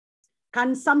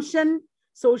 consumption,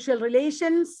 social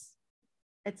relations,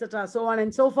 etc., so on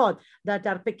and so forth, that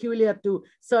are peculiar to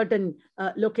certain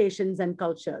locations and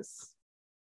cultures.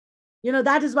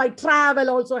 That is why travel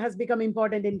also has become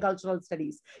important in cultural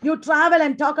studies. You travel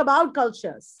and talk about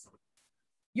cultures.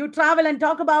 You travel and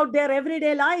talk about their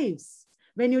everyday lives.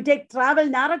 When you take travel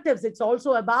narratives, it's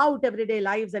also about everyday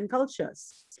lives and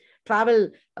cultures. Travel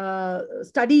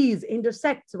studies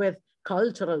intersects with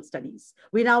cultural studies.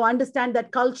 We now understand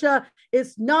that culture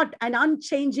is not an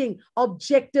unchanging,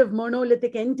 objective,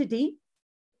 monolithic entity.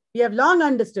 We have long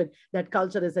understood that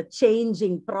culture is a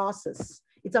changing process.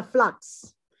 It's a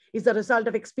flux. It's a result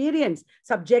of experience,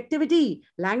 subjectivity,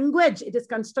 language. It is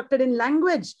constructed in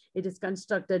language. It is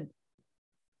constructed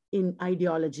in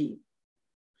ideology.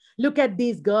 Look at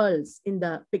these girls in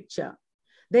the picture.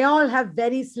 They all have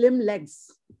very slim legs,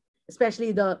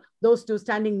 especially those two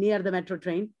standing near the metro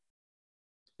train.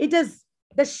 It is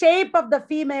the shape of the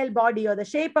female body, or the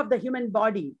shape of the human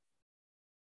body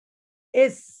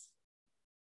is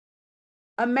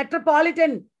a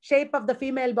metropolitan shape of the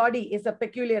female body is a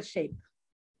peculiar shape.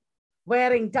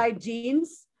 Wearing tight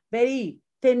jeans, very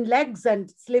thin legs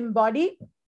and slim body.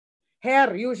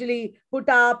 Hair usually put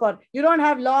up, or you don't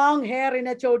have long hair in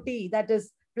a choti that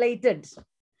is plaited.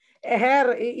 A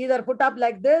hair either put up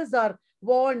like this or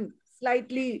worn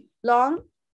slightly long,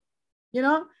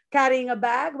 carrying a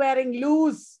bag, wearing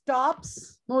loose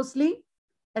tops mostly,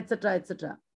 etc.,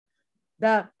 etc.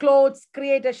 The clothes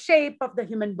create a shape of the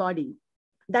human body.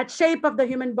 That shape of the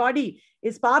human body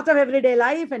is part of everyday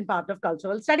life and part of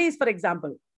cultural studies, for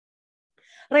example.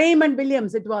 Raymond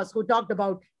Williams, it was, who talked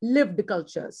about lived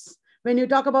cultures. When you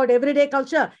talk about everyday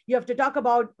culture, you have to talk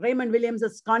about Raymond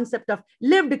Williams's concept of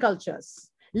lived cultures.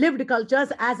 Lived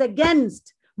cultures as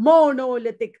against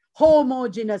monolithic,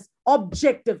 homogeneous,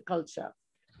 objective culture.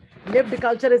 Lived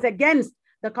culture is against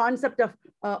the concept of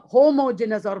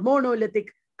homogeneous or monolithic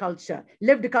culture.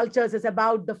 Lived cultures is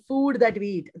about the food that we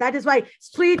eat. That is why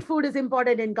street food is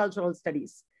important in cultural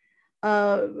studies.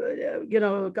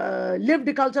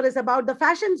 Lived culture is about the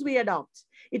fashions we adopt.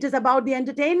 It is about the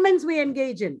entertainments we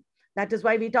engage in. That is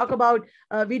why we talk about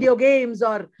video games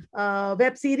or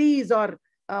web series or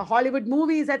Hollywood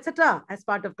movies, etc., as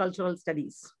part of cultural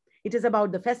studies. It is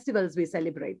about the festivals we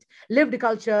celebrate. Lived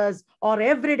cultures or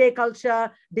everyday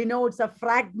culture denotes a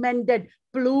fragmented,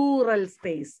 plural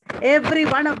space. Every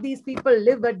one of these people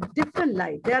live a different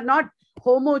life. They are not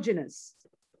homogeneous.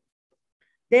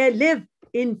 They live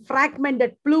in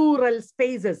fragmented, plural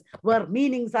spaces where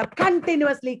meanings are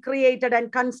continuously created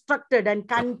and constructed and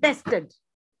contested.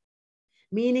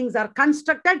 Meanings are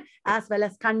constructed as well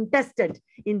as contested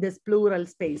in this plural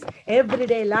space.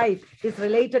 Everyday life is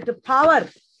related to power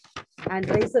and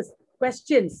raises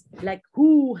questions like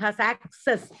who has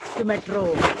access to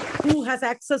metro, who has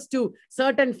access to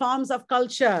certain forms of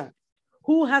culture,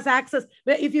 who has access.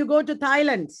 If you go to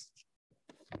Thailand,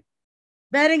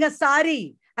 wearing a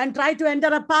sari and try to enter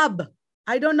a pub,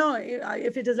 I don't know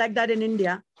if it is like that in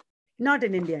India. Not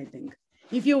in India, I think.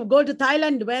 If you go to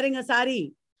Thailand wearing a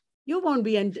sari, you won't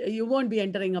be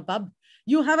entering a pub.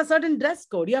 You have a certain dress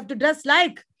code. You have to dress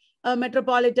like a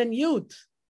metropolitan youth.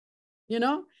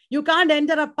 You can't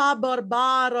enter a pub or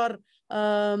bar or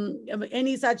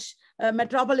any such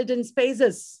metropolitan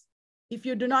spaces if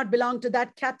you do not belong to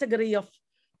that category of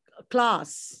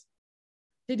class.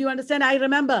 Did you understand? I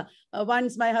remember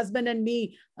once my husband and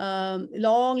me,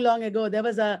 long ago, there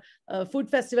was a food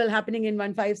festival happening in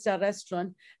one 5-star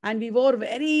restaurant, and we wore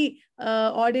very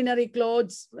ordinary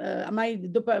clothes.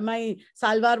 My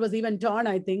salwar was even torn,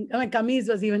 I think. My kameez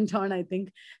was even torn, I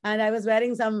think. And I was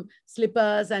wearing some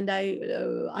slippers and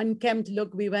unkempt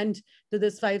look. We went to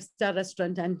this 5-star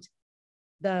restaurant and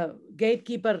the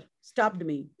gatekeeper stopped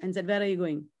me and said, "Where are you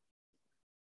going?"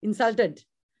 Insulted.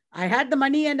 I had the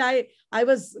money and I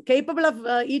was capable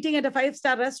of eating at a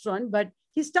 5-star restaurant, but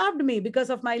he stopped me because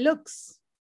of my looks.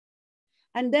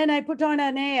 And then I put on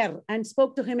an air and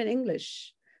spoke to him in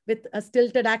English with a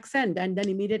stilted accent. And then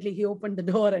immediately he opened the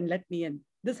door and let me in.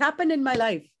 This happened in my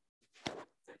life.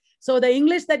 So the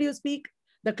English that you speak,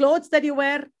 the clothes that you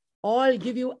wear, all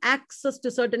give you access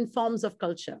to certain forms of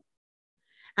culture.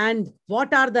 And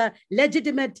what are the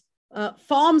legitimate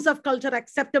forms of culture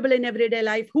acceptable in everyday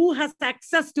life? Who has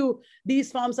access to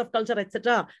these forms of culture,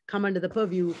 etc., come under the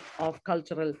purview of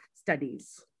cultural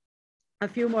studies. A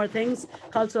few more things.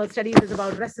 Cultural studies is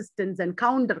about resistance and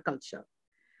counterculture.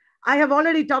 I have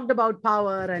already talked about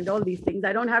power and all these things.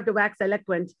 I don't have to wax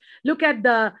eloquent. Look at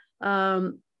the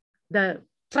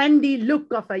trendy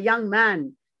look of a young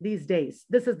man these days.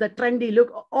 This is the trendy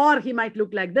look, or he might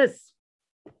look like this.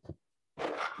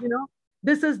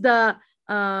 This is the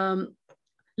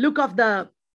look of the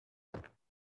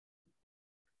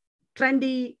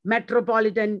trendy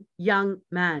metropolitan young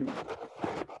man.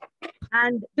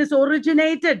 And this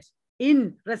originated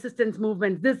in resistance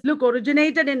movements. This look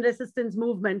originated in resistance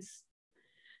movements.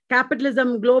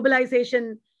 Capitalism,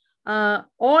 globalization,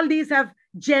 all these have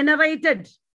generated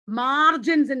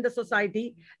margins in the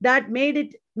society that made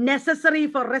it necessary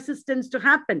for resistance to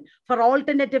happen, for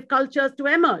alternative cultures to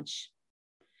emerge.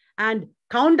 And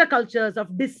countercultures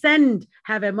of dissent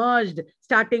have emerged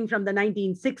starting from the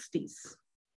 1960s.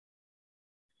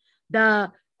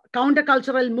 The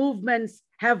countercultural movements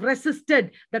have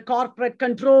resisted the corporate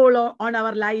control on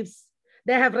our lives.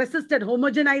 They have resisted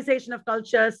homogenization of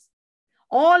cultures.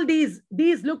 All these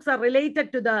looks are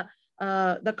related to the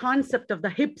concept of the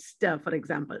hipster, for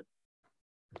example.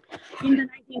 In the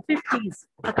 1950s,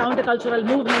 a countercultural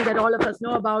movement that all of us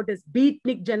know about is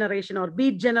Beatnik generation or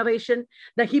Beat generation.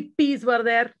 The hippies were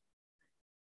there.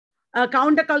 A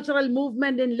countercultural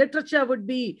movement in literature would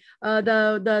be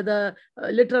the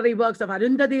literary works of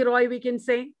Arundhati Roy, we can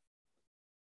say.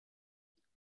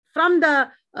 From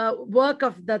the work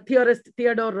of the theorist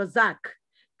Theodore Roszak,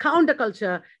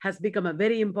 counterculture has become a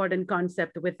very important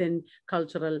concept within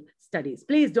cultural studies.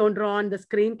 Please don't draw on the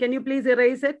screen. Can you please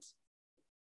erase it?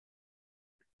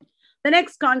 The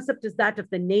next concept is that of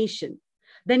the nation.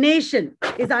 The nation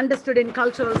is understood in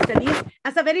cultural studies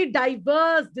as a very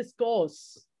diverse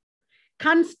discourse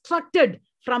constructed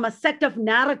from a set of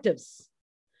narratives.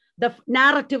 The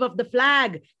narrative of the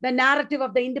flag, the narrative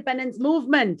of the independence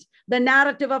movement, the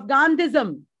narrative of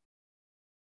Gandhism.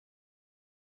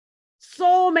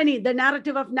 So many, the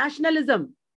narrative of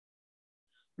nationalism.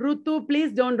 Rutu,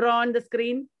 please don't draw on the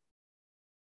screen.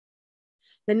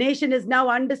 The nation is now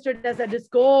understood as a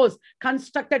discourse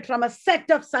constructed from a set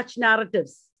of such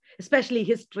narratives, especially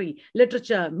history,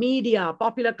 literature, media,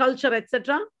 popular culture,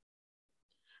 etc.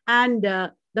 And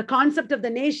the concept of the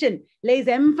nation lays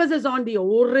emphasis on the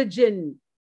origin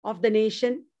of the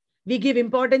nation. We give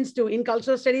importance to, in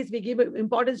cultural studies, we give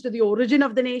importance to the origin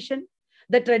of the nation,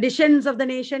 the traditions of the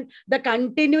nation, the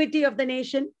continuity of the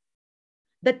nation,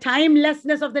 the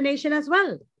timelessness of the nation as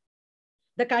well.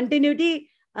 The continuity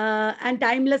and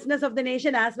timelessness of the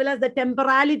nation, as well as the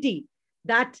temporality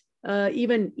that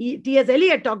even T.S.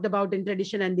 Eliot talked about in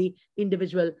Tradition and the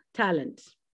Individual Talent.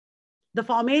 The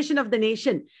formation of the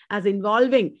nation as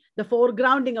involving the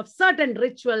foregrounding of certain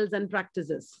rituals and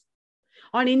practices.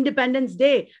 On Independence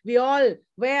Day, we all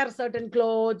wear certain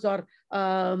clothes or,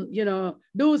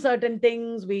 do certain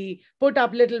things. We put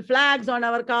up little flags on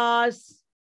our cars.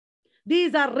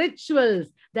 These are rituals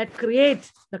that create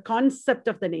the concept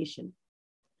of the nation,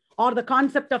 or the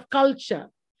concept of culture,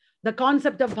 the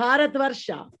concept of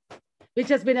Bharatvarsha, which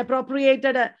has been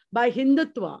appropriated by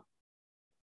Hindutva.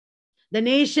 The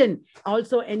nation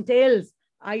also entails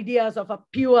ideas of a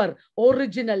pure,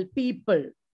 original people,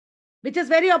 which is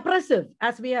very oppressive,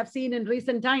 as we have seen in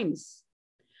recent times.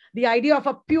 The idea of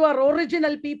a pure,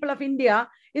 original people of India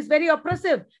is very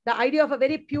oppressive. The idea of a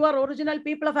very pure, original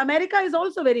people of America is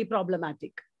also very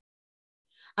problematic.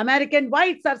 American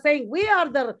whites are saying, we are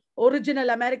the original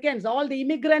Americans. All the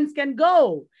immigrants can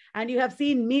go. And you have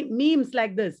seen memes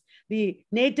like this. The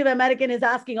Native American is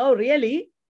asking, oh, really?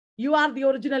 You are the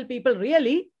original people,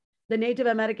 really? The Native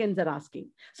Americans are asking.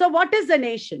 So what is the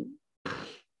nation?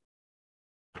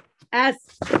 As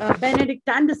Benedict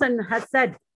Anderson has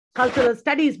said, cultural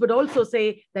studies would also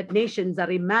say that nations are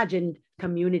imagined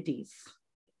communities.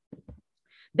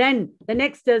 Then the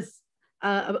next is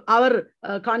our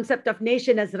concept of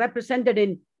nation as represented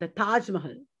in the Taj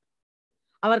Mahal.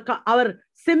 Our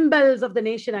symbols of the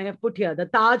nation I have put here, the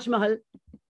Taj Mahal,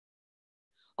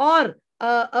 or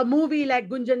a movie like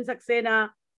Gunjan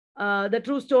Saxena, the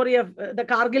true story of the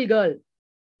Kargil girl,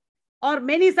 or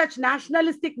many such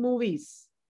nationalistic movies,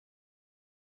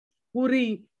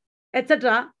 Uri,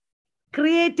 etc.,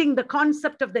 creating the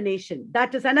concept of the nation.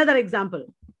 That is another example.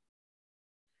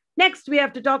 Next, we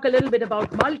have to talk a little bit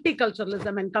about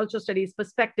multiculturalism and culture studies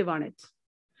perspective on it.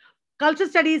 Culture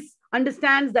studies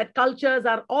understands that cultures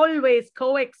are always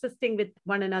coexisting with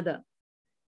one another.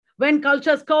 When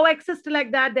cultures coexist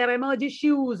like that, there emerge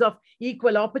issues of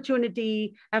equal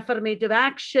opportunity, affirmative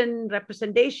action,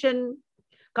 representation.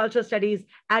 Culture studies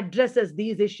addresses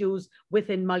these issues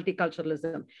within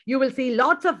multiculturalism. You will see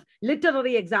lots of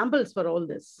literary examples for all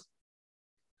this.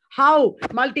 How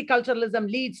multiculturalism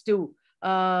leads to,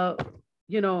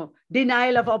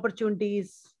 denial of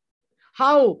opportunities.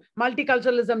 How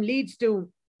multiculturalism leads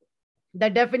to the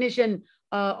definition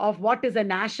of what is a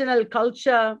national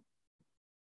culture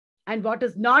and what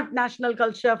is not national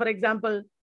culture, for example.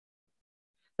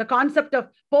 The concept of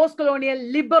post-colonial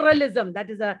liberalism, that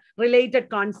is a related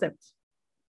concept,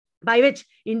 by which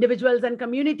individuals and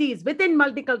communities within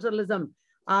multiculturalism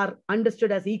are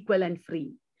understood as equal and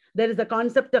free. There is a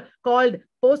concept called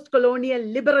post-colonial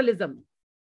liberalism.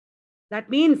 That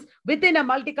means within a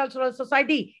multicultural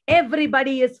society,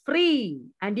 everybody is free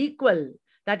and equal.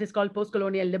 That is called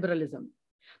post-colonial liberalism.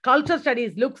 Culture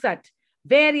studies looks at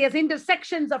various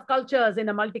intersections of cultures in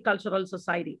a multicultural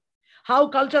society. How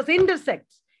cultures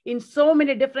intersect in so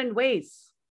many different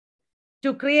ways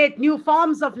to create new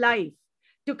forms of life,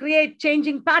 to create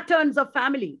changing patterns of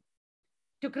family,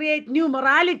 to create new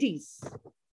moralities.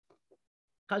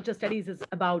 Culture studies is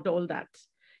about all that.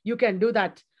 You can do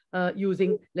that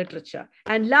using literature.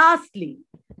 And lastly,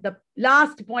 the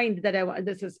last point that I want,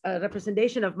 this is a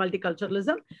representation of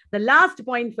multiculturalism. The last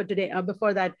point for today,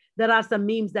 before that, there are some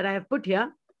memes that I have put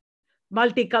here.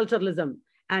 Multiculturalism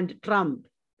and Trump.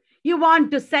 You want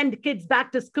to send kids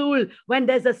back to school when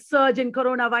there's a surge in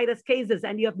coronavirus cases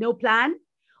and you have no plan?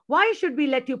 Why should we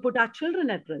let you put our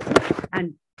children at risk?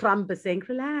 And Trump is saying,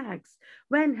 relax.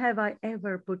 When have I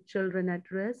ever put children at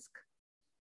risk?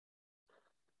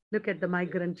 Look at the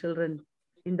migrant children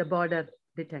in the border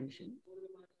detention.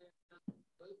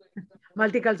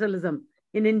 Multiculturalism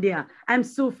in India. I'm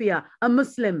Sufia, a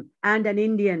Muslim and an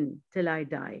Indian till I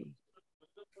die.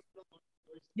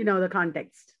 You know the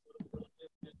context.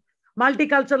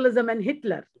 Multiculturalism and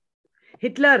Hitler.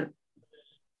 Hitler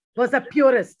was a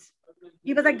purist.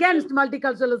 He was against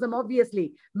multiculturalism,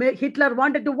 obviously. Hitler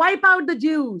wanted to wipe out the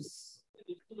Jews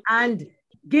and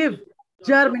give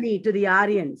Germany to the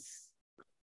Aryans.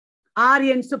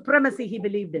 Aryan supremacy he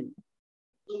believed in.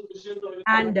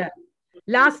 And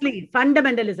lastly,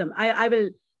 fundamentalism. I will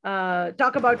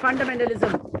talk about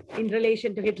fundamentalism in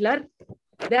relation to Hitler.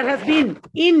 There has been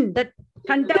in the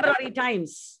contemporary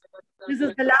times. This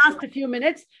is the last few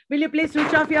minutes. Will you please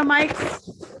switch off your mics?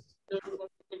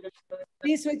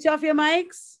 Please switch off your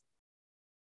mics.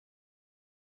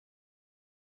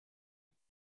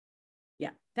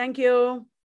 Yeah, thank you.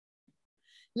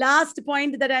 Last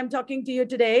point that I'm talking to you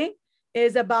today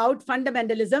is about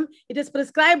fundamentalism. It is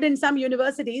prescribed in some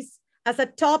universities as a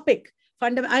topic.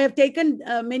 I have taken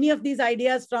many of these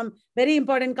ideas from very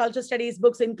important culture studies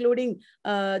books, including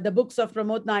the books of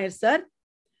Pramod Nair sir.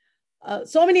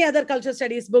 So many other culture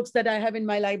studies books that I have in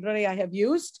my library I have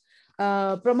used.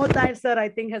 Pramod Nair sir, I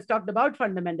think, has talked about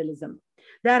fundamentalism.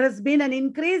 There has been an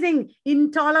increasing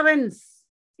intolerance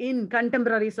in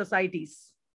contemporary societies.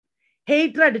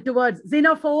 Hatred towards,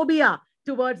 xenophobia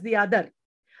towards the other.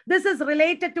 This is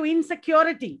related to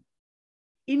insecurity.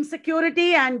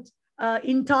 Insecurity and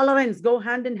intolerance go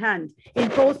hand in hand in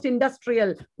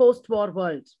post-industrial, post-war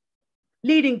world,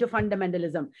 leading to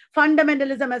fundamentalism.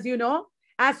 Fundamentalism, as you know,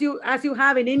 as you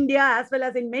have in India, as well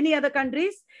as in many other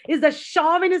countries, is the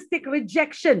chauvinistic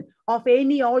rejection of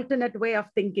any alternate way of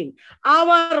thinking.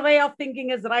 Our way of thinking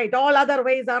is right. All other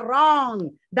ways are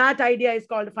wrong. That idea is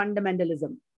called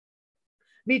fundamentalism.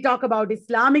 We talk about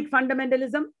Islamic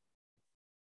fundamentalism.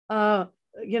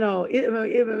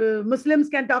 Muslims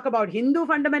can talk about Hindu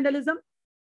fundamentalism.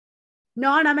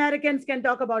 Non-Americans can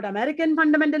talk about American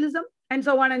fundamentalism, and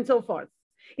so on and so forth.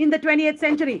 In the 20th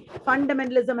century,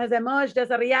 fundamentalism has emerged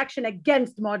as a reaction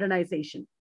against modernization.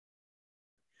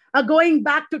 Going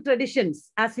back to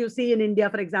traditions, as you see in India,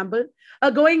 for example,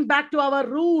 going back to our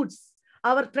roots,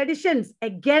 our traditions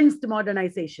against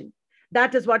modernization.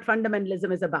 That is what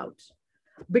fundamentalism is about.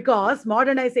 Because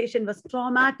modernization was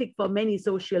traumatic for many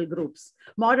social groups.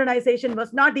 Modernization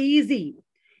was not easy.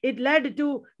 It led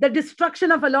to the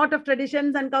destruction of a lot of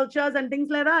traditions and cultures and things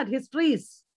like that,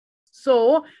 histories.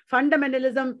 So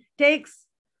fundamentalism takes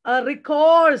a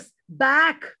recourse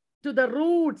back to the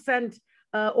roots and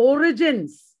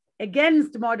origins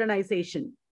against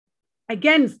modernization,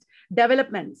 against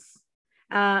developments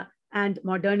and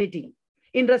modernity.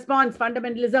 In response,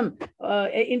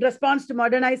 in response to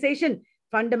modernization,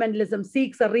 fundamentalism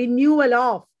seeks a renewal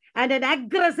of and an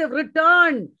aggressive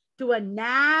return to a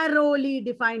narrowly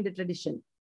defined tradition.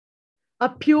 A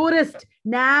purist,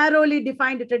 narrowly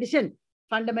defined tradition,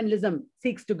 fundamentalism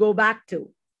seeks to go back to.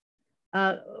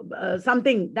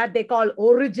 Something that they call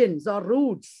origins or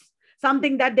roots,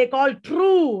 something that they call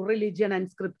true religion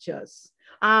and scriptures.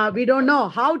 We don't know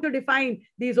how to define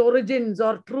these origins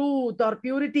or truth or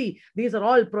purity. These are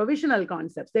all provisional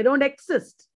concepts. They don't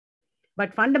exist.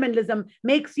 But fundamentalism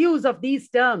makes use of these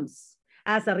terms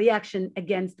as a reaction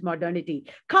against modernity.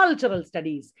 Cultural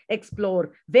studies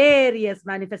explore various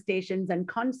manifestations and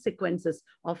consequences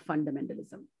of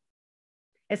fundamentalism,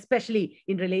 especially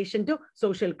in relation to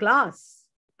social class,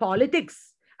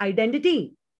 politics,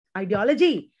 identity,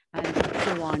 ideology, and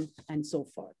so on and so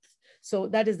forth. So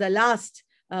that is the last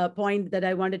point that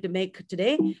I wanted to make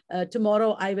today.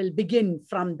 Tomorrow, I will begin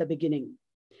from the beginning.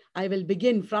 I will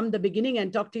begin from the beginning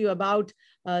and talk to you about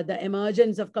the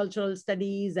emergence of cultural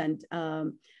studies and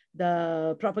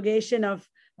the propagation of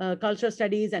cultural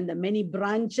studies and the many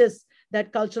branches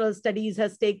that cultural studies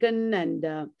has taken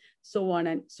and so on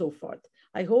and so forth.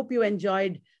 I hope you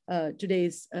enjoyed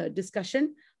today's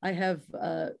discussion. I have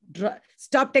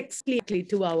stopped exactly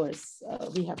 2 hours.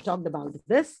 We have talked about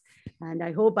this, and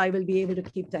I hope I will be able to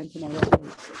keep time tomorrow.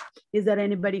 Is there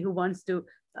anybody who wants to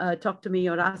talk to me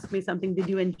or ask me something? Did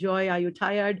you enjoy? Are you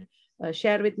tired?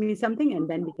 Share with me something, and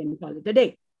then we can call it a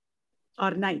day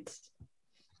or night.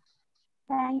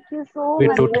 Thank you so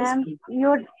much, ma'am.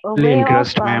 Your way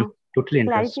of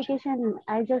clarification,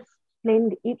 I just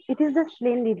explained it. It is just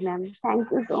splendid, ma'am.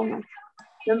 Thank you so much.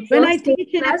 When I teach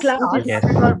in a class,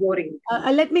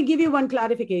 let me give you one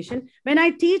clarification. When I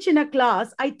teach in a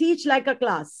class, I teach like a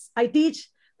class. I teach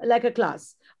like a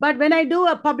class. But when I do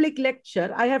a public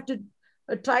lecture, I have to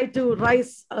try to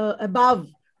rise above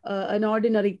an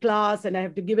ordinary class, and I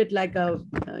have to give it like a,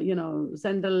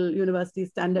 Central University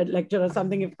standard lecture or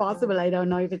something, if possible. I don't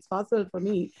know if it's possible for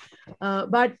me,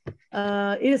 but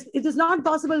it is not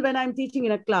possible when I'm teaching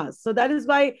in a class. So that is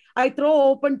why I throw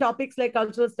open topics like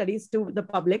cultural studies to the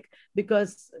public,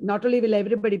 because not only will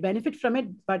everybody benefit from it,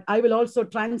 but I will also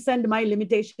transcend my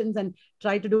limitations and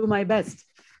try to do my best.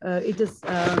 It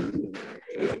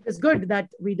is good that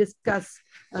we discuss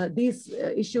these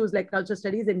issues like cultural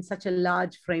studies in such a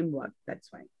large framework. That's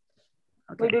fine.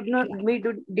 Okay. We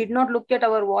did not look at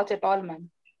our watch at all, ma'am.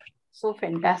 So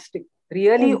fantastic.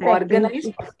 Really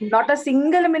organized. Not a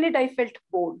single minute I felt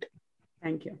bored.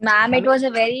 Thank you. Ma'am, it was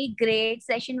a very great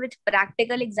session with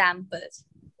practical examples.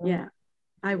 Yeah,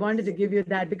 I wanted to give you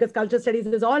that because culture studies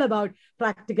is all about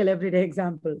practical everyday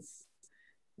examples.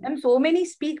 And so many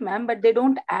speak, ma'am, but they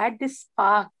don't add this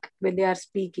spark when they are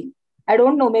speaking. I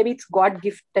don't know, maybe it's God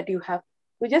gift that you have.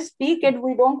 We just speak and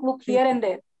we don't look here and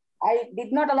there. I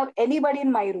did not allow anybody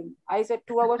in my room. I said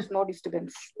 2 hours, no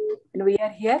disturbance. And we are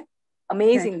here.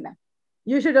 Amazing, ma'am.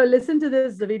 You should listen to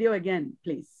this video again,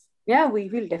 please. Yeah, we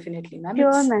will definitely, ma'am. Sure,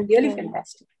 it's really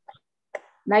fantastic.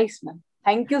 Nice, ma'am.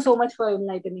 Thank you so much for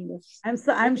enlightening us.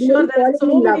 I'm sure there are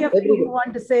so many of you who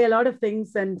want to say a lot of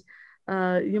things, and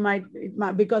you might,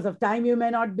 because of time, you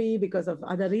may not be, because of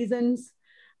other reasons.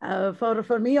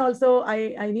 For me also,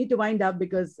 I need to wind up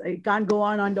because I can't go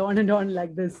on and on and on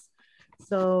like this.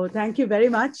 So thank you very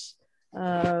much.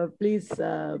 Please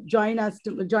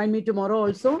join me tomorrow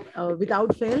also,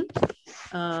 without fail.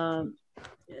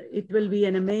 It will be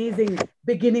an amazing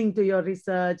beginning to your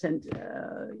research and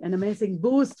an amazing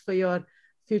boost for your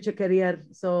future career.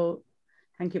 So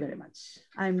thank you very much.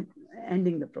 I'm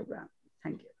ending the program.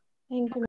 Thank you. Thank you.